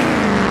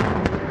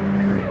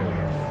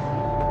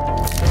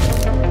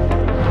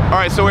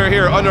 Alright, so we're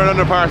here under an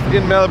underpass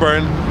in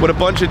Melbourne with a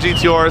bunch of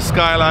GTRs,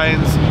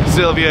 Skylines,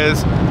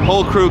 Silvias.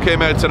 Whole crew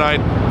came out tonight.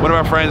 One of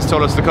our friends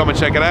told us to come and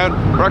check it out.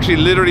 We're actually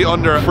literally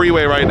under a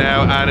freeway right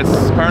now, and it's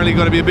apparently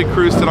going to be a big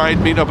cruise tonight,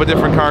 meeting up with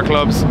different car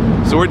clubs.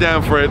 So we're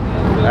down for it.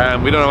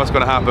 We don't know what's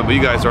going to happen, but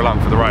you guys are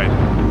along for the ride.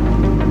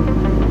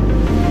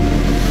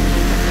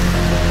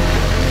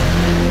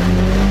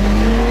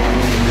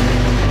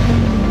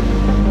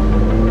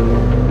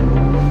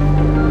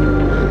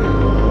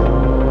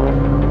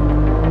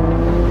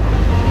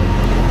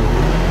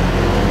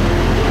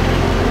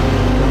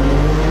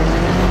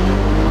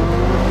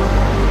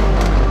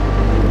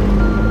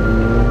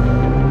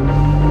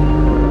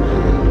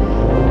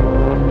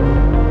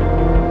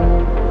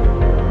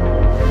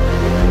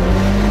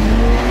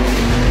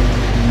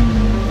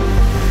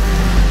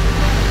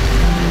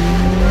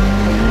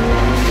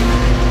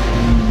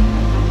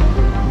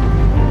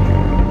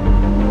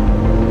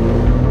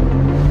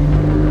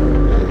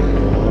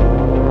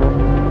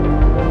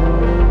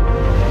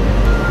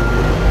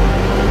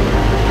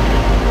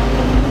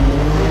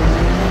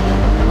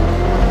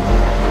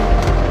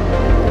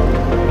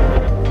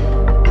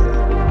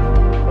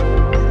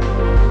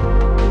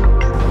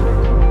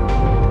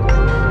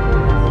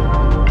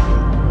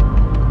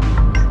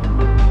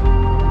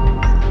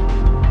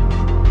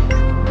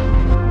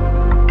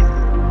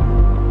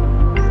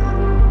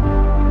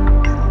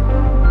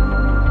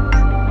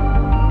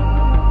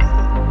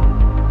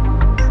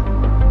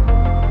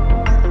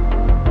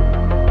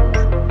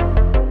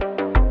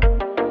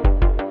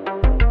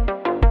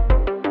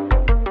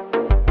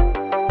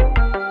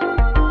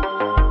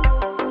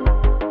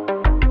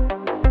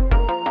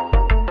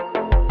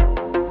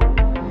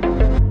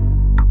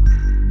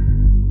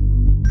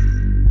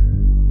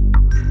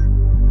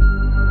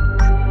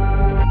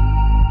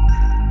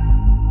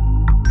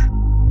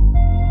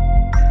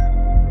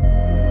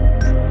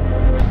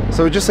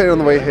 So we're just saying on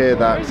the way here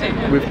that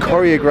we've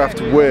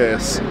choreographed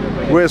worse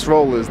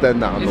rollers than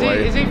that on the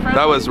way.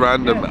 That was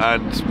random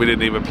and we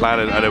didn't even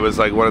plan it, and it was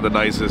like one of the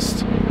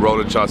nicest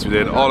rolling shots we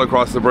did all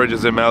across the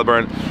bridges in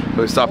Melbourne.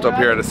 We stopped up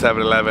here at a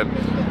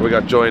 7-Eleven. We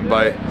got joined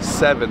by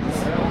sevens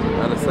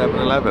at a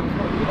 7-Eleven.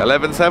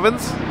 11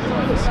 sevens?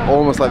 It's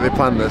almost like they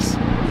planned this.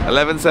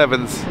 11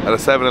 sevens at a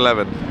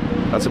 7-Eleven.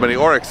 That's how many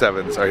Oryx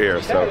 7s are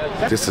here, so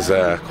this is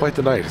quite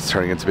the night it's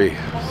turning into be.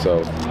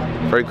 So,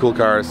 very cool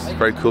cars,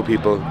 very cool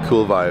people,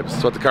 cool vibes.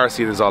 That's what the car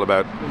scene is all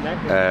about.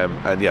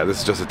 And yeah, this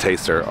is just a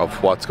taster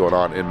of what's going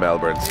on in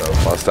Melbourne. So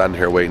I'll stand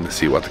here waiting to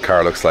see what the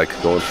car looks like,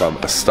 going from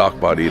a stock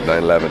body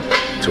 911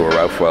 to a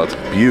Ralph Welch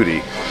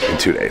beauty in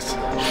 2 days.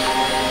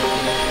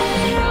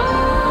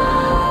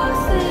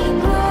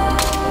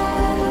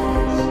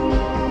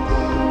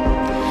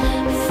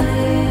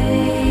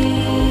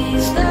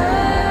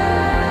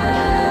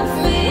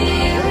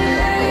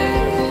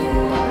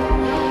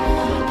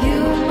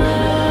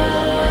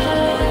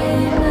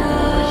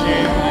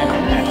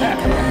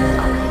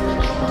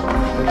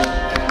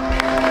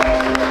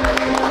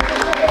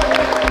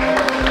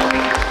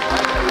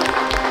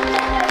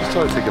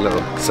 I take a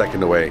little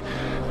second away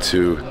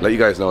to let you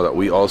guys know that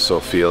we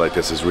also feel like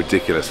this is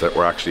ridiculous that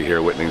we're actually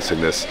here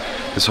witnessing this.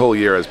 This whole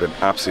year has been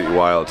absolutely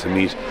wild to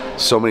meet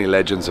so many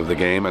legends of the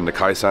game, and the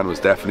Kai-san was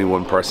definitely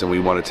one person we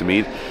wanted to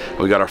meet.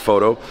 We got our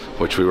photo,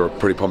 which we were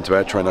pretty pumped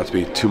about, trying not to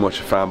be too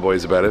much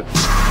fanboys about it.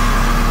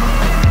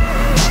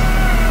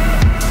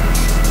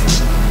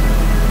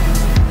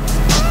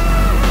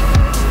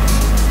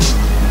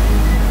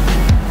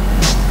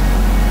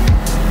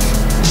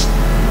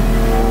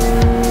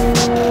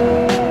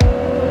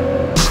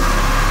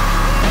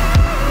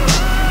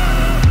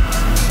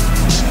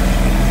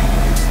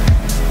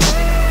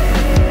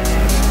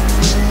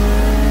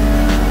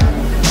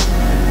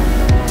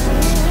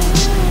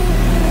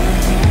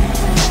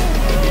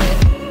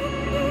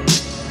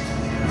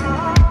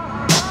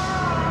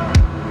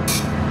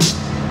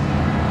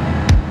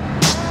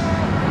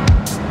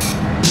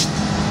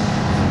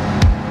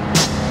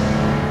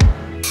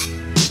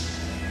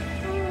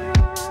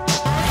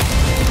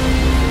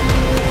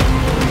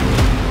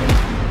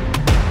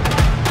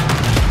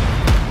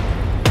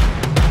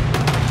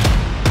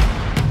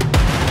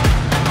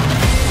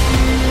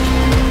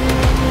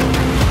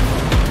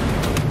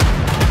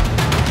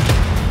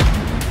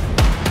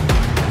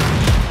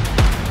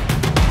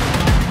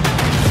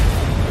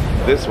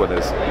 This one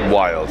is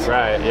wild.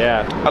 Right,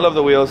 yeah. I love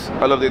the wheels,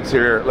 I love the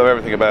interior, I love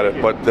everything about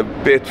it, but the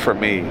bit for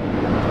me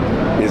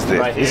is this.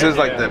 Right here, this is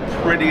like the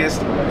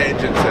prettiest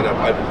engine setup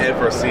I've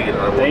ever seen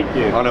on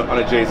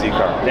a JZ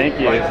car. Thank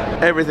you. Like,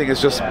 everything is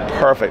just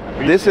perfect.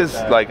 This is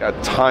like a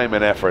time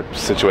and effort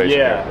situation.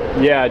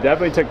 Yeah, it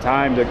definitely took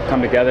time to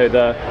come together.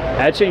 The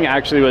etching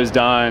actually was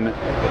done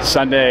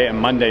Sunday and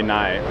Monday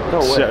night. No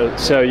way.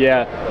 So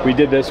yeah, we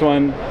did this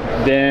one,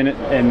 and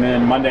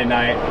then Monday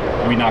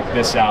night we knocked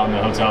this out in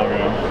the hotel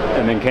room,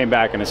 and then came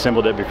back and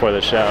assembled it before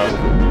the show.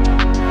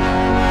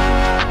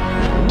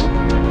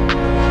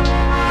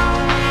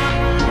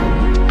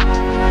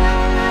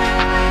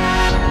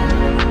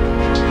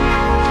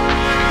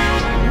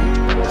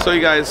 So you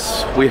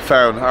guys, we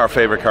found our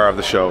favorite car of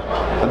the show,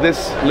 and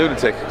this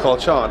lunatic called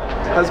Sean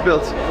has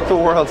built the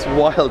world's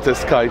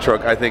wildest Kai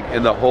truck, I think,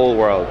 in the whole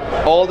world.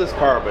 All this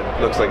carbon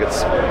looks like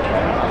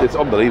it's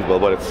unbelievable,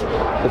 but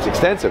it's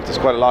extensive. There's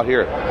quite a lot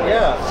here.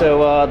 Yeah.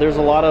 So there's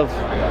a lot of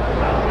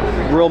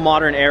real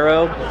modern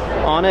aero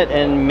on it,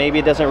 and maybe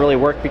it doesn't really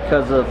work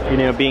because of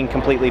being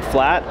completely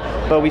flat,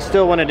 but we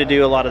still wanted to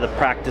do a lot of the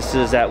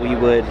practices that we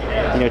would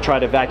try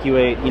to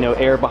evacuate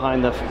air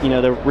behind the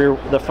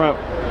the front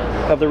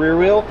of the rear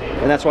wheel,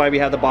 and that's why we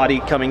have the body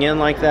coming in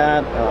like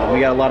that.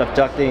 We got a lot of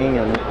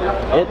ducting, and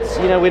it's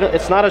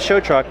it's not a show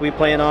truck. We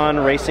plan on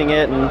racing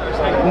it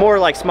and more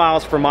like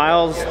smiles for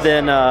miles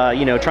than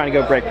trying to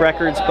go break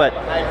records, but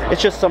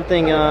it's just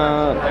something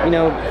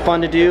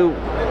fun to do.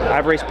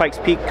 I've raced Pikes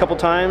Peak a couple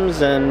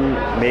times, and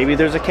maybe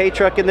there's a K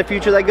truck in the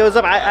future that goes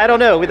up. I don't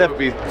know. It would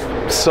be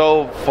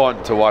so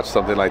fun to watch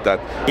something like that.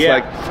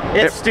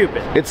 It's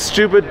stupid. It's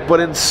stupid, but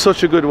in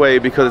such a good way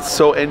because it's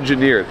so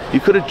engineered. You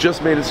could have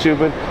just made it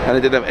stupid and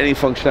it didn't have any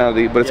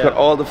functionality, but it's got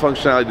all the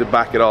functionality to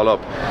back it all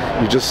up.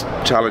 You just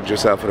challenge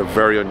yourself with a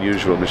very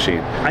unusual machine.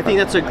 I think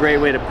that's a great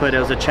way to put it,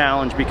 as a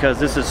challenge, because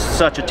this is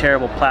such a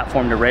terrible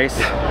platform to race.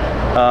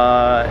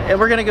 And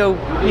we're gonna go,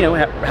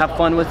 have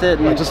fun with it.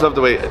 And I just love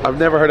the way, I've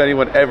never heard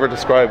anyone ever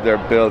describe their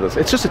build as,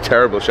 it's just a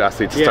terrible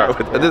chassis to start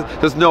with. And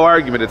there's no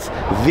argument, it's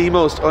the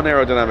most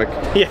unaerodynamic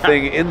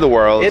thing in the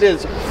world. It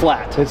is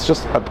flat. It's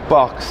just a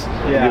box.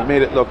 Yeah. You've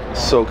made it look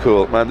so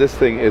cool. Man, this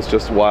thing is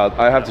just wild.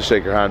 I have to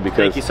shake your hand because...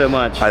 Thank you so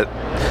much.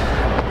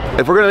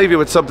 If we're gonna leave you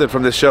with something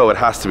from this show, it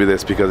has to be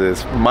this, because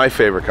it's my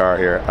favorite car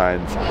here,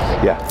 and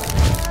yeah.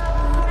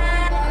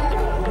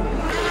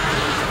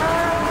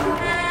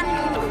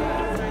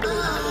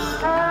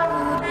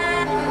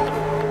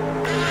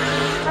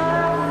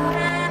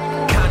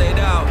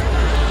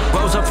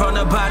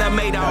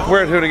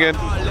 We're at Hoonigan.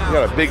 We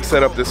got a big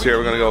setup this year.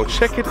 We're gonna go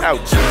check it out.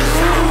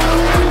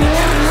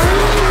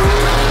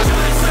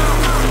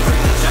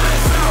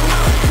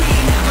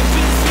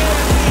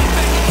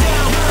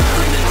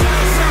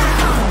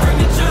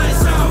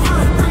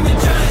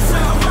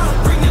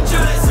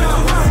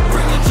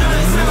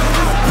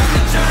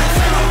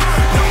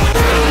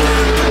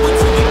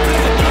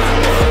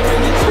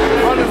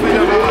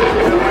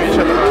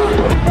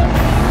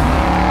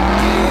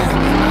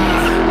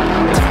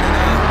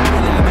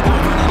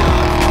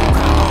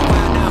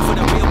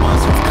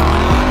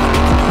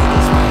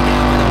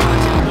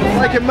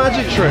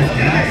 magic trick?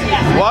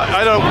 What?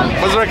 I don't.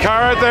 Was there a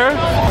car out there?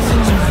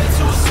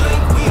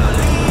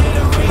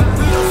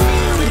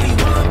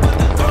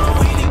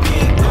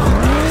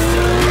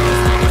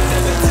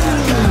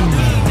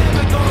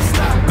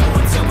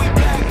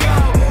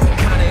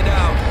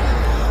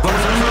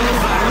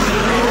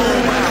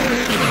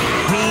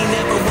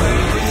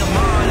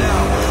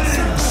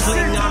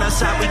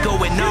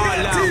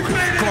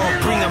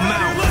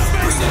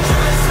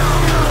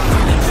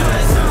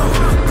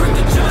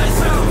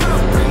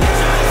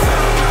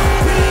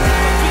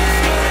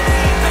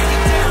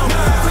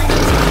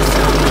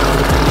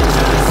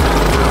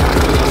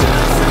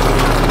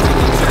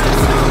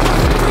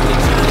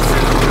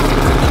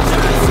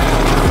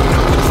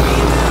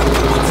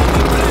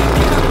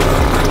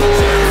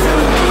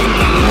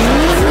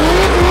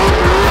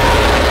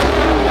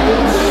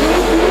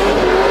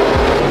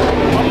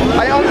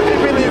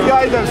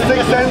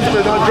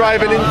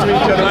 Driving into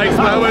each other. Like,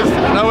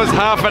 that was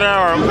half an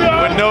hour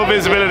with no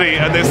visibility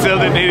and they still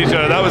didn't hit each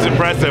other. That was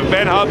impressive.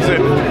 Ben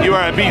Hobson, you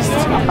are a beast.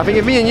 I think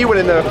if me and you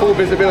went in there full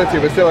visibility,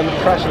 we're still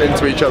crashing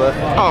into each other.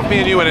 Oh, if me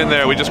and you went in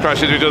there, we just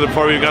crashed into each other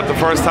before we got the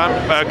first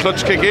time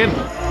clutch kick in.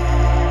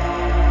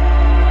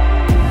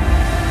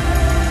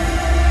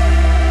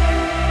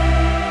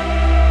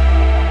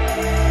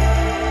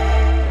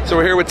 So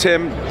we're here with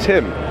Tim.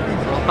 Tim,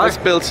 this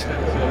built,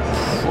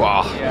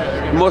 wow,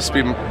 must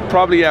be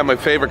probably my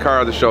favourite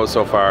car of the show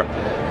so far,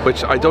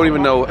 which I don't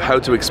even know how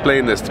to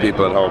explain this to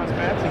people at home.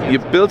 You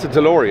built a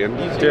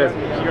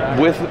DeLorean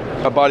with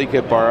a body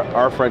kit bar,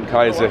 our friend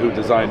Kaisa who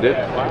designed it,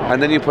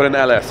 and then you put an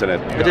LS in it.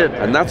 I did.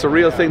 And that's a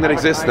real thing that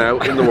exists now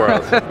in the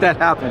world. That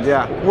happened,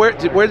 yeah. Where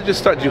did you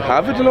start? Did you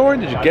have a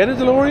DeLorean? Did you get a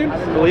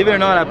DeLorean? Believe it or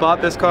not, I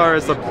bought this car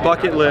as a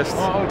bucket list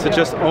to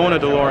just own a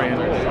DeLorean.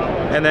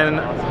 And then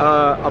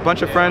a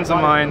bunch of friends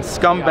of mine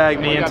scumbagged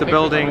me into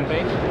building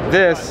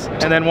this,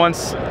 and then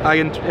once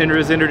I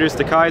was introduced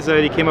to Kaisa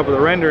and he came up with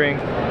a rendering,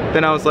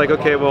 then I was like,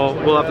 okay, well,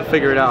 we'll have to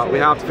figure it out. We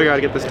have to figure out how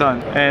to get this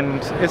done.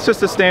 And it's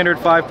just a standard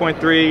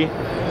 5.3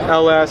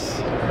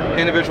 LS,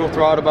 individual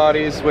throttle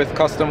bodies with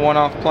custom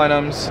one-off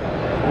plenums,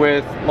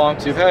 with long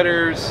tube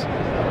headers,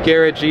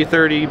 Garrett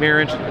G30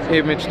 mirror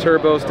image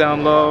turbos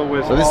down low.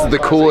 With so this is the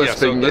coolest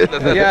thing.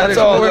 Yeah, let's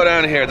all go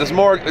down here. There's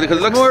more, because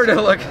it looks more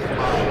to look.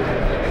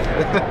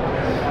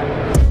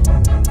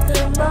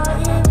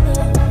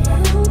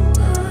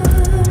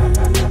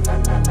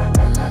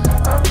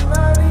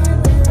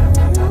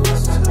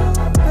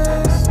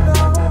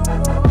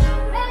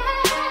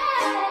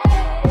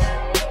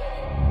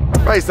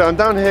 Right, so I'm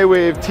down here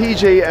with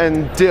TJ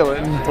and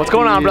Dylan. What's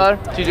going on, brother?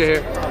 TJ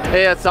here.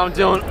 Hey, that's how I'm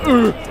doing.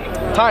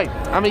 Hi,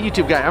 I'm a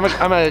YouTube guy. I'm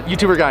a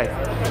YouTuber guy.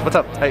 What's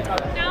up? Hey.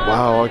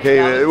 Wow,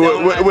 okay,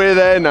 we're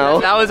there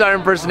now. That was our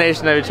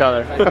impersonation of each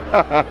other.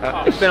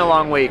 It's been a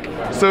long week.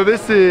 So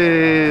this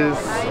is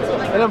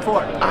an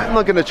M4. I'm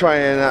not gonna try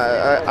and.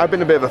 I've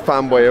been a bit of a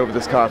fanboy over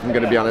this car, if I'm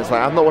gonna be honest.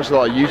 Like, I've not watched a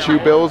lot of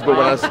YouTube builds, but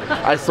when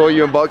I saw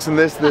you unboxing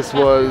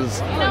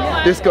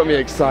this got me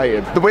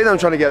excited. The way that I'm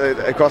trying to get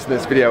across in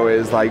this video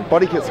is like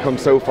body kits come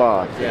so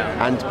far,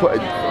 and to put a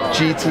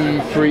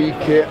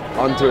GT3 kit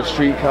onto a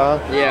street car,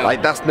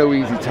 like that's no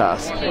easy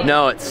task.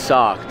 No, it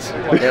sucked.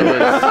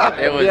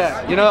 It was.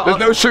 Yeah, you know, there's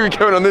no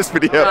sugarcoat on this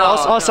video.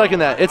 I'll second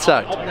that. It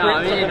sucked. No,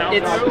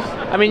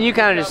 I mean, you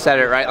kind of just said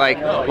it, right?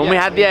 Like when we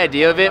had the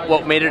idea of it,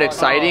 what made it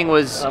exciting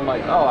was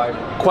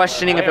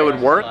questioning if it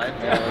would work,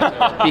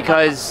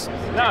 because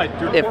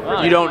if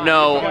you don't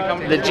know,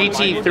 the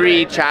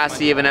GT3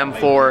 chassis of an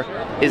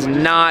M4 is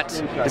not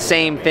the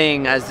same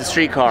thing as the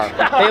street car.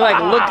 They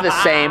like look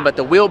the same, but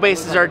the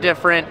wheelbases are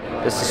different,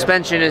 the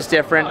suspension is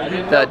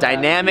different, the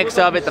dynamics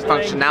of it, the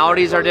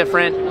functionalities are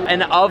different.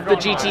 And of the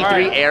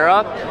GT3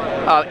 era,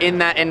 in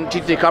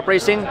GT3 Cup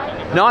racing,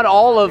 not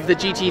all of the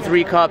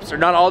GT3 Cups or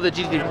not all the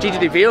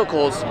GT3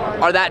 vehicles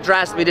are that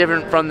drastically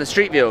different from the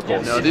street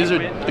vehicles. No, these are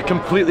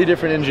completely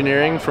different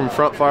engineering from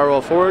front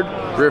firewall forward,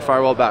 rear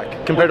firewall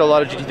back, compared to a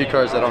lot of GT3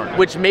 cars that aren't.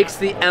 Which makes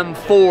the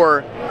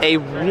M4 a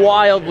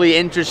wildly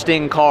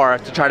interesting car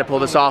to try to pull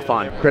this off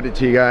on. Credit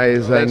to you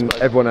guys and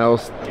everyone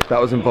else that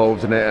was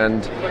involved in it,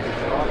 and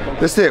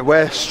that's it,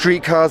 where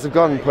street cars have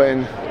gone,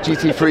 putting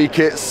GT3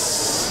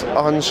 kits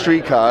on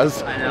street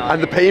cars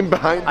and the pain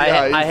behind the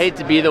eyes. I hate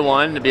to be the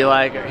one to be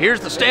like, here's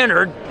the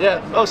standard.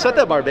 Yeah, oh, set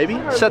that bar, baby.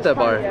 Set that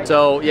bar.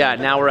 So yeah,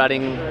 now we're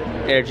adding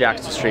air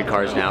jacks to street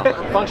cars now.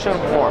 Function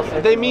form.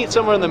 They meet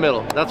somewhere in the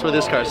middle. That's where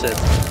this car sits.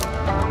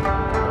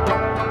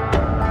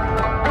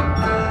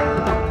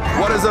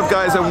 What is up,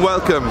 guys, and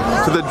welcome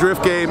to the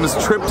Drift Games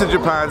Trip to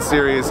Japan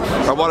series.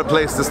 And what a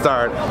place to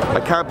start.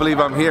 I can't believe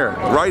I'm here,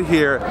 right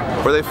here,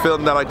 where they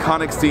filmed that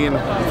iconic scene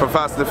from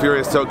Fast and the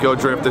Furious Tokyo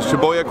Drift, the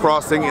Shibuya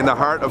crossing in the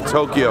heart of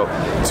Tokyo.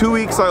 2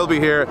 weeks I'll be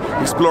here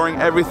exploring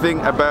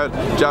everything about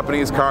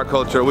Japanese car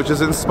culture, which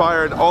has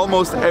inspired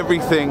almost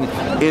everything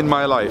in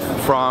my life,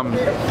 from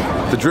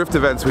the drift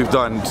events we've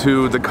done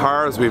to the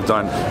cars we've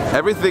done.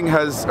 Everything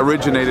has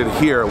originated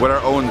here with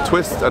our own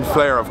twist and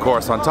flair, of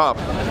course, on top.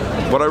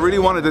 But I really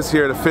wanted this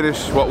year to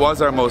finish what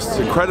was our most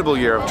incredible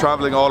year of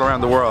traveling all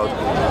around the world.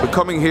 But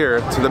coming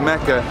here to the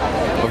Mecca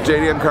of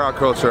JDM car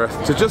culture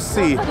to just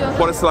see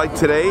what it's like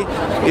today.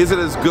 Is it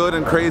as good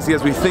and crazy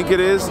as we think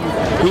it is?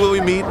 Who will we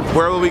meet?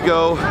 Where will we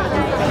go?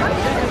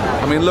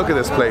 I mean, look at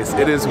this place.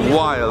 It is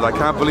wild. I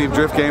can't believe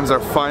Drift Games are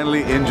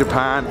finally in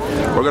Japan.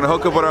 We're going to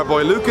hook up with our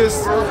boy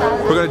Lucas.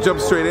 We're going to jump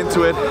straight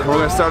into it. And we're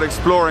going to start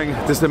exploring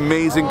this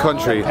amazing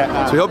country.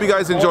 So we hope you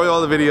guys enjoy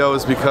all the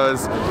videos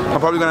because I'm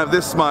probably going to have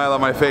this smile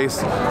on my face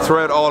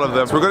throughout all of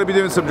them. So we're going to be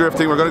doing some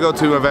drifting. We're going to go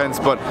to events,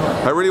 but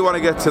I really want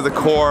to get to the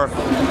core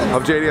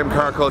of JDM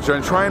car culture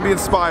and try and be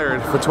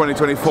inspired for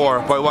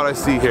 2024 by what I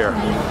see here.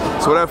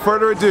 So without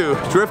further ado,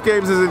 Drift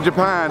Games is in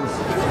Japan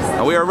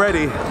and we are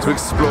ready to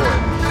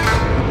explore.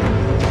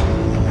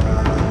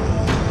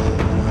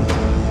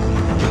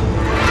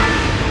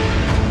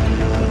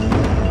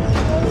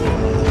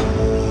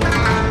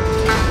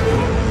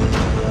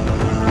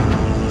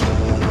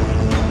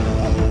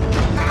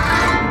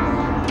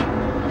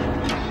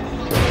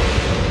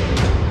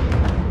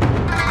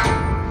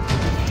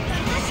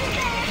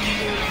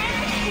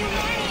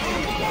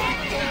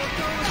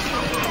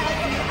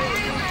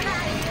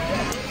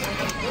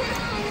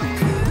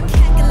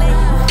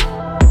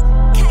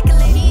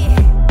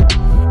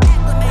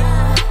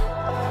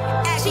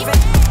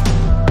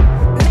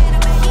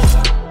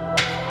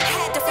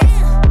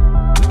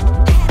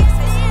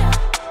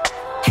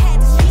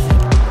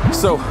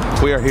 So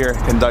we are here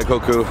in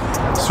Daikoku,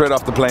 straight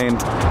off the plane,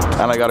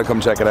 and I gotta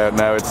come check it out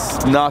now.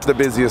 It's not the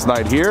busiest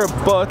night here,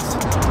 but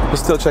we'll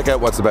still check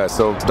out what's the best.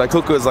 So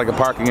Daikoku is like a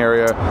parking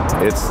area.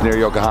 It's near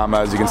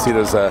Yokohama. As you can see,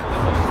 there's a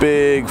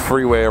big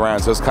freeway around,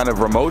 so it's kind of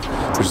remote,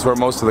 which is where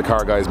most of the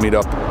car guys meet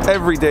up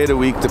every day of the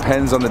week.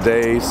 Depends on the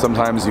day.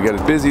 Sometimes you get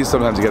it busy,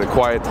 sometimes you get it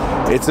quiet.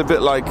 It's a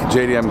bit like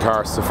JDM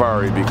car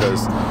safari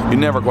because you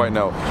never quite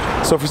know.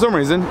 So for some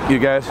reason, you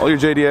get all your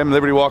JDM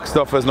Liberty Walk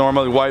stuff as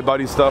normal, wide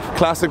body stuff,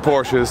 classic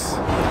Porsches,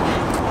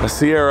 a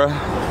Sierra.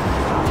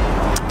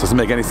 Doesn't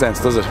make any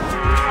sense, does it?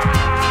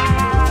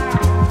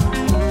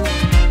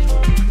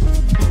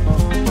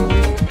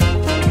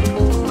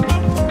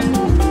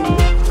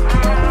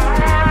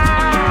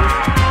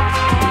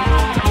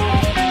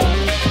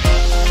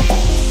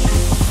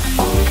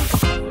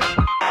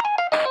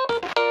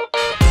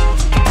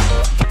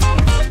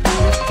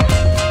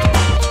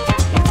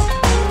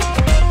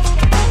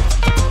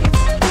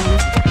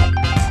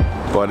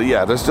 But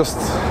yeah, there's just,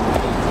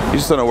 you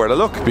just don't know where to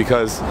look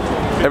because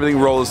everything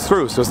rolls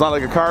through. So it's not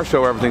like a car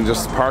show where everything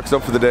just parks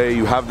up for the day.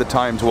 You have the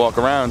time to walk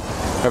around.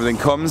 Everything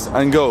comes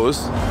and goes.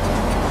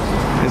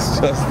 It's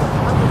just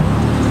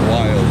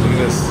wild. Look at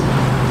this.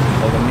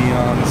 All the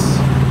neons.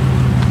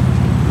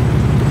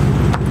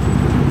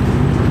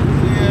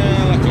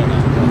 Yeah, a lot going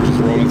on.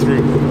 Just rolling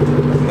through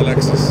the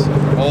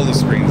Lexus. All the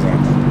screens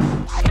on.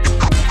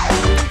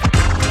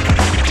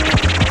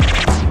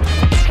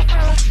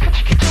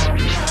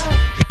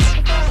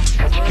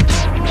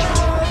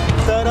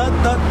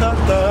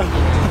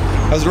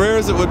 As rare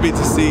as it would be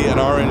to see an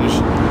orange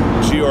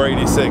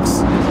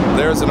GR86,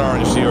 there's an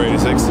orange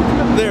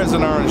GR86, there's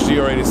an orange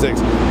GR86,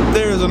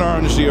 there's an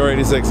orange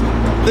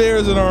GR86,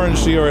 there's an orange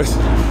GR86,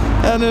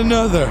 and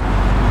another.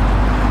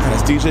 And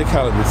as DJ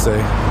Khaled would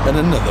say, and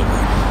another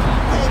one.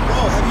 Hey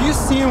bro, have you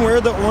seen where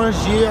the orange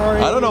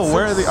GR86? I don't know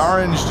where the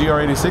orange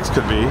GR86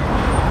 could be,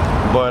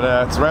 but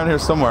it's around here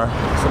somewhere.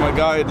 So my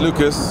guide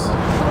Lucas.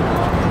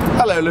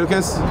 Hello,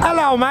 Lucas.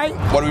 Hello, mate.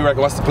 What do we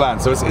reckon? What's the plan?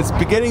 So it's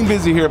getting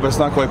busy here, but it's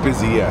not quite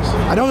busy yet.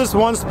 I know there's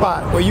one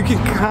spot where you can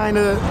kind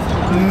of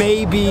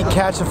maybe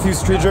catch a few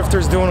street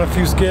drifters doing a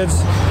few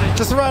skids,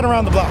 just right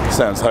around the block.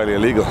 Sounds highly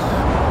illegal.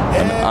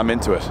 And I'm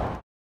into it.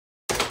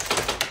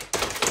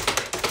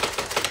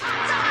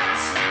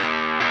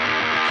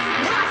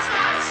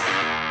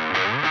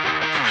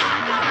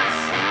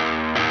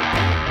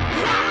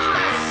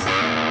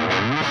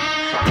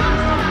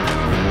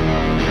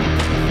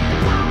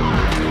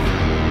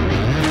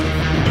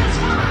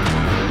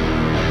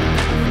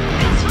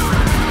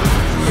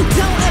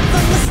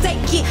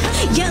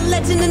 Young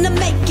legend in the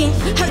making.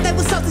 Heard they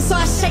was salty, so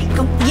I shake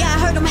them. Yeah, I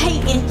heard them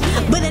hating,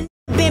 but I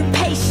been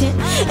patient.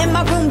 In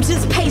my room,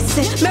 just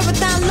pacing.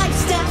 Marathon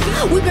lifestyle.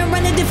 We've been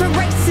running different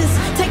races.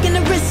 Taking the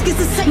risk is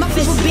the safest. My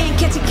people been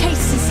catching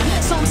cases,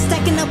 so I'm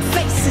stacking up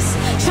faces,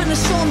 trying to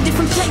show them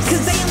different places.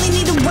 Cause they only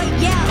need to wait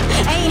out.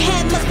 Ain't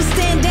had much but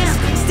stand down.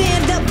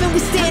 Stand up and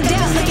we stand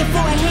out. Looking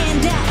for a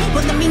handout,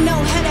 but let me know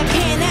how that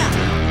pan out.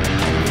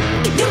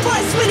 Your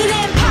boys sweeter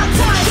than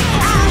Pop-Tarts.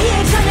 Out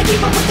here trying to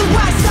keep up with the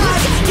rock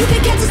stars. You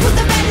can catch us with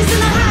the baddies in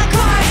the high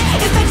cars.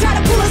 If they try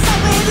to pull us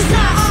over, it is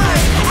not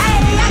ours.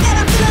 Ayy, I got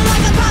a feeling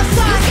like a pop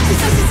star. She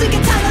said she's sick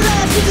and tired of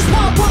love, she just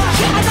won't part.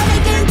 I know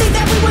they didn't think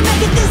that we would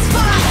make it this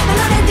far. I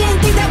know they didn't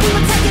think that we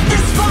would take it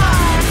this far.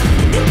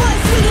 Your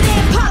boys sweeter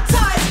than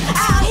Pop-Tarts.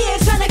 Out here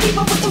trying to keep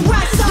up with the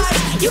rock stars.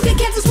 You can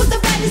catch us with the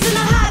baddies in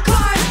the high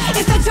cars.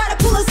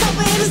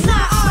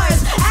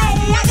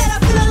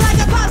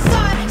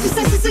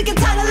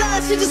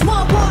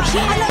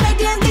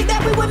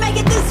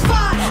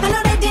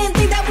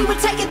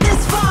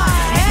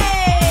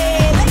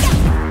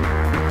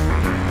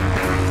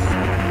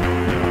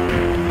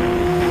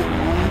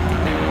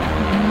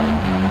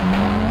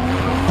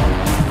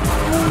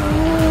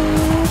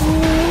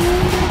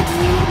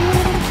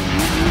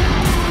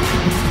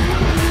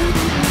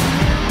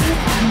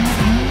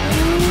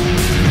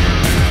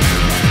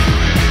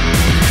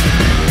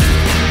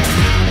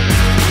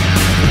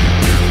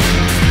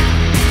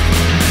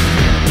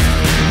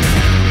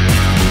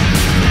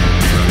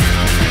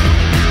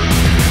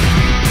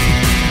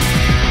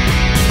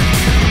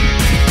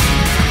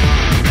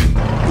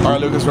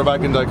 Lucas, we're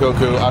back in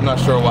Daikoku. I'm not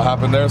sure what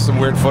happened there. Some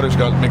weird footage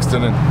got mixed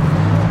in it.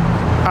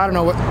 I don't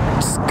know what,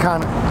 just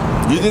kind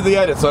of. You did the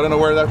edit, so I don't know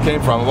where that came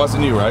from. It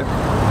wasn't you, right?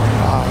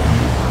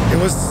 It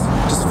was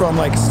just from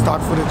like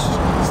stock footage.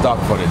 Stock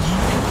footage.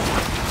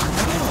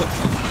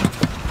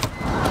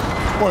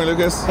 Morning,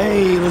 Lucas.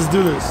 Hey, let's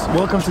do this.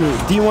 Welcome to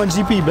D1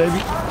 GP, baby.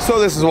 So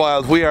this is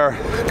wild. We are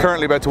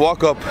currently about to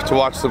walk up to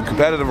watch some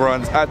competitive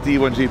runs at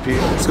D1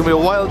 GP. It's gonna be a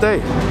wild day.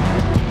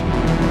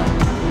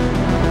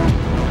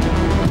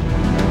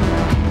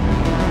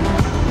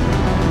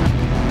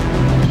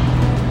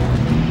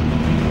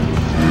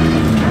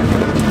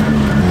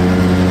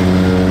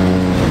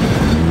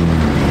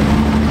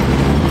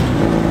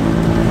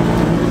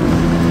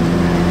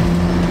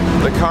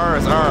 The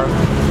cars are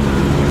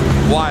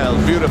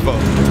wild, beautiful.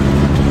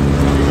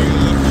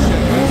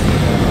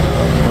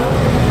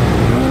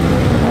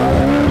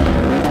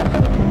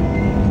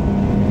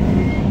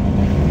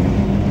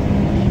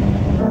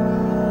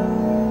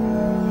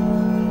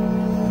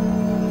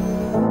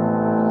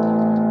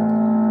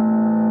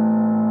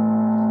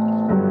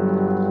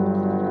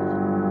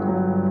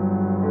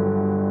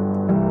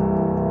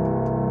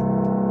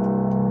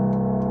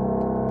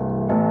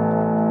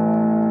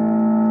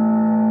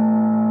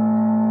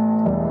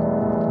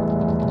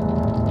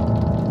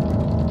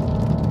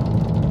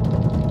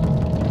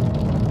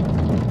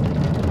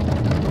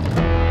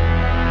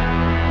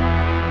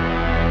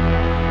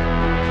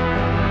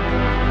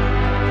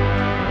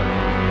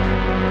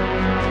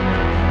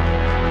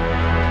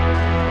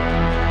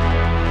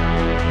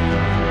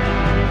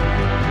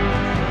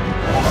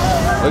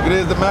 Look at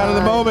it, the man of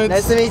the moment.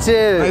 Nice to meet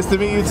you. Nice to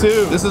meet you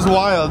too. This is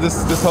wild,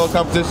 this whole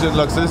competition.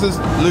 Look, so this is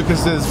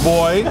Lucas's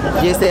boy.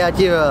 Yes, they are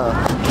here.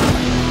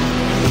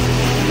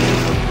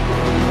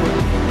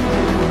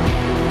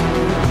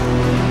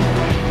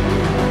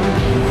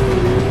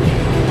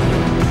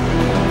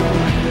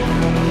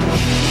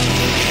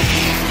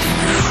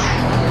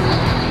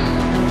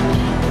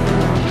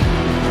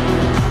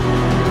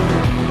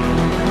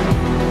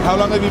 How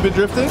long have you been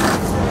drifting?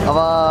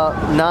 About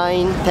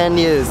 9-10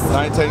 years.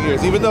 9-10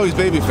 years. Even though he's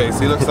babyface,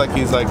 he looks like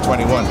he's like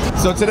 21.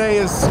 So today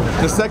is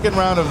the second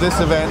round of this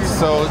event.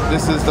 So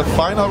this is the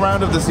final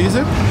round of the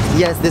season?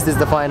 Yes, this is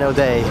the final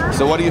day.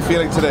 So what are you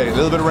feeling today? A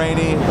little bit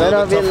rainy? A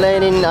little bit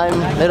raining.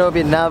 I'm a little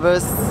bit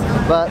nervous,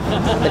 but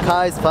the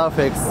car is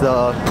perfect,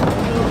 so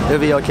it'll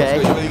be okay.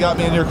 You got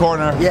me in your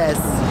corner. Yes.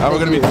 And we're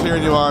going to be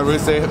cheering you on. We're going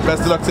to say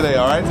best of luck today,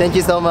 all right? Thank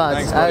you so much.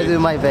 Thanks, I'll do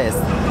my best.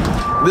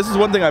 This is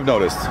one thing I've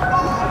noticed.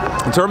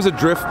 In terms of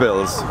drift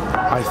builds,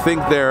 I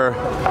think they're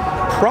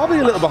probably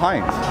a little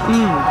behind.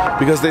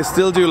 Because they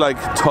still do like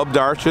tubbed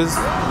arches,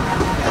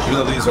 even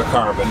though these are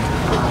carbon.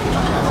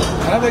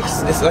 Kind of like,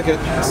 it's like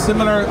a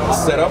similar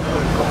setup,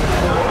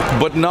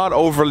 but not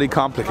overly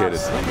complicated.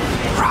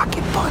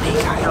 Rocket Bunny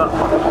guy.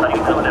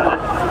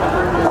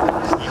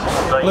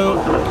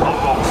 Hello.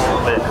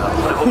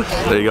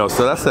 There you go.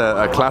 So that's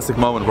a classic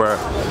moment where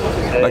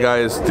that guy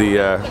is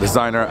the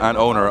designer and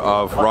owner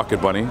of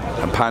Rocket Bunny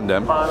and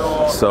Pandem.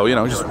 So, you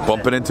know, just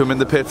bumping into him in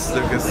the pits.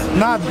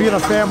 Not being a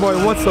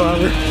fanboy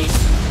whatsoever.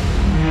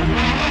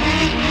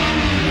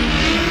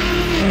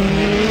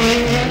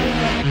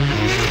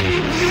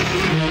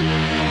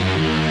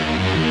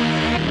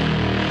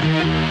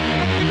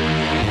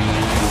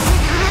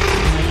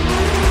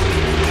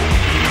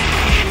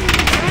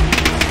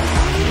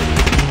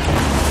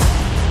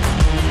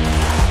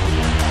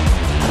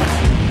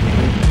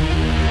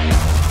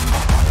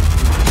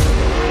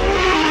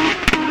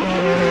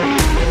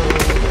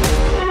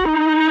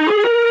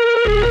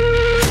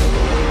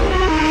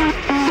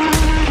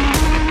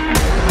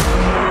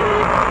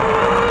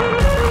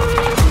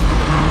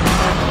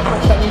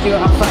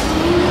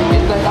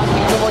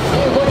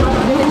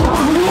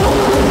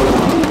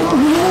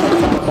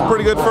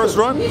 Pretty good first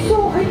run.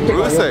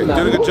 Verossa,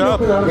 doing a good job.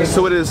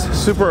 So it is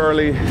super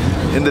early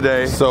in the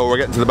day, so we're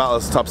getting to the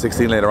Battles top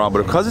 16 later on,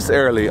 but because it's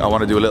early, I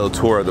want to do a little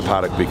tour of the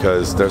paddock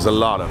because there's a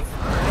lot of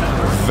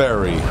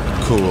very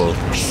cool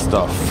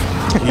stuff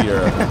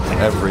here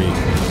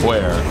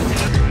everywhere.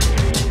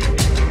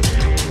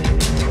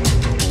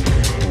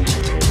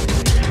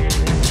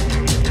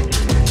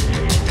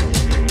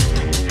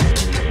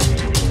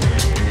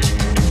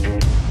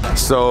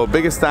 So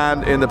biggest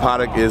stand in the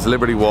paddock is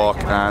Liberty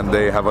Walk, and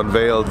they have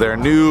unveiled their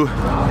new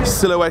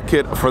silhouette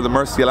kit for the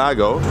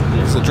Murcielago.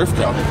 It's a drift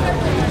car.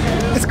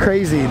 It's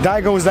crazy.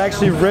 Daigo is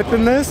actually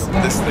ripping this.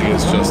 This thing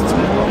is just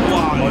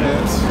wild.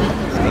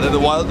 And then the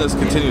wildness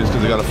continues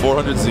because they got a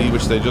 400Z,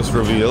 which they just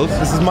revealed.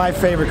 This is my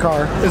favorite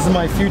car. This is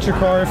my future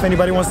car. If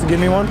anybody wants to give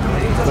me one,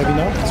 let me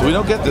know. So we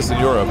don't get this in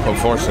Europe,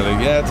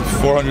 unfortunately. Yeah, it's a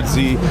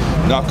 400Z,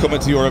 not coming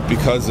to Europe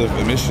because of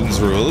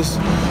emissions rules.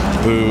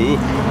 Boo,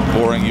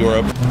 boring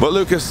Europe. But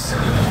Lucas,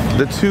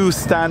 the two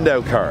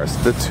standout cars,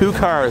 the two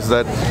cars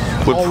that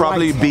would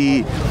probably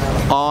be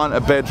on a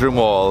bedroom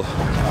wall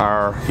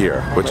are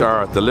here, which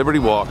are the Liberty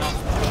Walk,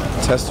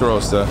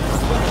 Testarossa,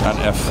 and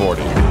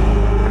F40.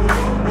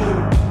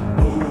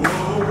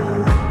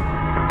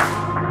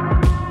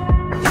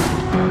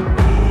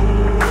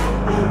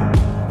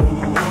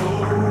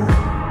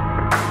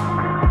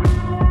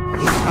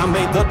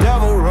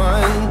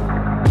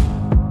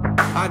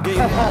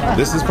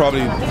 This is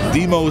probably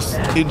the most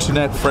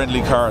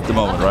internet-friendly car at the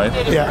moment, right?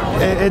 Yeah,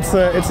 it's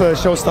a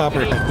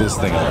showstopper. This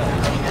thing.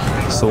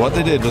 So what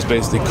they did was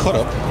basically cut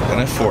up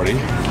an F40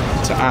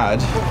 to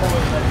add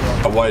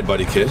a wide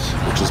body kit,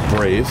 which is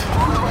brave.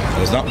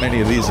 There's not many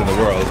of these in the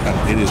world,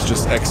 and it is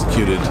just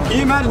executed. Can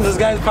you imagine this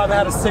guy's probably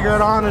had a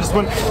cigarette on and just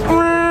went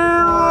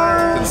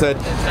and said,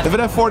 if an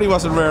F40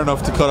 wasn't rare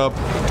enough to cut up,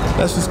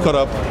 let's just cut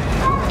up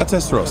a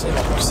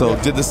Testarossa. So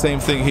did the same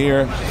thing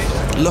here.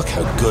 Look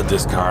how good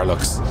this car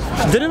looks.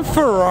 Didn't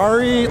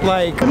Ferrari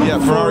Yeah,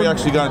 Ferrari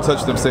actually got in touch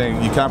with them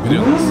saying you can't be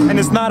doing this. And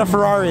it's not a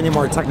Ferrari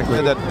anymore, technically.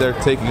 And that they're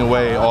taking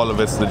away all of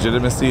its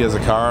legitimacy as a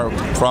car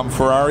from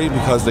Ferrari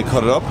because they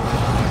cut it up.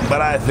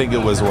 But I think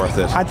it was worth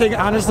it. I think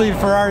honestly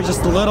Ferrari's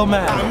just a little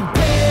mad.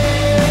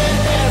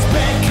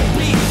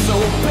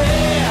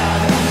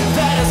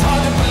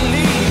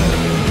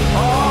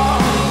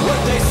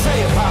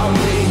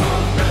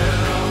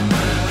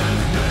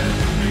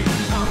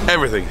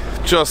 Everything,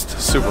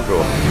 just super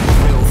cool.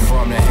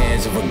 From the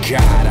hands of a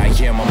god, I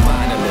am a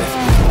monolith.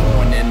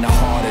 Born in the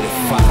heart of the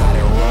fire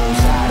that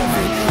rose out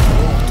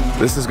of it.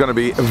 This is going to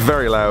be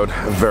very loud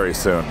very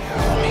soon.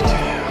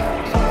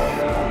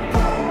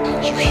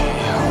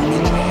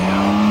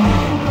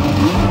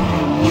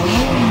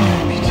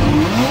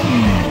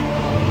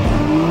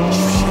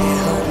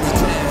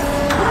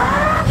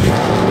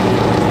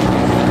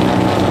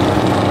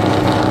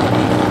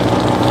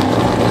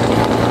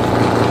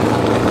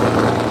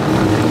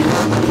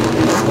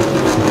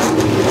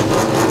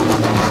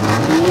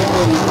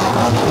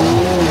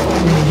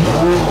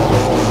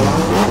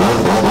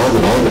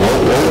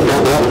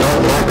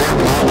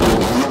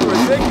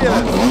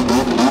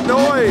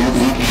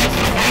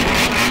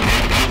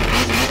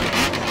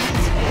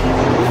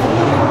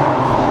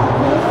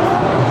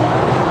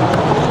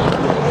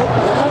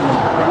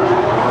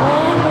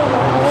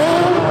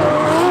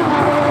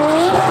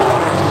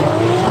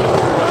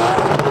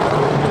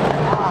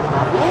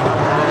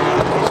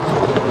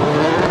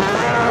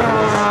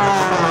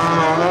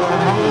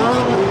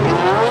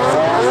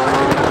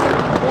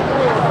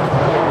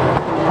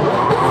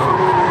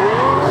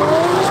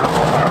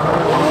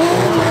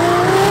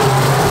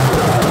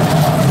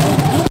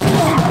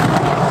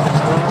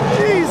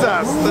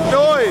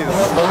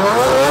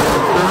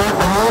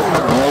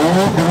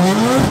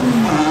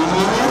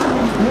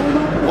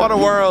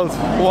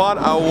 What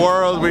a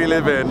world we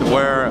live in,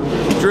 where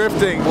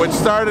drifting, which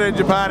started in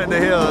Japan in the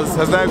hills,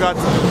 has now got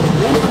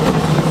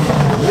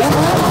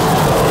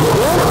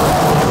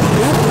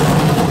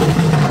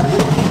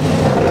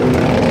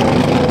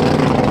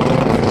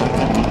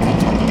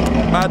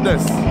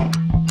madness.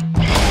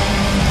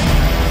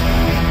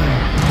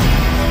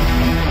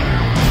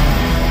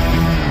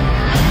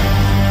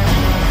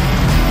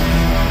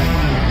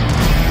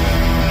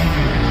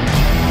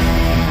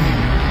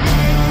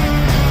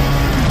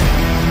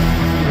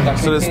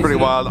 So this is pretty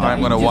wild. I'm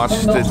going to watch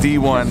the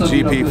D1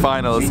 GP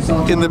finals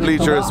in the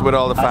bleachers with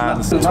all the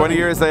fans. 20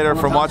 years later,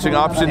 from watching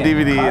option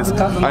DVDs,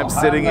 I'm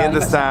sitting in the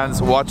stands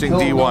watching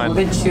D1.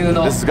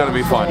 This is going to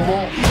be fun.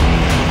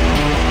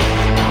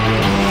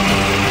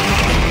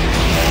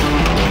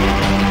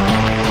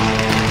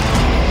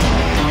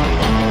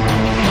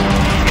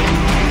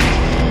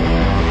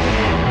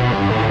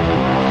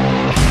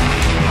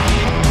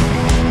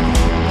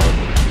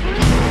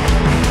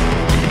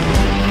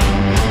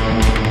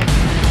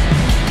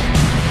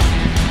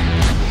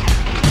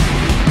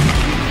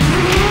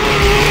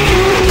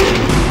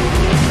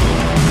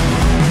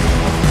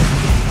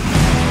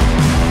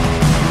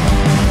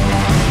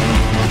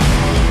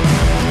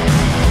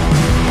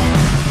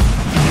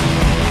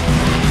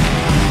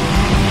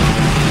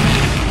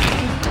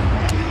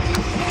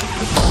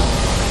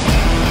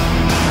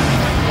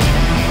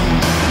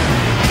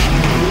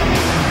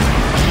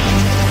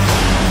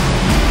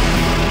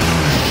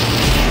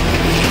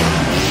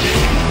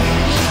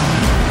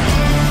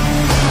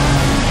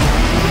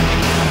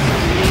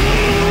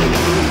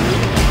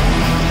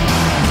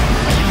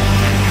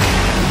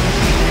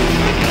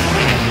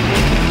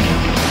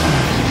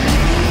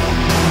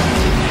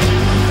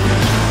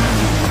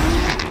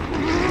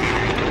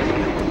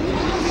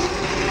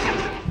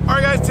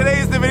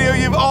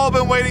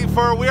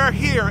 For we are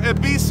here at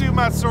Bisu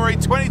Matsuri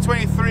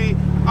 2023.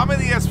 I'm in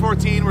the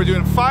S14. We're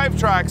doing 5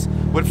 tracks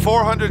with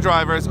 400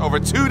 drivers over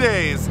 2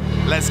 days.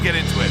 Let's get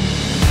into it.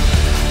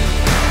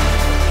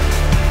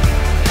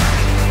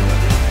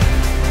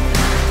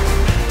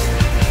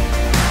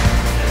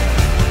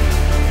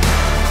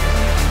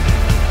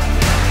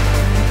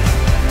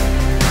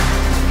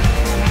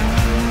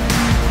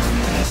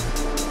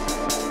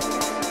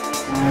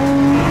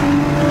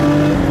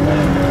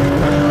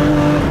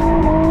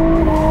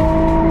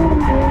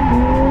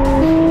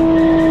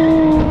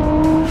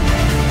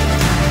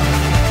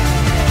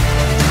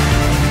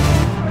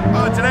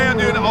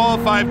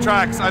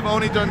 Tracks. I've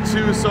only done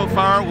 2 so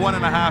far,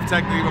 1.5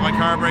 technically with my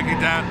car breaking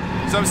down.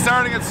 So I'm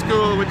starting at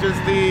school, which is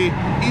the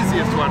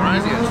easiest one,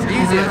 right?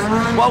 Easiest.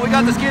 Well, we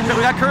got the skid pad.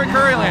 We got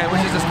Curry Land,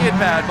 which is a skid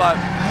pad, but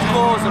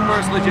school is the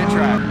first legit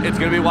track. It's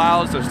gonna be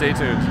wild, so stay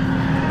tuned.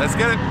 Let's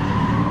get it.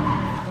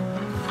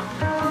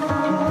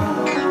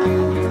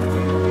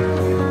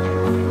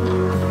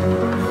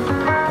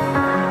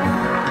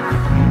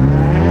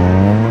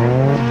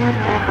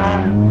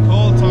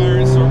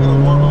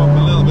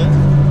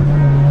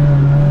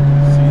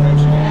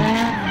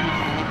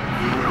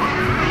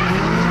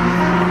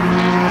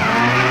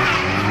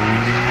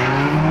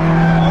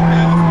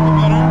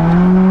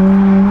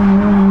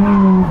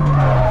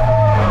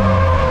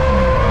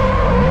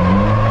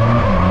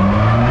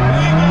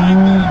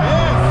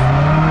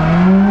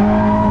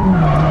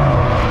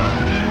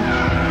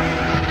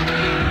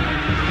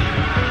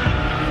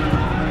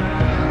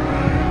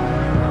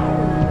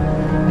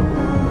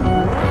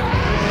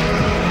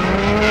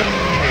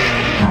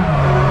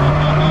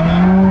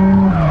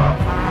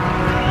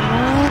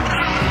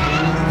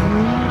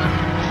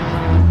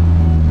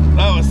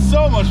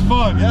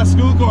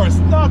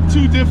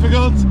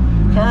 difficult.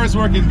 Car is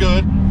working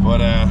good,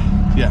 but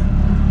yeah,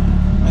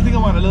 I think I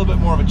want a little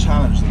bit more of a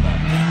challenge than that.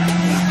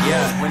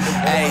 Yeah,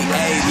 hey,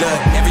 look,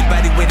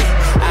 everybody with it.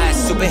 Eyes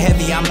super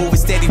heavy, I'm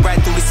moving steady right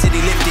through the city,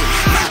 lifted.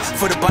 My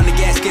foot up on the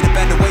gas, get up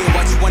out the way, and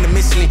watch you on the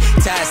Michelin.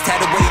 Ties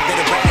tied away,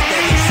 better ride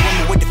that lead,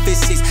 swimming with the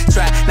fishes.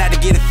 Try not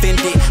to get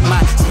offended.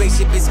 My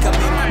spaceship is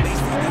coming, my base.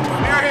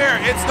 We're here,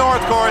 it's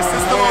North Course, this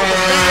is the one with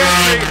the big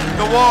entry,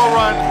 the wall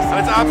run, and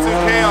it's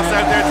absolute chaos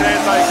out there today.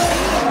 It's like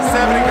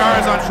 70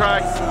 cars on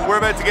track. We're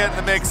about to get in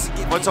the mix.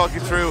 I'll talk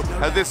you through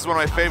how this is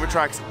one of my favorite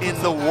tracks in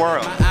the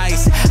world.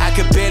 I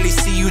could barely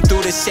see you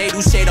through the shade,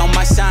 who shade on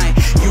my shine.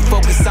 You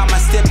focus on my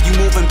step, you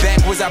moving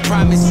backwards, I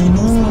promise you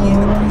lose me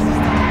in the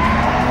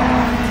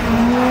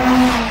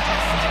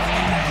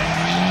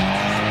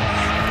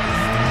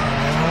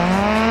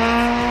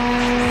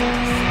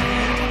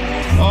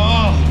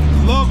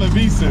Oh, love my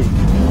V-suit.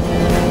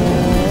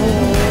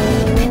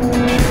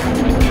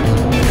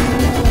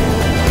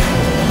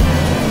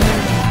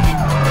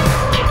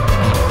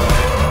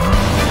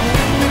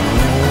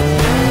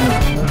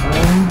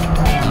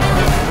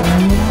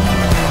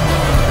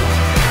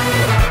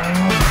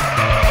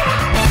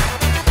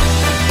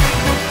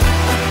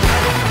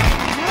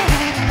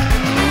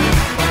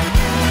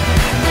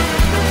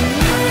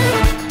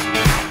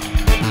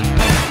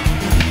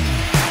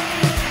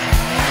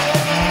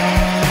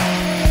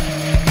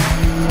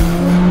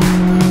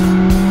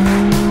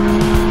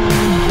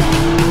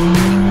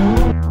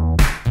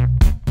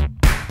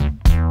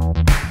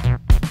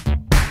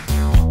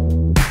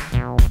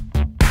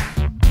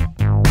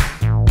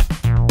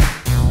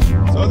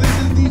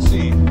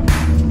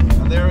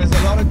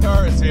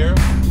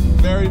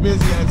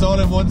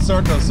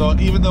 Circle, so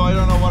even though I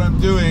don't know what I'm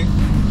doing,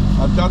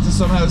 I've got to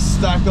somehow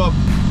stack up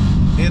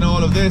in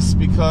all of this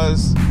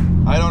because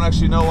I don't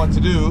actually know what to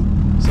do.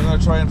 So I'm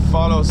gonna try and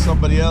follow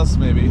somebody else,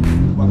 maybe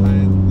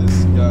behind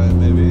this guy.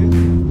 Maybe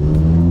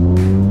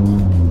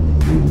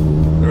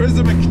there is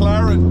a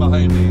McLaren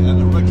behind me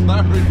and a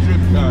McLaren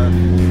drift car. I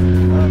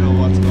don't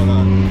know what's going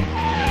on.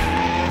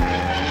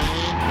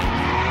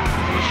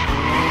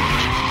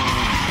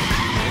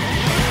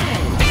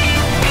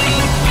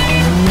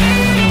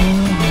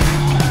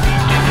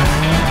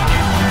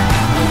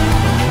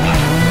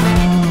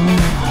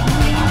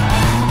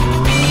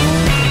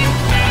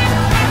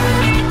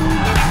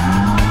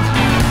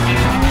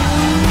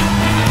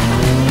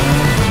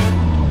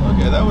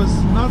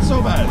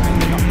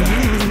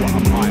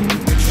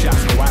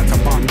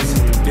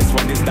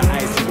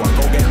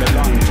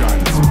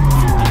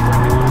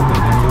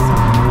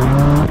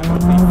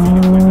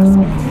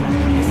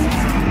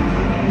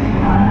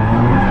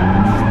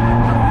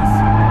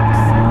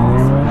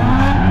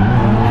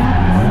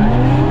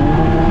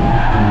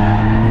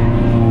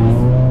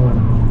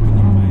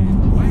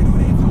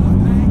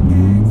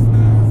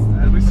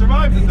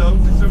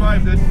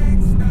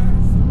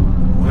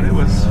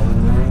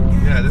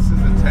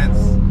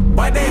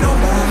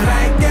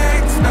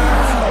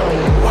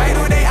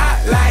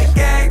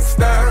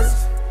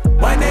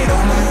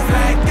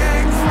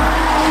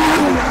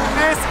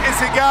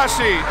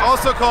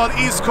 Also called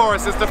East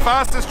Course. It's the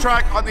fastest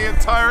track on the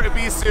entire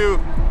Ibisu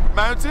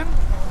mountain.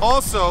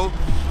 Also,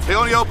 they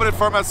only open it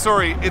for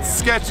Matsuri. It's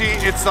sketchy,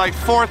 it's like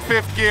 4th,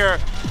 5th gear.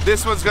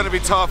 This one's gonna be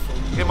tough.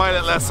 It might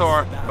let less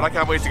sore, but I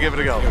can't wait to give it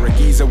a go. You're a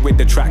geezer with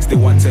the tracks they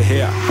want to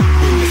hear.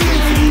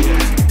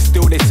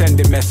 Still they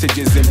sending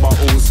messages in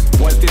bottles.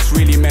 Was this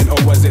really meant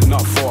or was it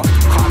not for?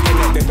 Can't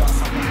connect the dots.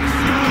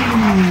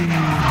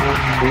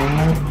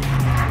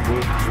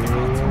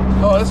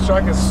 Oh, this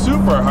track is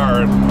super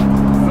hard.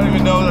 I don't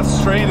even know that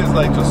straight is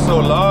like just so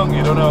long.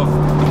 You don't know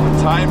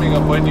the timing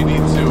of when you need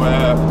to do the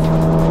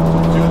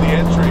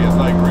entry is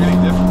like really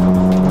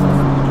difficult.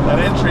 That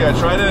entry, I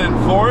tried it in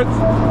 4th. I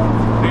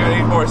think I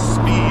need more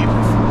speed.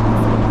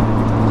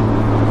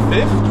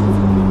 5th?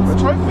 I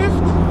tried 5th?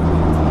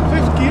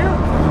 5th gear?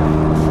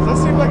 Does that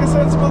seem like a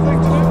sensible thing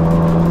to do?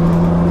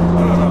 I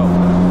don't know.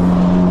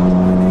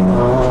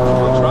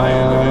 We'll try it,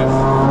 I guess.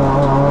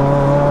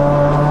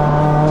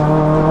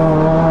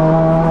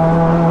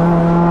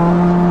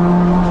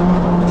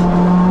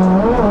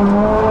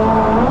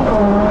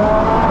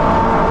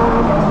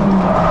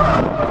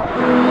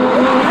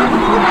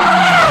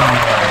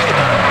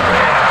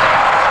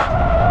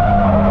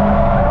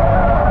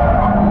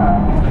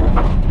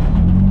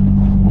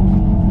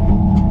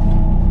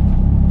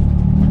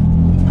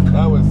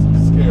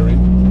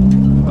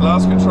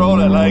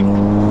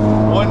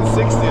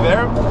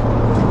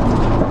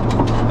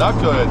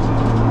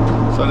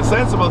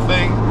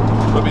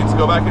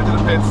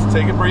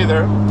 Take a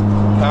breather,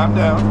 calm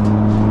down,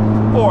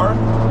 or,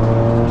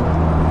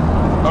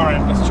 all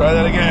right, let's try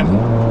that again.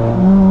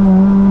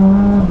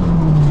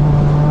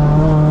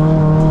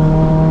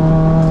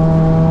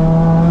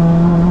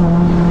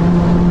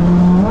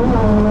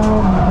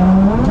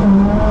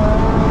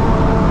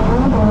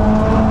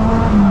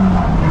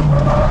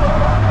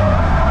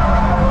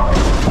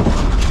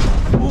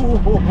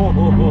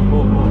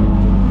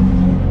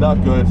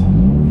 Not good.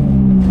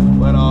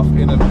 Went off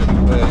in a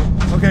big way.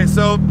 Okay,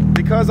 so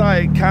because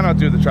I cannot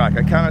do the track,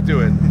 I cannot do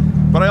it,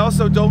 but I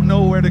also don't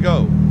know where to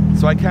go.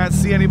 So I can't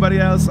see anybody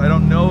else. I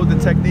don't know the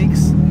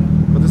techniques,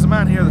 but there's a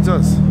man here that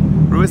does.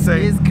 Ruiz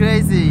say he's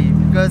crazy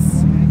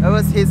because it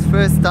was his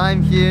first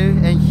time here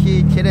and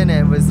he killing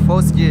it with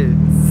first year.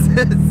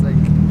 It's like,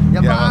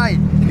 yeah, bye.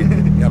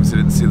 He obviously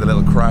didn't see the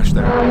little crash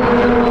there.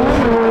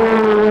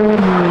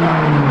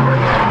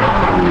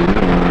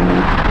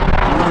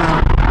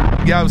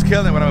 Yeah, I was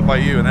killing it when I went by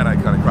you and then I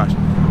kind of crashed.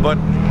 But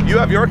you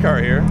have your car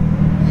here,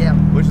 yeah,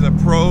 which is a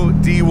Pro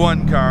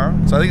D1 car.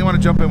 So I think I want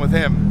to jump in with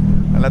him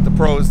and let the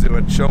pros do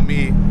it, show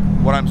me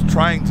what I'm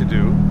trying to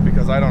do,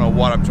 because I don't know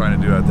what I'm trying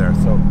to do out there.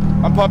 So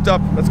I'm pumped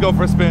up. Let's go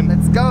for a spin.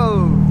 Let's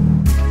go.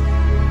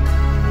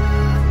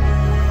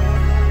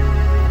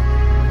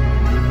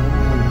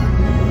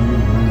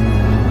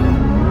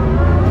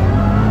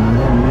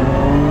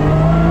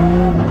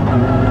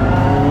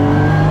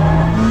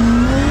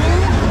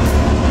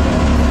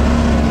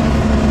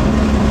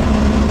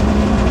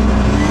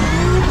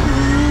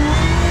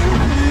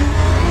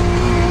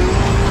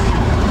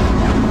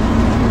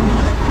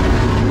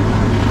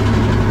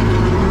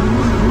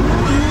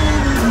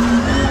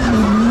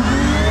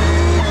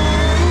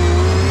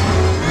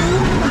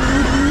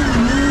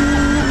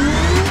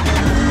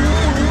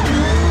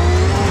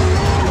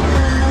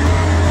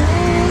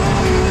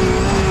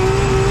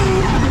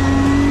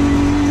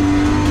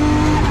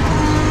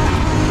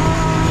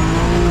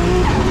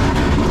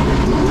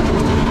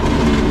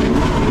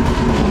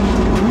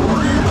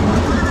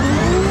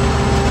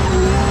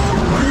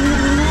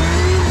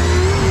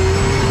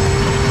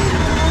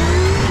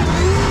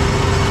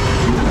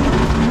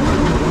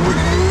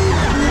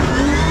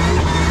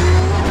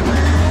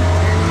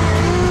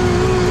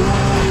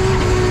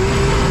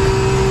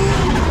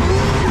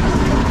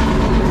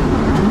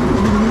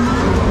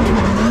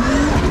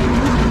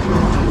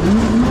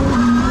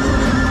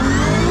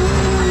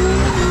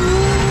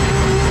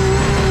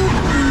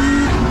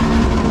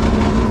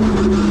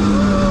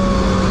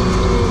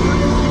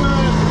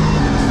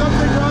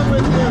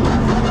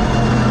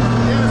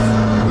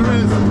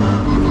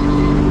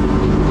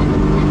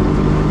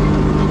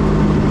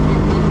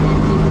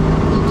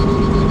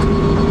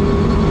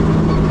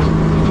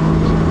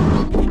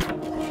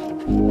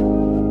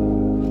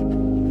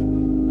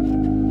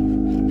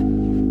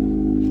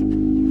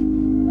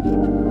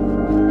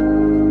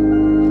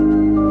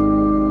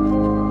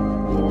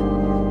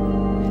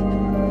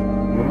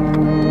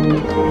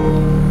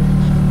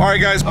 Alright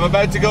guys, I'm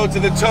about to go to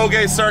the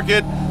Toge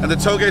circuit, and the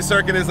Toge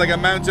circuit is like a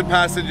mountain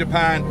pass in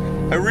Japan.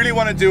 I really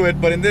want to do it,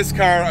 but in this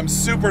car I'm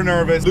super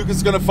nervous. Lucas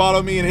is going to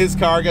follow me in his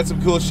car, get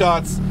some cool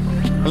shots,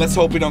 and let's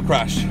hope we don't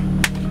crash.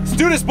 Let's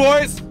do this,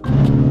 boys! Here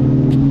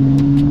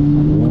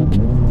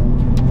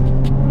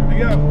we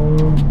go.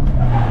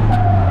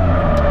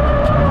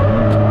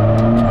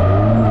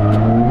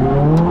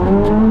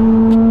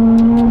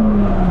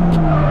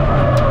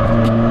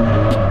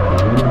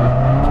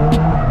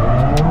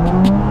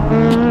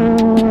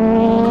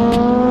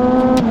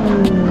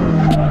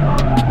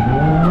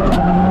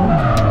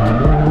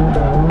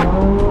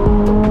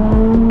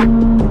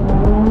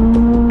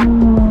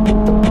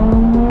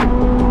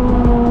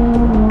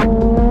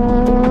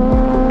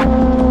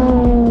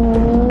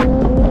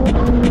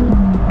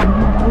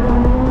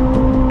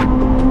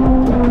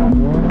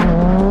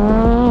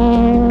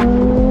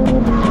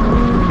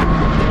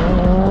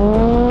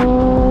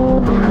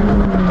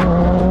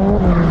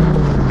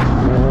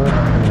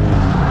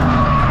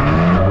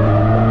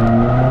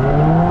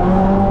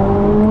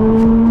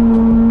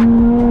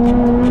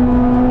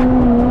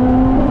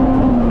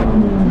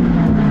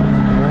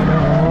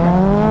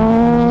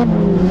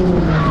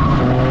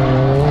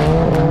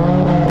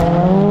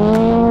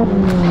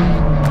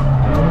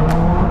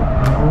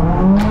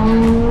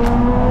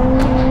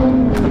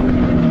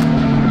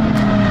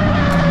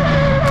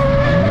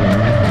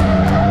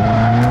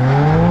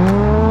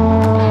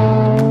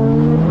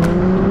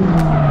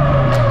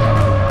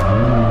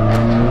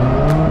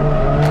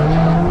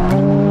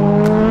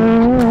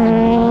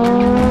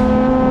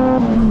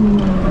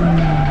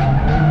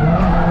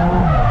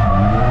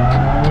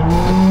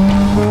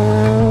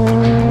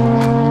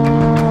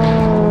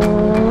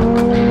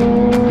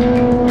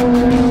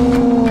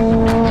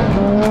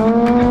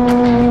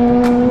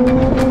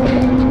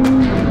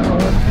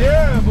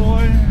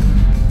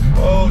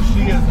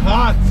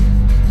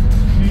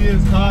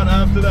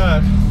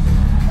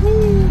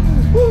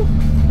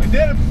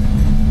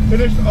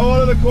 Finished all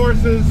of the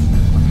courses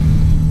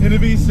in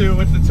Ibisu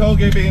with the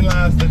Toge being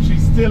last, and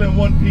she's still in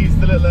one piece,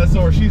 the little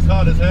SR. She's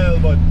hot as hell,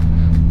 but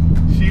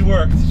she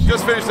worked.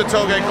 Just finished the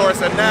Toge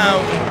course, and now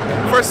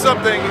for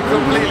something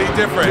completely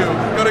different.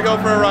 Gonna go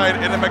for a ride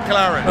in a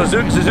McLaren.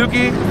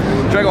 Suzuki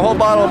drank a whole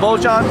bottle of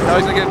Bochan. Now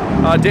he's gonna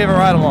get David a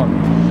ride along.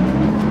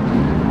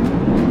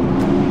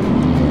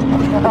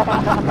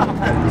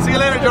 See you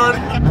later,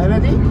 Jordan. Are you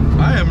ready?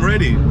 I am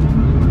ready.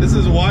 This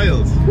is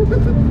wild.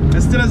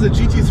 It still has a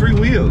GT3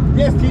 wheel.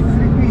 Yes,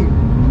 GT3 wheel.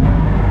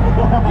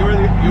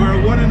 You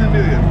are one in a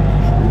million.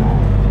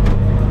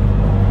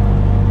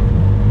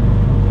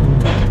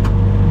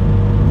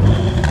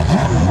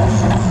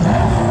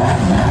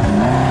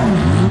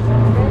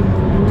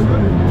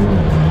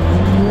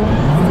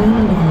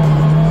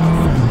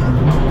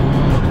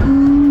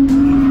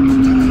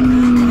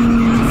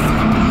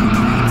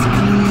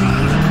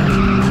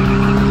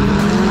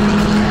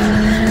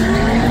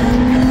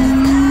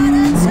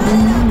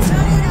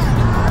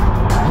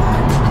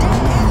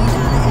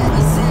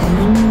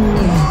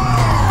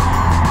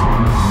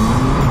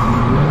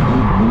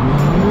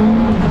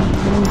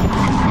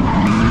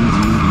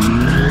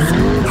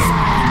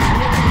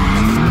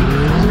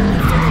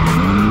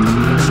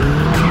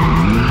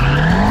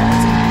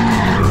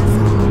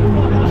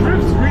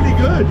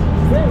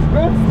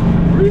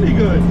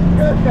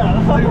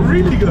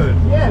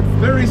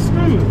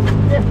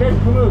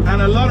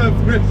 and a lot of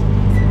grit.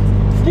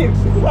 Yes,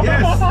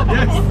 yes,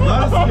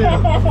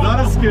 a lot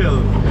of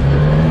skill.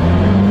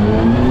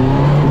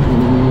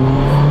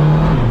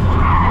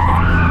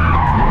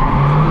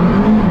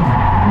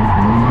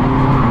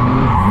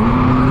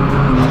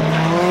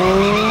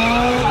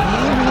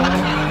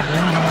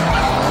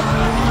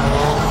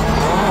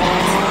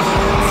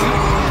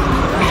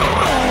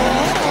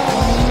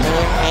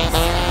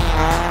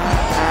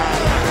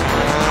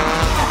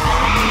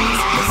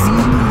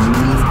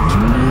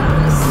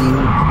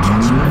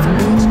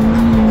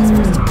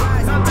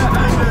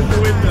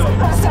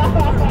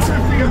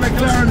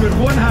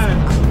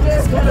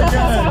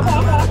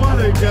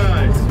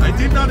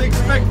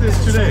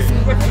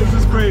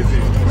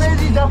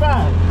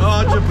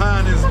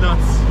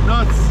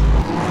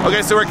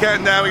 Okay, so we're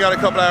counting down. We got a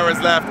couple hours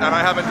left, and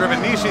I haven't driven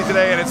Nishi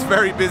today, and it's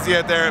very busy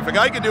out there. If a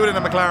guy can do it in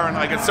a McLaren,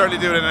 I can certainly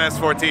do it in an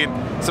S14.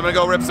 So I'm gonna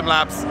go rip some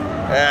laps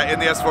in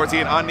the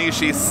S14 on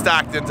Nishi,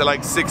 stacked into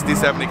like 60,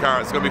 70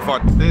 cars. It's gonna be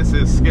fun. This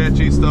is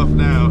sketchy stuff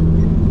now.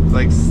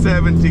 Like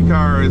 70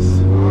 cars.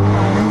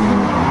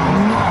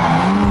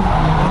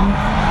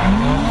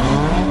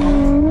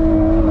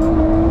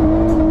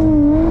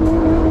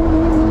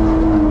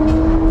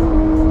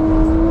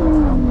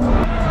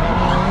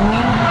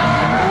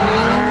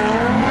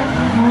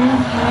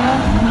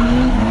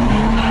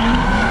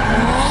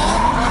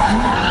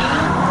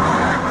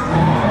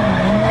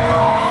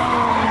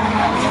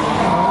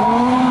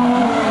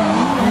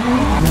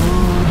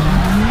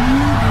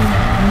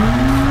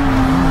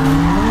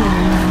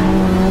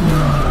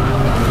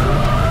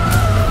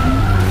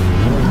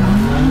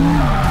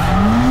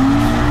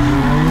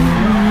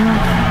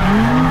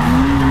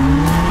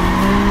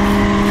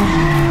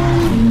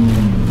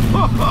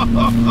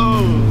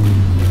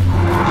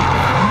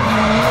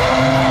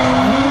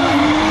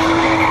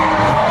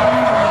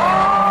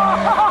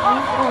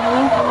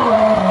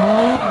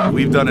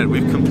 We've done it.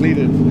 We've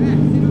completed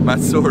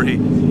Matsuri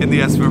in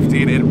the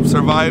S15. It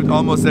survived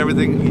almost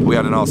everything. We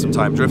had an awesome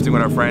time drifting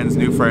with our friends,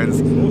 new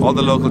friends, all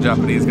the local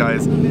Japanese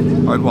guys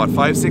on what,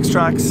 5-6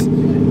 tracks.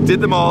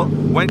 Did them all,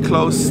 went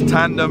close,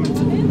 tandem,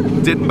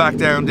 didn't back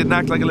down, didn't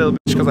act like a little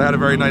bitch because I had a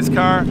very nice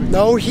car.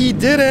 No, he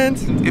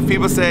didn't. If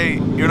people say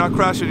you're not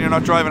crashing, you're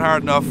not driving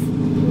hard enough,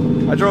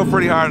 I drove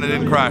pretty hard and I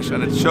didn't crash,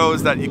 and it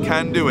shows that you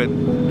can do it,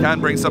 can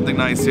bring something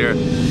nice here.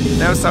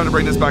 Now it's time to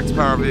bring this back to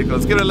Power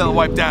Vehicles, give it a little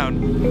wipe down,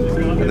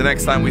 and the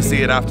next time we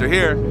see it after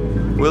here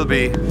will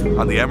be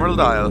on the Emerald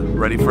Isle,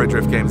 ready for a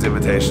Drift Games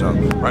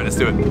Invitational. Right, let's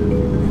do it.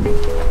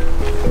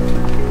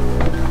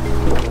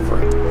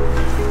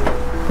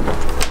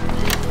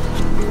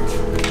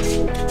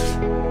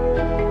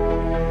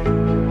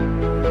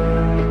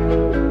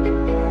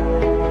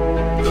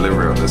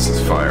 Delivery on this is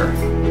fire.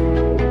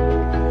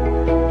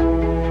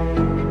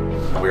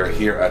 We are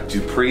here at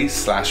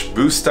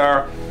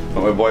Dupree/Boostar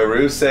with my boy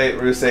Ruse.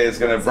 Ruse is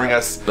going to bring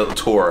us a little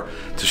tour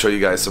to show you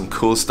guys some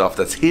cool stuff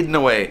that's hidden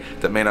away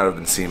that may not have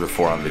been seen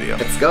before on video.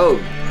 Let's go!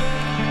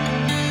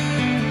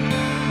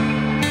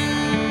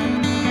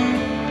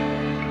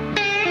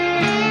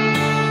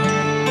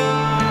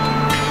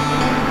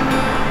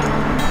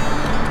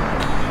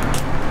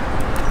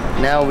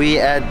 Now we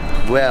add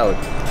weld.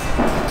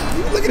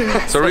 Look at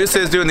it. So Ruse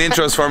is doing the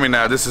intros for me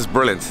now. This is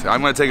brilliant.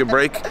 I'm going to take a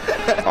break.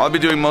 I'll be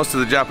doing most of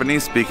the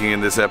Japanese speaking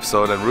in this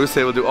episode, and Ruse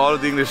will do all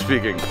of the English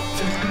speaking.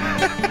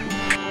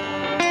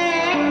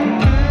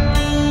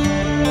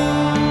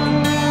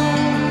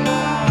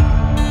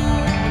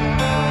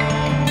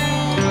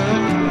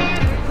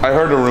 I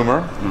heard a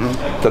rumor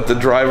that the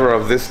driver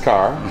of this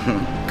car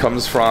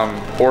comes from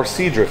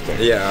RC drifting.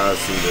 Yeah,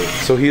 RC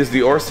drifting. So he is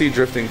the RC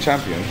drifting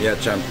champion. Yeah,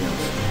 champion.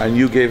 And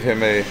you gave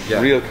him a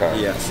real car.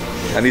 Yes.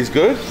 And he's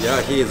good? Yeah,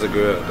 he is a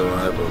good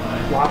driver.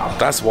 Wow.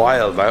 That's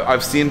wild.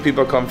 I've seen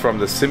people come from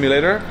the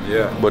simulator,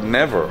 but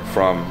never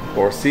from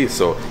RC.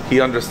 So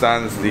he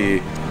understands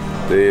the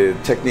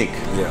technique.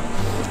 Yeah.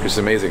 It's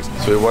amazing.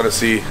 So we want to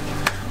see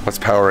what's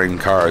powering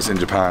cars in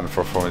Japan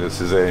for me.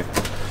 This is a,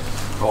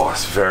 oh,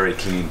 it's very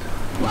clean.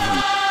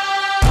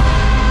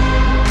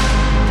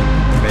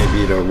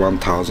 Maybe the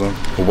 1,000.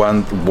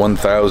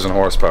 1,000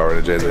 horsepower in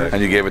a JZ.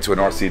 And you gave it to an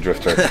RC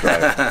drifter to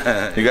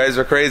drive. You guys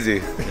are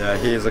crazy. Yeah,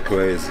 he is a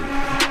crazy.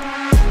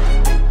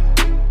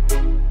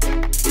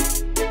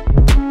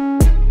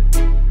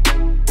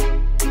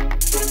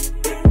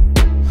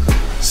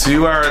 So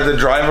you are the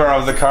driver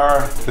of the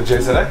car, the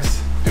JZX?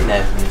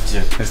 Nice to meet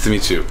you. Nice to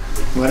meet you.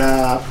 What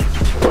up?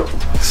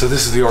 So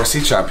this is the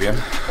RC champion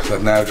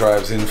that now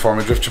drives in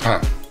Formula Drift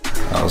Japan.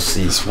 I'll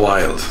see. It's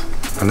wild.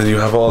 And then you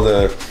have all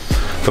the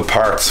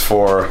parts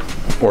for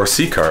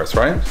RC cars,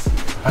 right?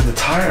 And the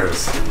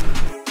tires.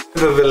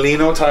 The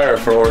Velino tire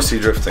for RC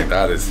drifting.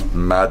 That is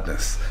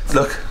madness.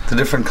 Look, the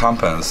different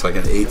compounds, like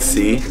an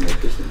 8C.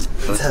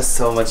 It has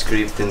so much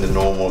grip in the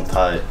normal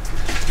tire.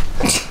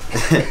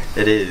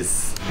 It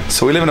is.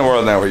 So we live in a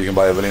world now where you can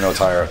buy a Velino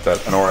tire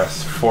that an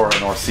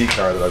RC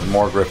car that has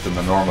more grip than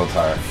the normal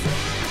tire.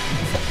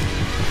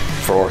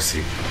 For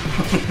RC.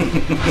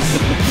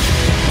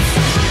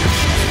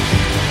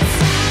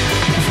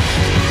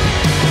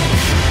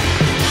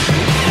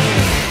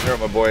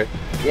 my boy,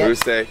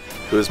 Ruste,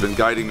 who has been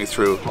guiding me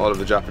through all of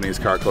the Japanese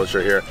car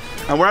culture here.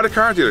 And we're at a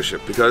car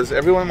dealership because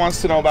everyone wants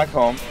to know back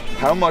home,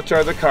 how much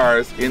are the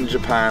cars in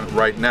Japan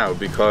right now?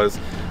 Because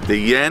the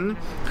yen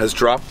has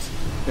dropped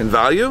in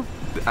value,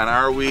 and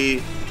are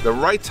we the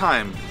right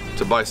time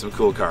to buy some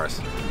cool cars?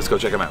 Let's go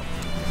check them out.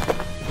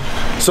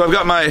 So I've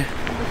got my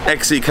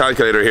XE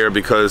calculator here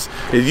because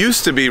it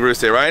used to be,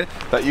 Ruste, right?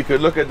 That you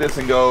could look at this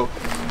and go,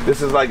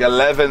 this is like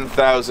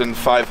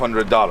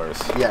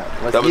 $11,500. Yeah,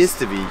 that used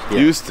to be. Yeah.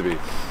 Used to be. Do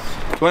you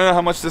want to know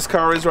how much this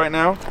car is right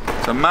now?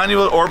 The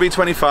manual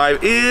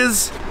Orbi25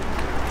 is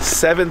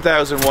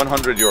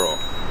 7,100 euro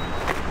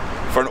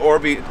for an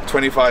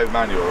Orbi25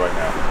 manual right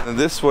now. And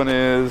this one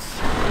is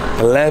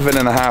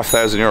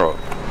 11,500 euro.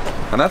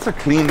 And that's a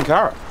clean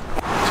car.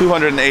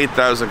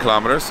 208,000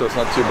 kilometers, so it's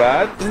not too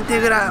bad.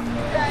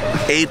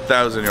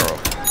 8,000 euro.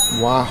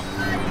 Wow.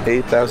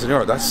 8,000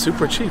 euro, that's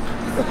super cheap.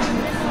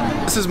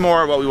 This is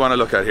more what we want to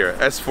look at here.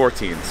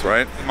 S14s,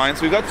 right? Mine,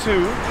 so we got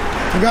two.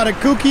 We got a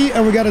Kuki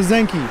and we got a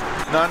Zenki.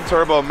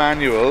 Non-turbo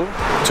manual,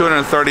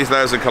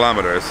 230,000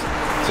 kilometers.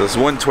 So it's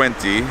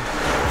 120,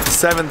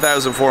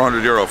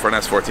 7,400 euro for an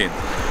S14.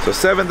 So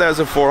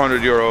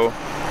 7,400 euro,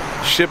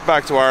 shipped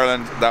back to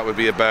Ireland, that would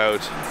be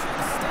about,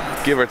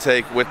 give or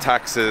take with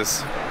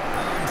taxes,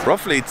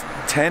 roughly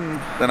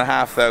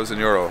 10,500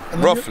 euro,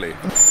 roughly.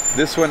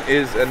 This one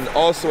is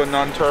also a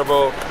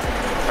non-turbo,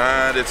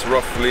 and it's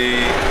roughly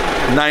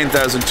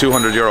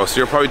 9,200 euro. So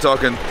you're probably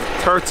talking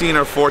 13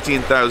 or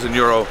 14,000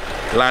 euro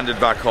landed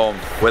back home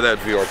without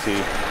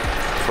VRT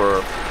for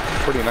a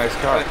pretty nice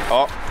car.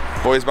 Oh,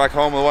 boys back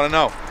home will want to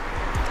know.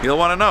 You'll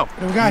want to know.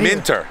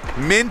 Minter,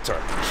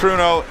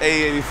 Truno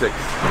AE86.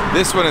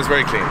 This one is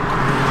very clean.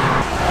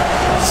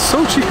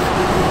 So cheap.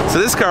 So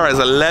this car is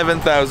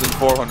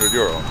 11,400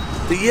 euro.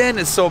 The yen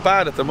is so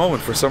bad at the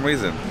moment for some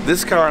reason.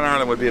 This car in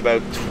Ireland would be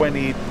about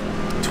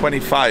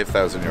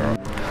 25,000 euro.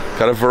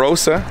 Got a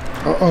Verossa.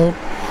 Uh-oh.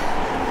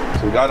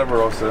 So we got a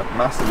Verossa,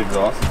 massive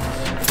exhaust,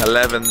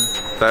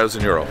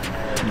 11,000 euro.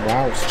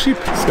 Wow, it's cheap.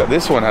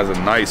 This one has a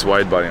nice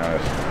wide body on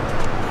it.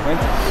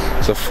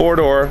 It's a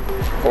 4-door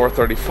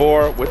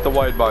R34 with the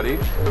wide body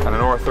and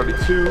an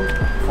R32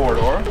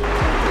 4-door.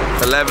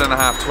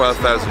 11,500,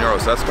 12,000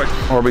 euros. So that's quite.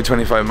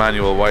 Orbi25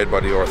 manual wide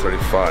body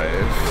R35.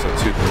 So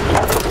it's cheap.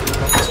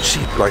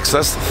 Like, so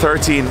that's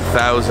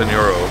 13,000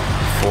 euro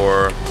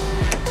for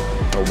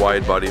a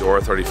wide body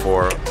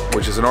R34,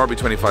 which is an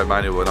Orbi25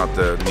 manual, not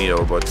the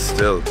Neo, but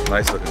still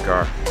nice looking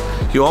car.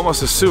 You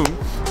almost assume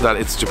that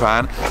it's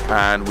Japan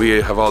and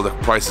we have all the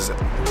prices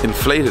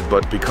inflated,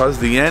 but because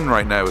the yen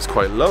right now is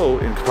quite low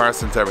in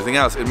comparison to everything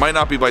else, it might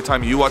not be by the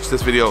time you watch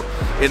this video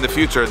in the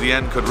future, the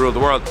yen could rule the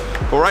world.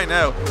 But right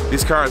now,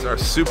 these cars are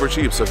super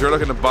cheap. So if you're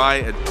looking to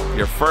buy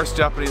your first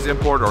Japanese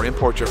import or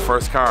import your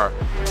first car,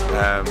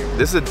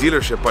 this is a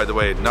dealership, by the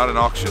way, not an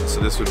auction. So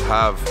this would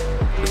have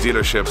the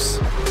dealerships,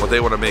 what they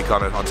want to make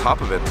on it on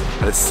top of it,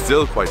 and it's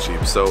still quite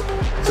cheap. So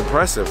it's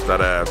impressive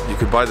that you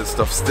could buy this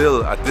stuff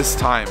still at this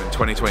time in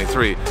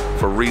 2023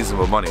 for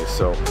reasonable money.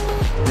 So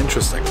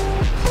interesting.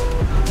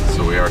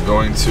 So we are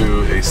going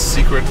to a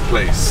secret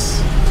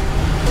place.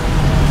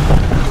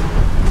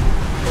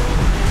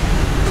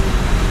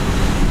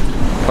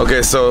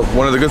 Okay, so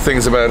one of the good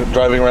things about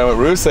driving around with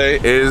Russe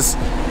is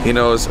he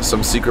knows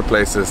some secret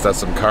places that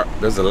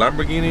there's a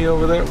Lamborghini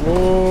over there.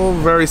 Whoa,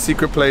 very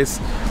secret place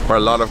where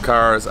a lot of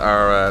cars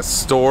are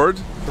stored.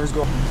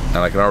 And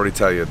I can already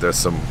tell you there's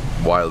some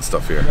wild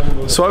stuff here.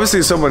 So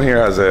obviously someone here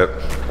has a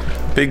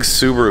big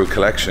Subaru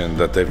collection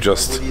that they've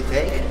just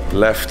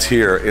left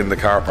here in the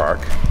car park.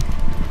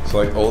 So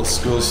like old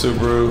school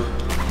Subaru.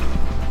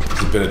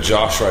 There's a bit of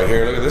Josh right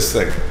here. Look at this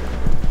thing.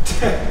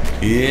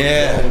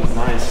 Yeah. Oh,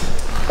 nice.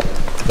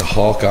 The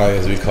Hawkeye,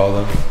 as we call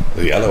them.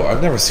 The yellow.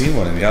 I've never seen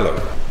one in yellow.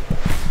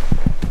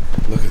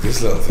 Look at this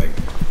little thing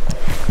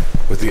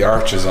with the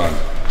arches on.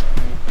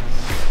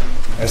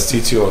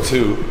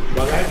 ST202.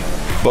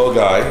 Bug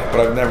eye, but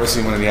I've never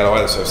seen one in yellow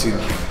either. So I've seen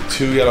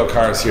two yellow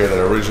cars here that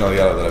are original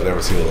yellow that I've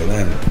never seen. And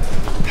then,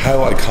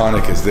 how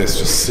iconic is this?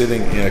 Just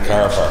sitting in a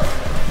car park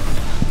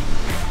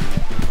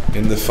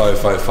in the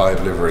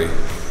 555 livery.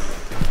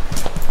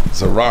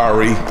 It's a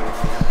Ferrari.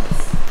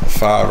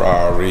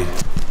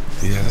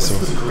 Yeah, that's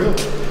a grill.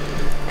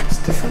 It's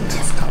different.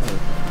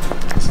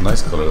 It's a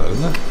nice color, that,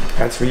 isn't it?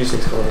 That's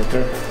V6 color right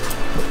there.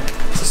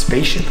 It's a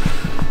spaceship.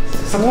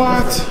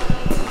 What?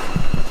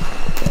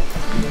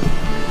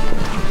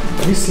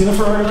 Have you seen a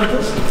Ferrari like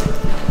this?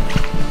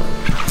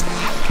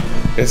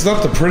 It's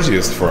not the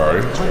prettiest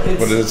Ferrari,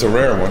 but it's a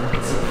rare one.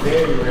 It's a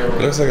very rare one.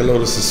 It looks like a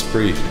Lotus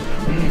Esprit.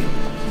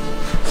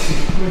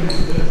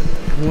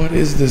 What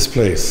is this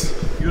place?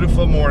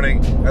 Beautiful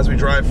morning as we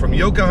drive from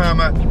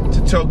Yokohama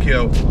to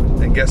Tokyo,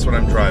 and guess what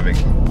I'm driving?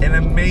 An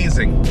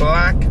amazing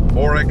black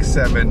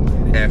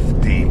RX-7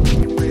 FD.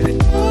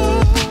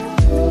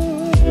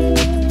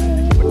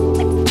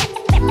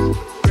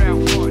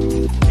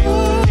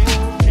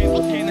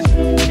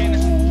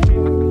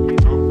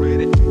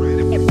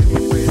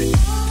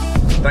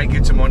 Thank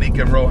you to Monique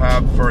and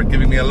Rohab for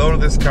giving me a load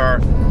of this car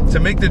to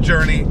make the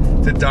journey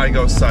to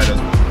Daigo Saito.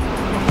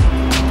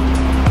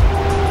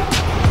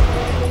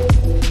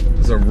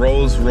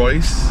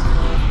 Rolls-Royce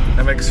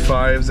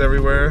MX-5s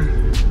everywhere.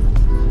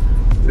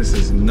 This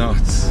is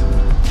nuts.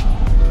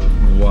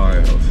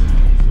 Wild.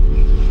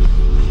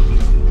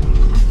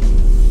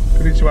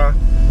 Konnichiwa.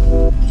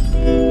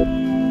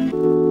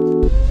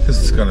 This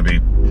is gonna be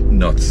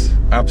nuts.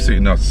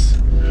 Absolutely nuts.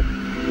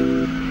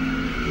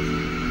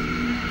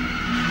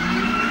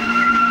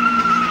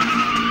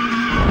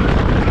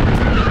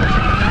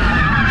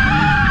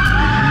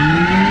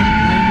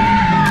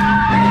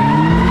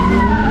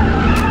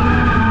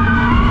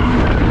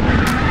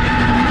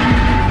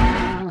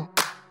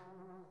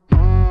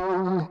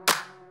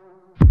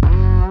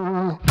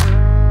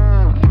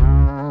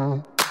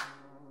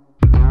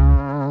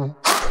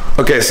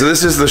 Okay, so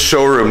this is the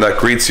showroom that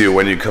greets you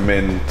when you come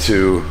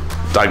into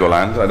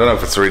Daigoland. I don't know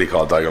if it's really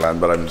called Daigoland,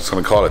 but I'm just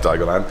going to call it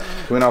Daigoland.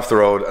 Come in off the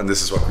road and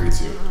this is what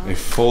greets you. A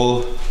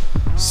full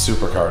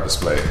supercar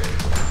display.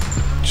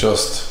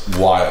 Just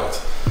wild.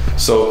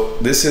 So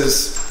this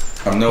is,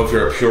 I don't know if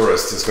you're a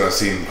purist, it's going to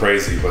seem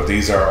crazy, but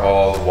these are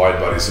all wide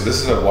bodies. So this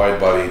is a wide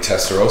body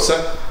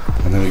Testarossa,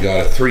 and then we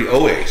got a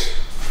 308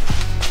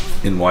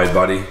 in wide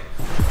body.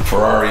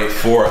 Ferrari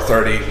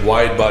 430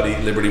 wide body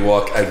Liberty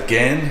Walk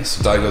again.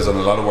 So Daigo's done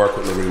a lot of work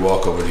with Liberty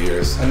Walk over the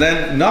years. And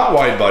then not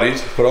wide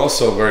bodied, but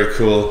also very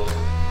cool,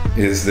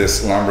 is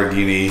this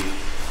Lamborghini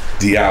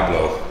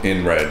Diablo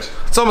in red.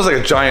 It's almost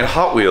like a giant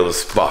Hot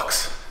Wheels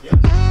box.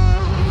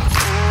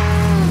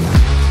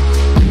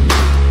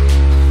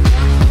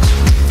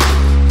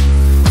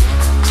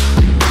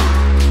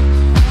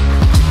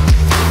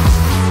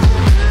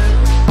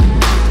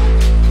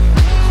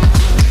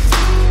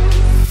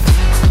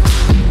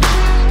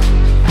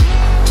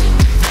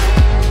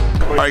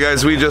 Alright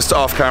guys, we just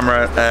off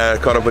camera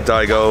caught up with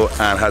Daigo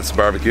and had some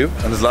barbecue,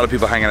 and there's a lot of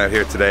people hanging out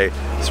here today,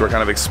 so we're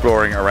kind of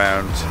exploring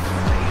around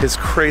his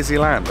crazy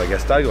land, I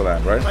guess.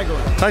 Daigoland, right?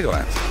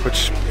 Daigoland,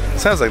 which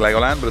sounds like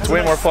Legoland, but it's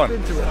way more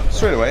fun.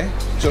 Straight away,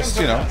 just,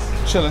 you know,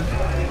 chilling.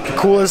 The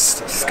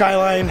coolest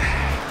skyline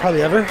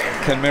probably ever.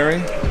 Ken Mary?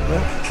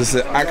 Yeah. This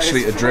is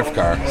actually a drift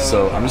car,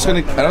 so I'm just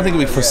gonna, I don't think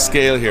we for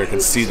scale here can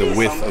see the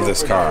width of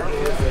this car.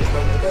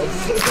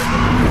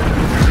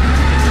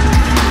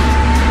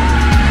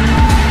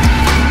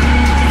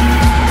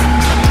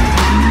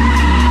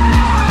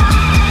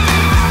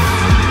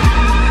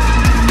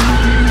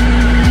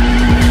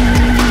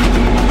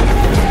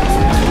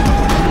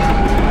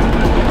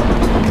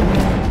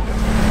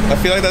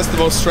 I feel like that's the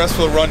most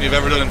stressful run you've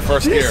ever done in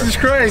first gear. Jesus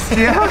Christ,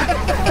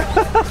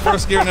 yeah.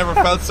 First gear never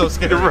felt so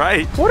scary.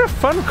 Right. What a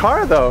fun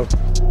car though.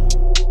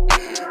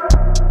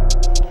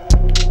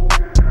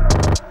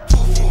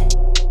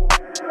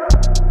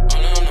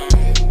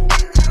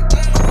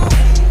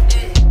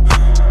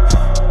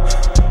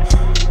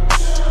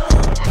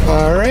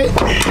 All right.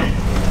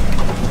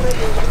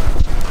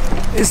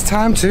 It's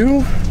time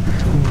to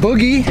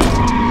boogie.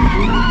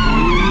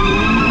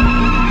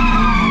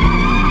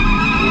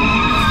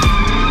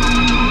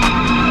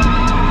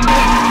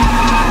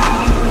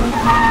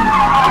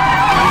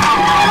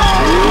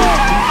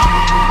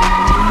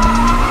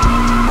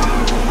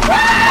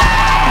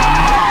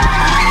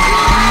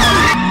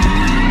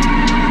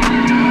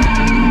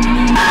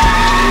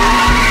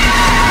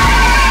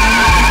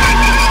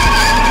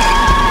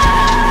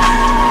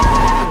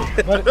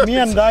 But me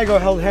and Daigo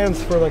held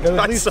hands for like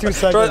at least 2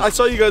 seconds. I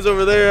saw you guys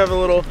over there have a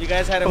little. You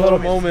guys had a little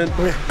moment.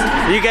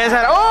 You guys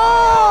had.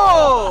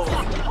 Oh!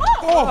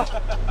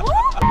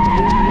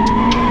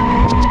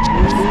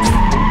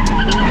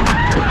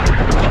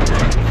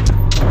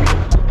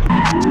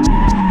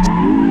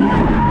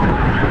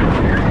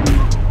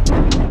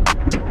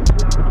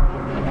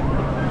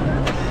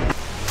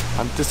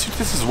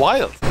 This is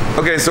wild.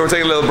 Okay, so we're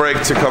taking a little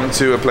break to come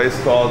to a place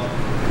called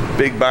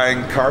Big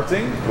Bang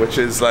Karting, which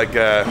is like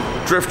a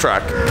drift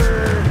track.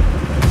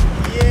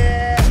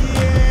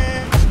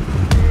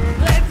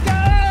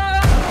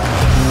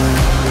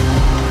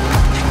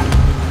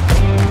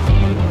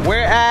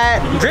 We're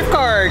at Drift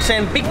Karts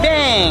and Big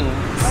Bang,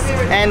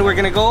 and we're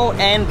gonna go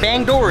and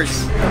bang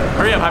doors.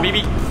 Hurry up,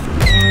 Habibi.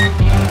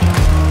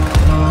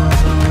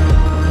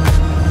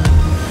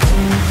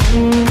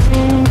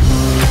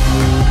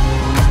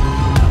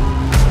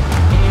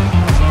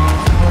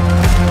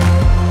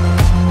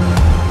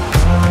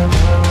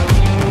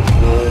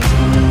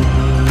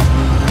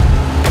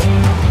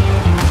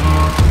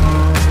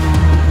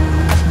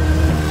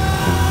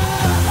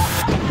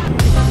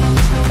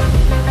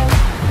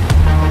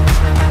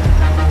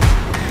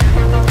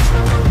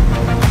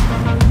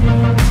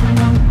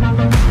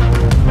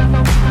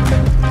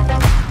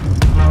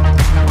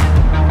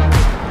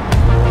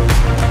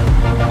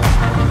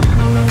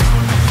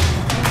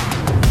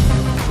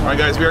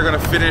 Guys, we are going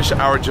to finish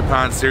our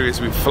Japan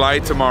series. We fly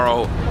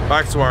tomorrow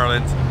back to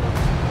Ireland,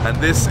 and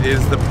this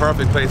is the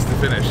perfect place to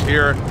finish.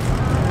 Here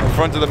in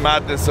front of the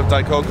madness of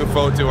Daikoku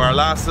Photo, our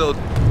last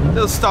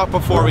little stop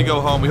before we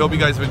go home. We hope you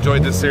guys have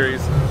enjoyed this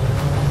series.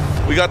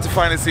 We got to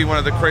finally see one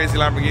of the crazy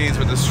Lamborghinis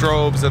with the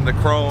strobes and the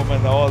chrome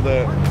and all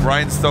the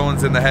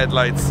rhinestones in the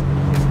headlights.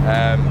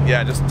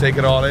 Yeah, just take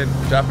it all in.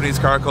 Japanese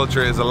car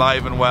culture is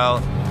alive and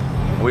well.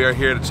 We are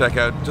here to check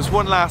out just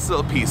one last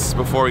little piece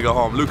before we go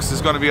home. Lucas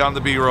is going to be on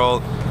the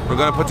B-roll. We're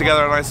going to put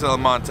together a nice little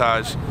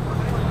montage.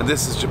 And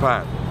this is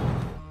Japan.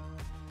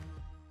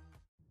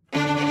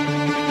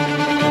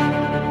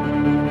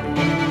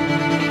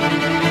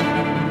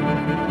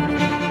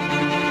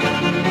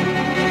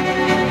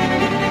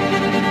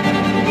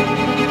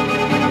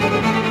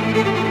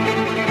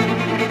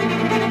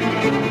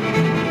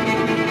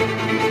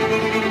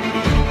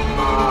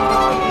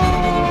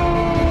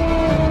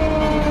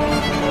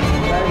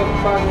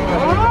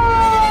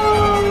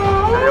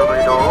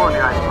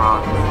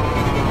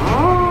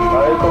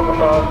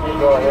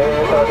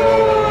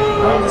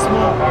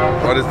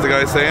 What is the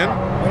guy saying?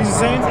 What is he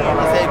saying? He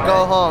said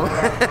go home.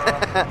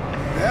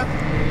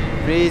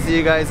 Please,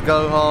 you guys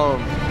go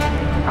home.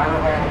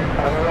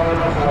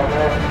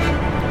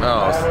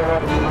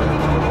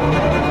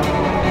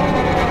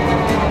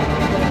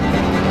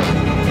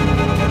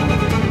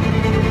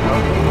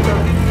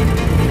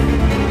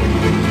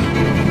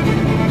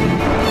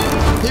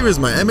 Here is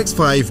my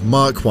MX-5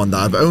 Mark I that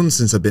I've owned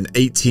since I've been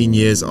 18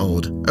 years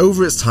old.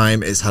 Over its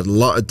time, it's had a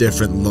lot of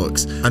different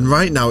looks, and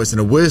right now it's in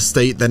a worse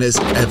state than it's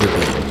ever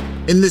been.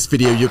 In this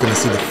video, you're going to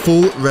see the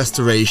full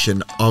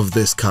restoration of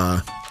this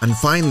car, and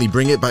finally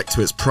bring it back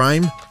to its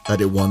prime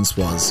that it once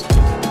was.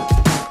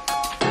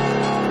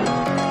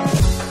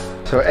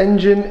 So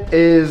engine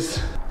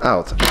is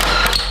out.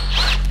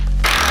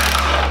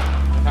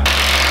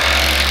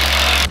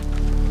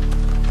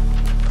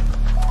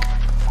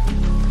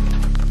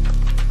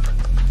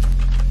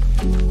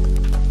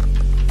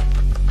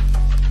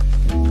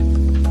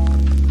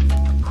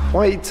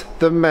 Quite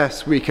the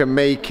mess we can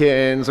make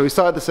in. So we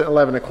started this at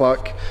 11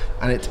 o'clock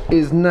and it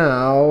is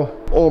now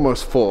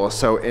almost 4.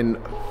 So in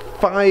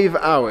 5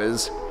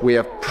 hours we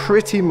have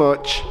pretty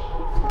much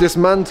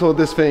dismantled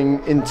this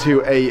thing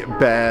into a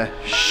bare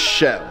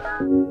shell.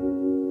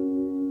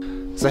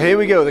 So here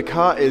we go, the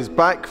car is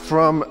back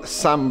from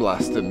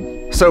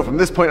sandblasting. So from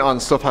this point on,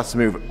 stuff has to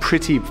move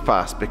pretty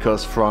fast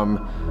because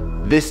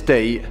from this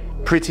date,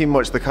 pretty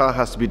much the car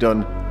has to be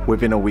done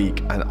within a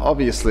week, and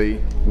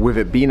obviously with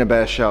it being a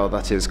bare shell,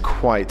 that is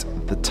quite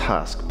the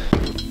task.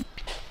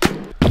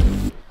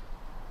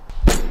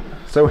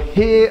 So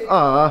here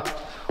are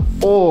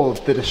all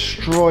the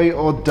destroy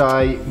or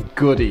die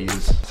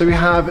goodies. So we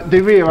have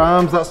the rear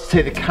arms, that's to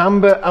take the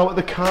camber out of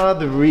the car,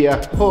 the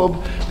rear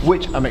hub,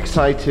 which I'm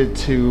excited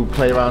to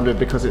play around with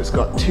because it's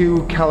got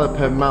 2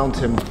 caliper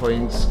mounting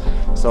points,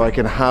 so I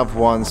can have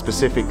one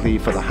specifically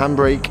for the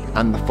handbrake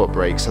and the foot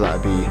brake, so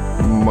that'd be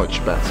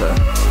much better.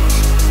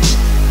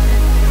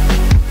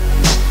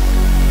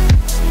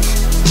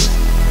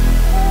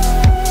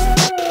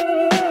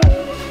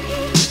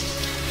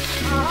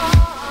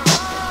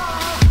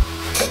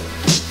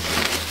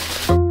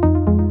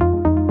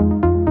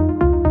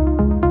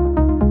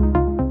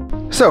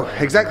 So,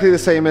 exactly the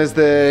same as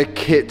the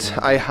kit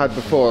I had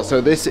before. So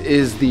this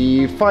is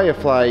the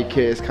Firefly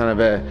kit. It's kind of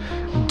a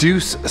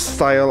Deuce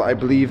style, I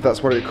believe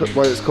that's what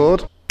it's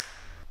called.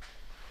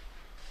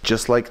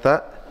 Just like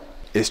that,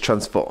 it's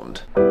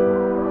transformed.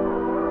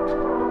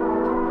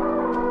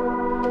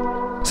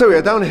 So we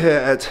are down here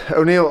at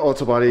O'Neill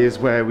Auto Body, is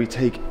where we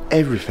take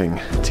everything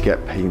to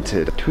get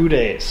painted. 2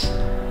 days.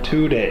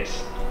 2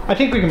 days. I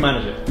think we can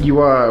manage it. You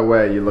are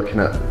aware you're looking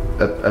at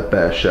a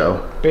bare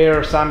shell.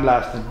 Bare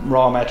sandblasted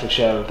raw metal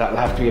shell that'll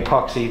have to be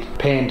epoxied,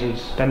 painted,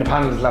 then the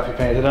panels will have to be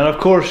painted, and of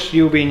course,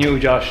 you being you,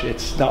 Josh,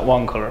 it's not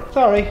one colour.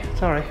 Sorry,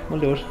 we'll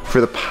do it. For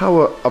the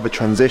power of a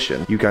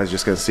transition, you guys are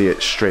just going to see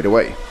it straight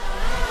away.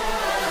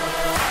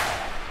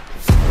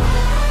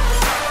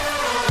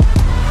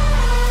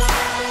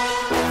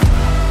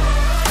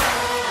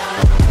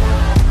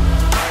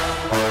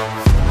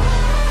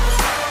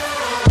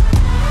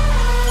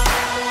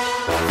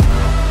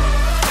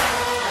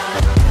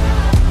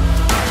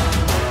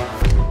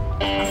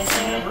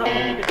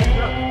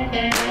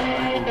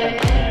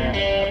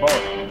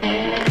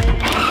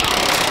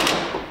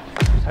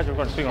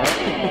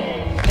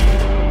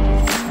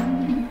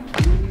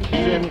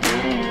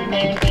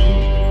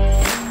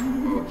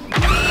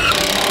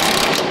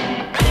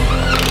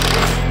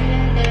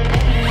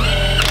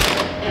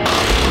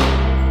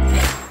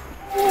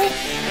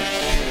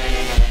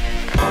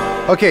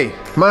 Okay,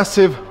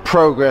 massive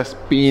progress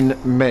being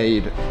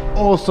made.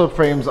 All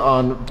subframes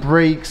on,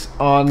 brakes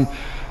on,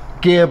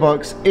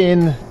 gearbox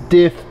in,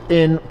 diff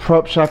in,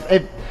 prop shaft,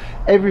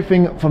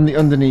 everything from the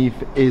underneath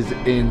is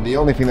in. The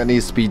only thing that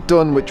needs to be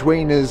done, which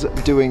Wayne is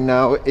doing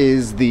now,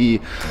 is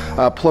the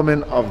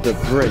plumbing of the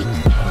brake.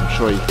 I'm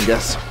sure you can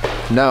guess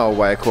now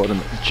why I called him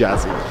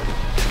Jazzy.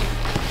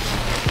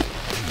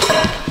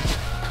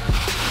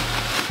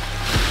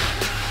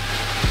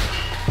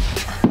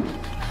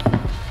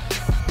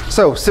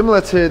 So,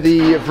 similar to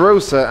the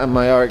Verossa and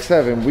my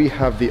RX-7, we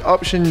have the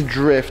option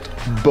drift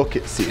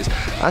bucket seats.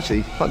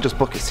 Actually, not just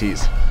bucket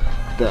seats,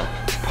 the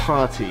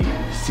party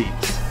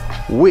seats.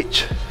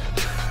 Which,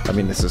 I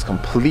mean, this is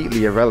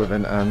completely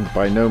irrelevant and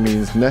by no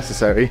means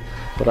necessary,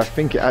 but I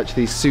think it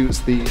actually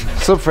suits the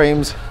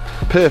subframes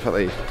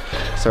perfectly.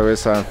 So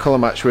it's a colour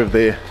match with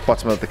the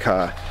bottom of the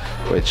car,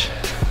 which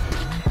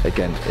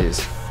again,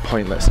 is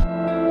pointless.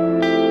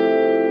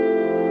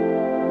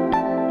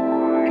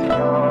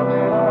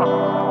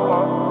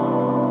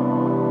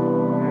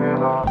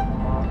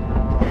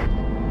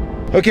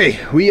 Okay,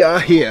 we are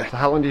here. So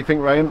how long do you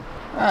think, Ryan?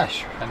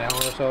 Sure, an hour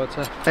or so, I'd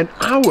say. An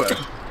hour?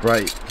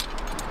 Right.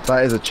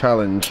 That is a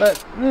challenge.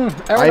 But,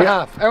 hour and a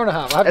half. Hour and a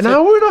half. Hour and a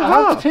half?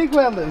 I have to think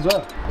about it as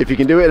well. If you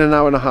can do it in an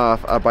hour and a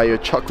half, I'll buy you a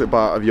chocolate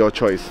bar of your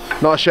choice.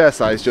 Not a share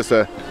size, just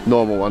a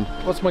normal one.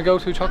 What's my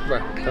go-to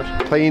chocolate bar,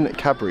 Josh? Plain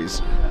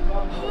Cadbury's.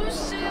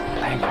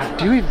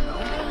 Do you even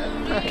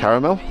know?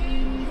 Caramel?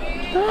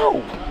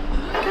 No.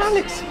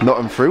 Galaxy. Nut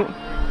and fruit?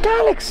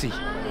 Galaxy.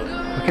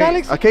 Okay,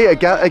 Galaxy. okay,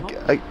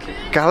 a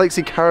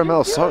Galaxy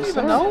caramel sauce. You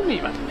don't even know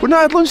me, man. We've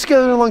not had lunch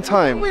together in a long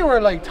time. We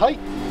were like tight.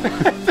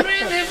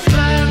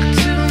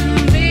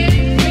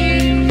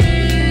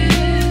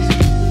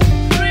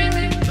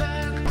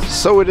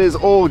 So it is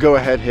all go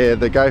ahead here.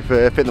 The guy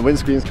for fitting the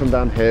windscreens come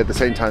down here at the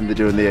same time they're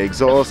doing the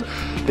exhaust.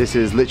 This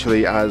is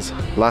literally as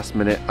last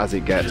minute as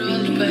it gets.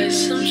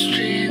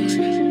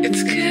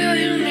 It's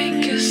killing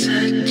me 'cause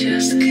I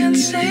just can't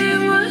say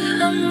what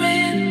I'm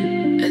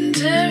in, and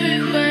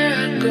everywhere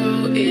I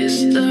go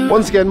is the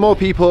Once again, more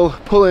people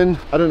pulling.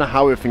 I don't know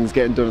how everything's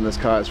getting done in this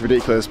car, it's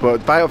ridiculous,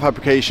 but Vital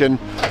Fabrication,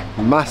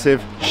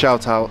 massive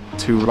shout out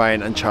to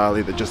Ryan and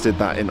Charlie that just did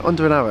that in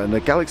under an hour, and the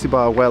Galaxy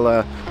bar well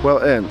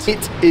earned.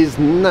 It is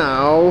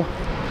now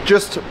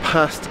just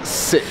past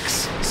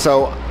 6,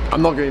 so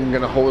I'm not even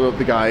going to hold up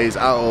the guys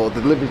at all. The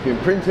delivery's been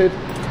printed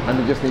and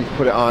they just need to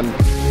put it on.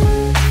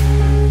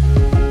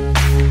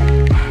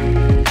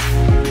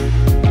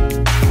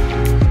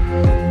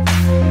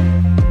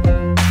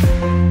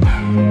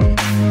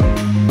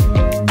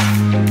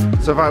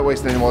 So without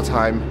wasting any more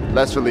time,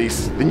 let's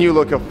release the new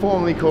look of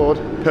formerly called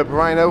Purple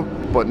Rhino,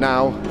 but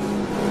now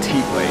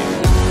T-Plane.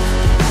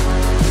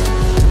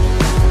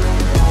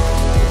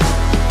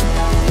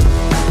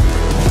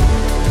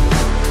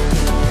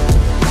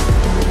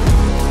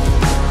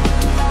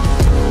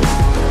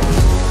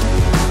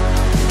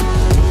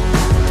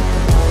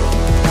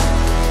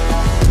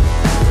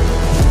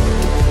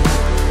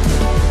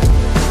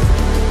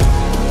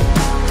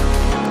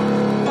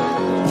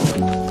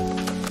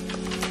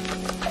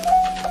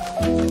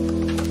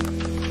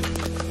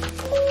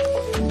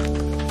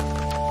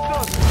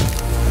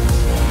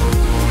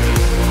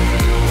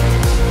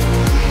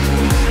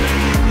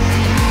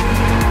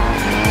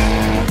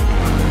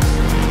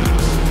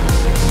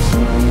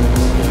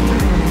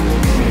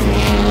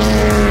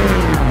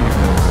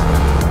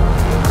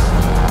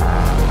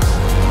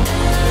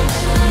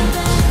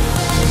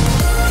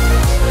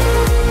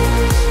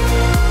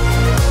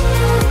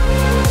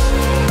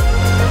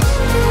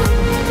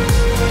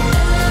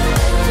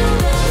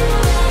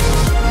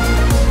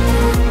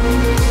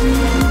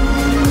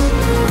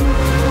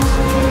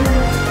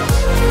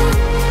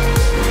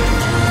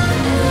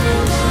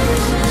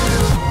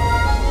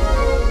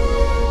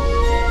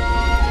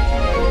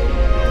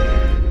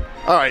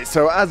 Alright,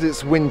 so as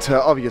it's winter,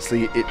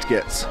 obviously it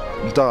gets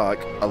dark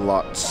a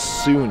lot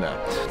sooner.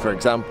 For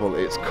example,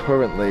 it's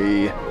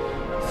currently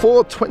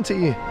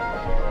 4:20.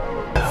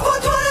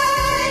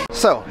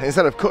 So,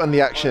 instead of cutting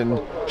the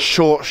action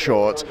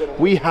short,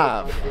 we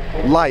have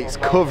lights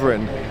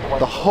covering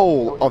the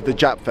whole of the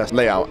Japfest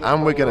layout,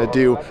 and we're gonna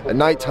do a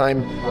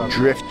nighttime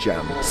drift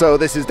jam. So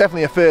this is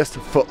definitely a first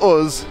for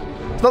us.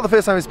 It's not the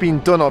first time it's been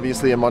done,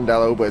 obviously, in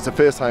Mondello, but it's the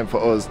first time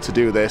for us to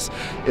do this.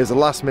 It was a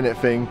last minute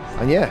thing,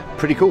 and yeah,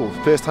 pretty cool.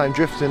 First time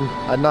drifting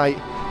at night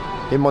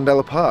in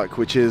Mondello Park,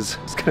 which is,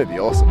 it's gonna be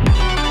awesome.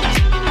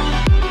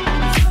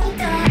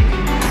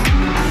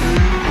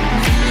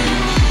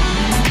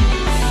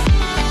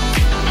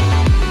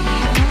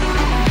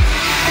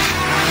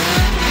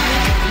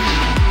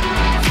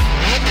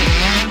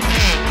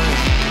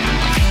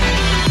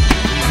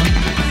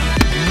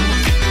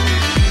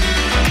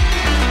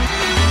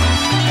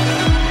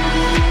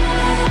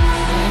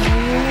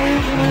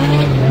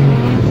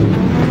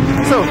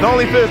 So, not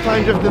only first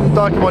time drifting in the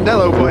dark in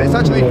Mondello, but it's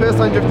actually first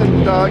time drifting in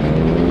the dark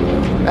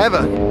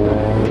ever.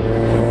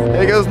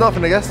 Here goes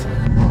nothing, I guess.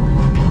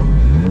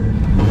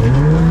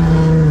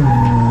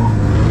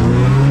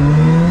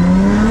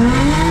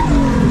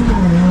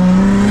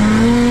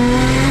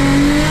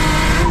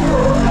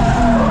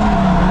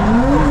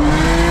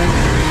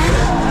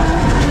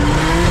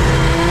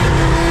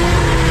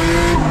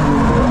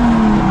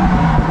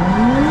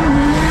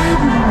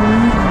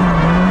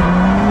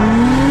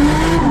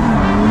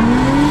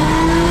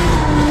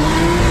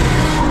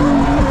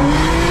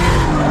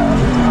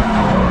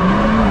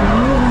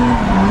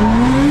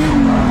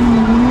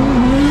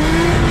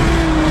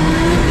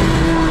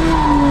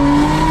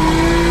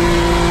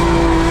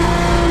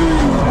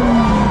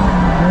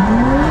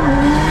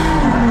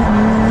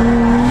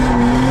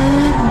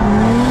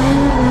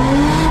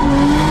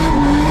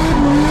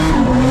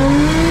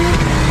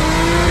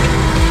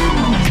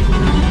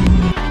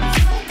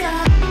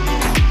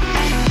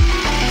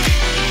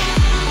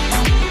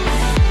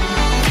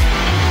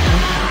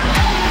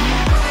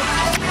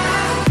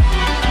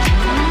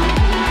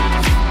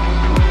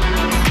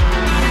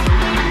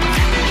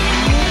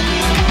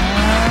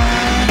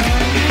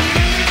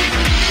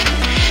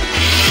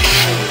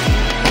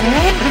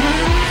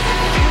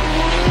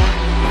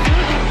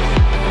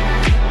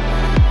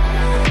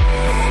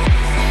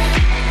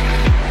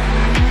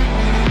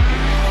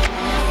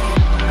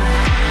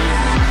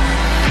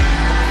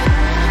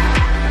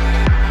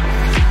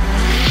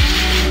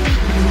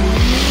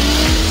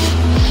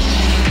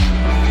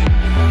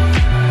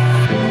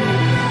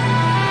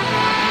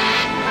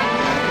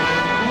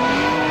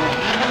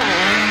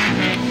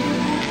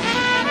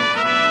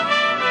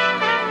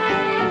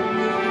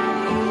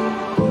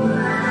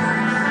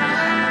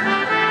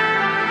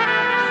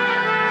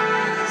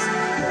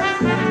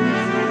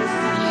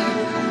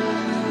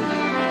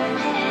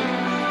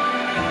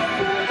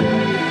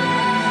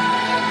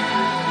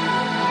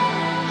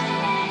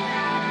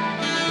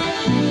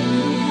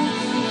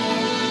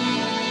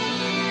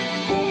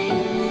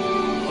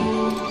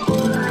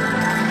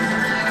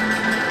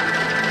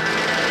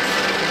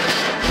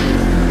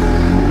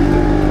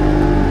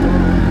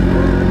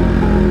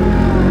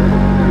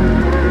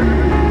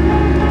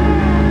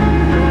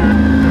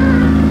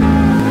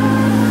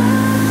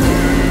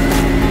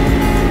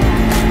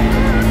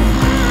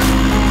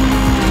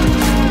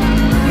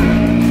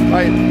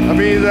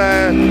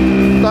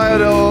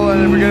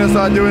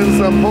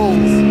 how it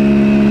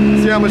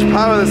pulls. See how much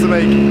power this will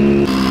make.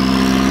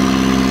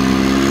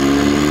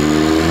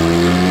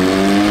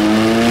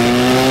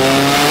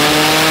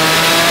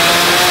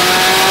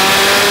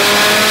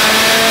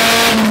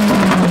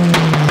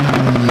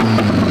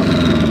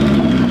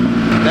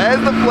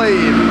 There's the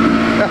flame.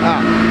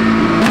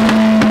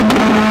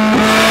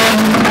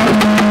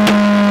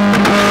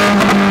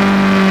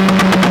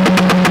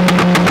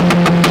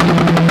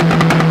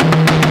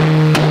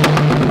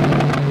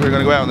 We're going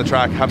to go out on the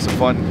track, have some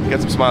fun,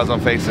 get some smiles on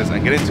faces,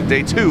 and get into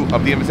day 2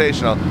 of the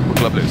Invitational with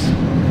Club Loose.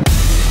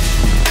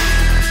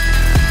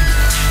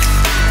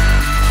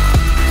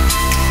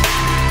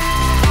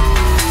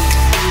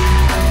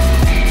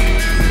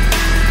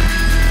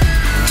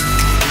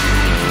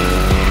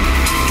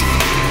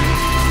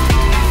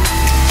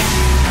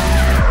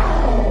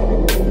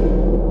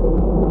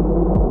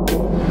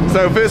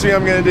 So first thing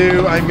I'm going to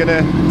do, I'm going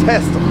to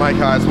test my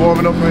car. It's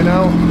warming up right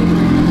now,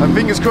 and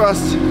fingers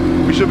crossed,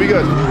 we should be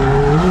good.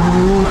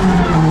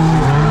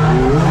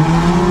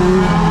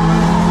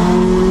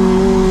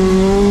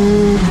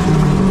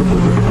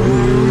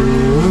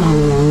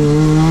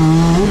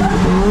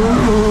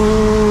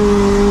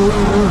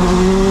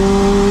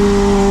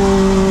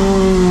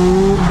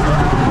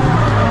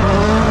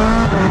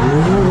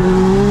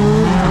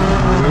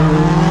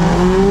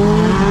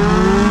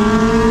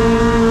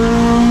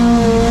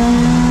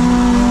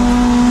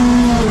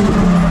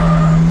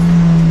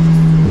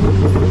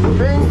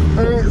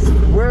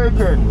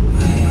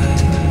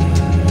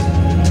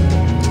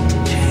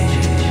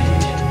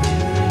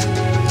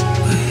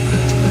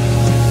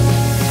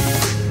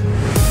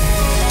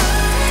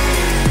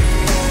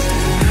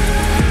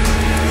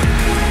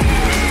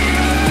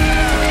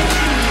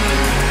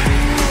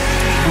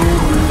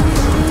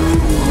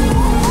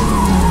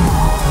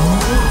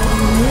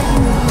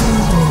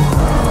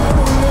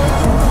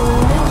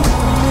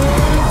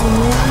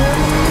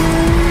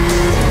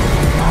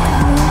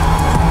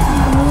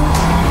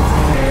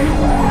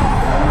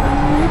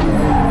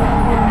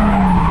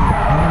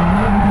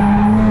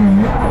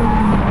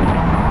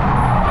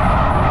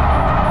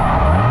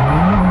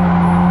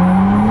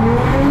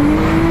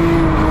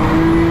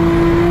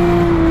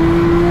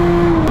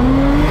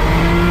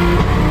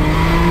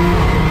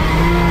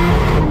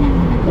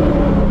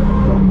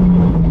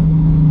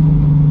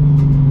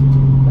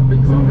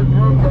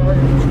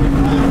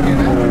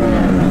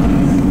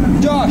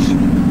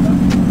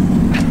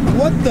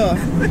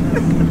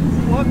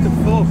 What the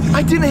fuck?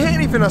 I didn't hit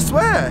anything, I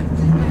swear.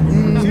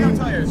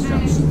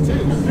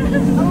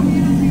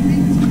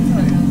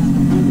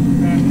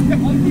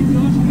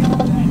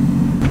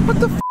 What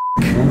the f?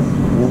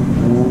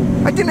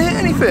 I didn't hit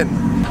anything.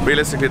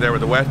 Realistically, they were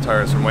the wet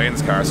tyres from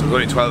Wayne's car, so there's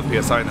only 12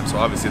 PSI in them, so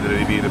obviously they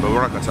didn't beat it, but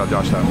we're not going to tell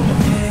Josh that.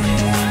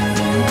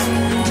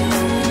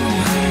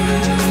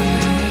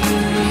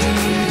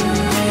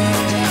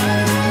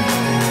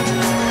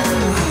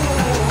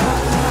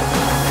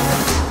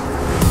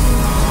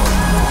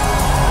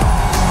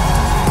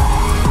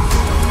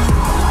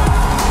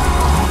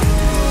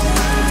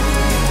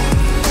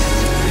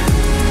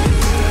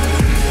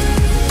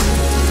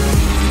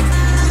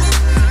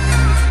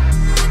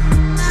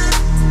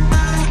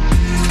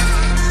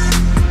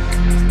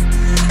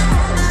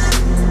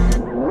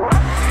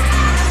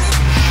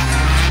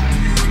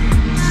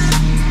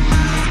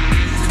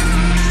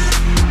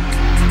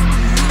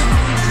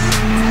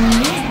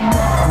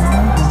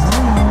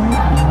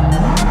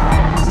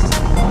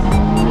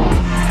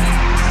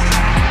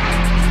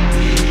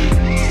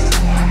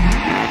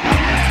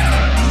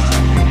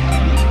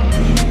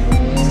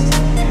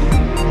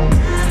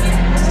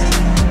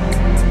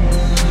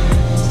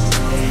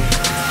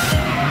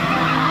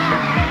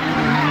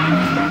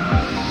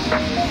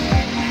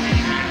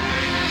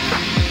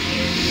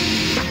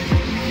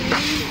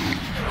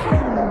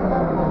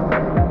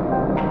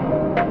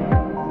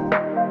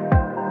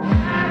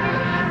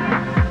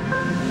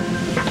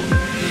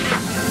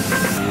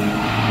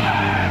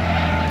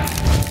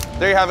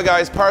 There you have it,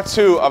 guys, part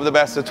 2 of the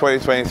best of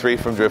 2023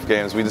 from Drift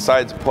Games. We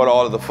decided to put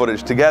all of the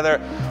footage together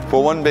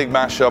for one big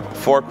mashup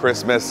for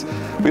Christmas.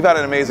 We've had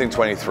an amazing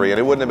 23, and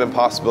it wouldn't have been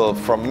possible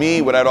from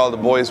me without all the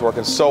boys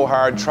working so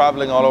hard,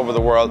 traveling all over the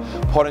world,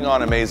 putting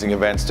on amazing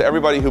events. To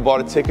everybody who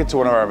bought a ticket to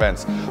one of our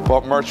events,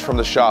 bought merch from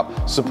the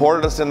shop,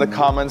 supported us in the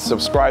comments,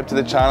 subscribed to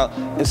the channel,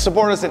 and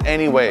supported us in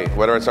any way,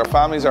 whether it's our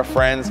families, our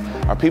friends,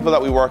 our people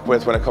that we work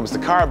with when it comes to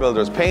car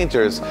builders,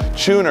 painters,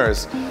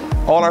 tuners,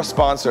 all our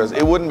sponsors.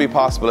 It wouldn't be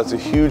possible. It's a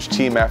huge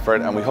team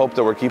effort, and we hope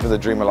that we're keeping the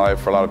dream alive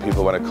for a lot of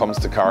people when it comes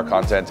to car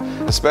content,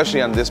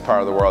 especially on this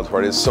part of the world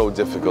where it is so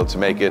difficult to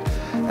make it.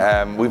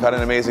 We've had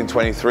an amazing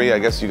 23. I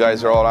guess you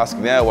guys are all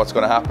asking now what's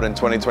going to happen in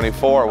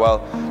 2024.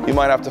 Well, you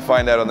might have to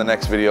find out on the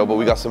next video, but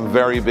we got some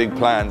very big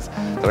plans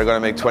that are going to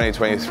make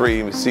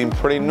 2023 seem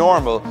pretty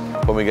normal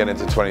when we get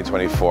into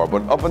 2024.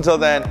 But up until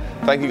then,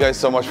 thank you guys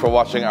so much for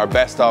watching our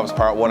best ofs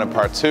part 1 and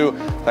part 2.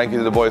 Thank you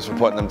to the boys for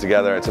putting them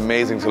together. It's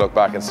amazing to look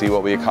back and see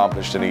what we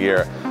accomplished in a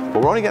year.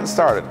 But we're only getting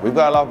started. We've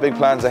got a lot of big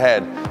plans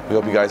ahead. We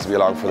hope you guys will be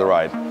along for the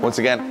ride. Once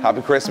again,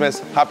 Happy Christmas,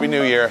 Happy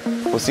New Year.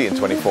 We'll see you in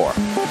 24.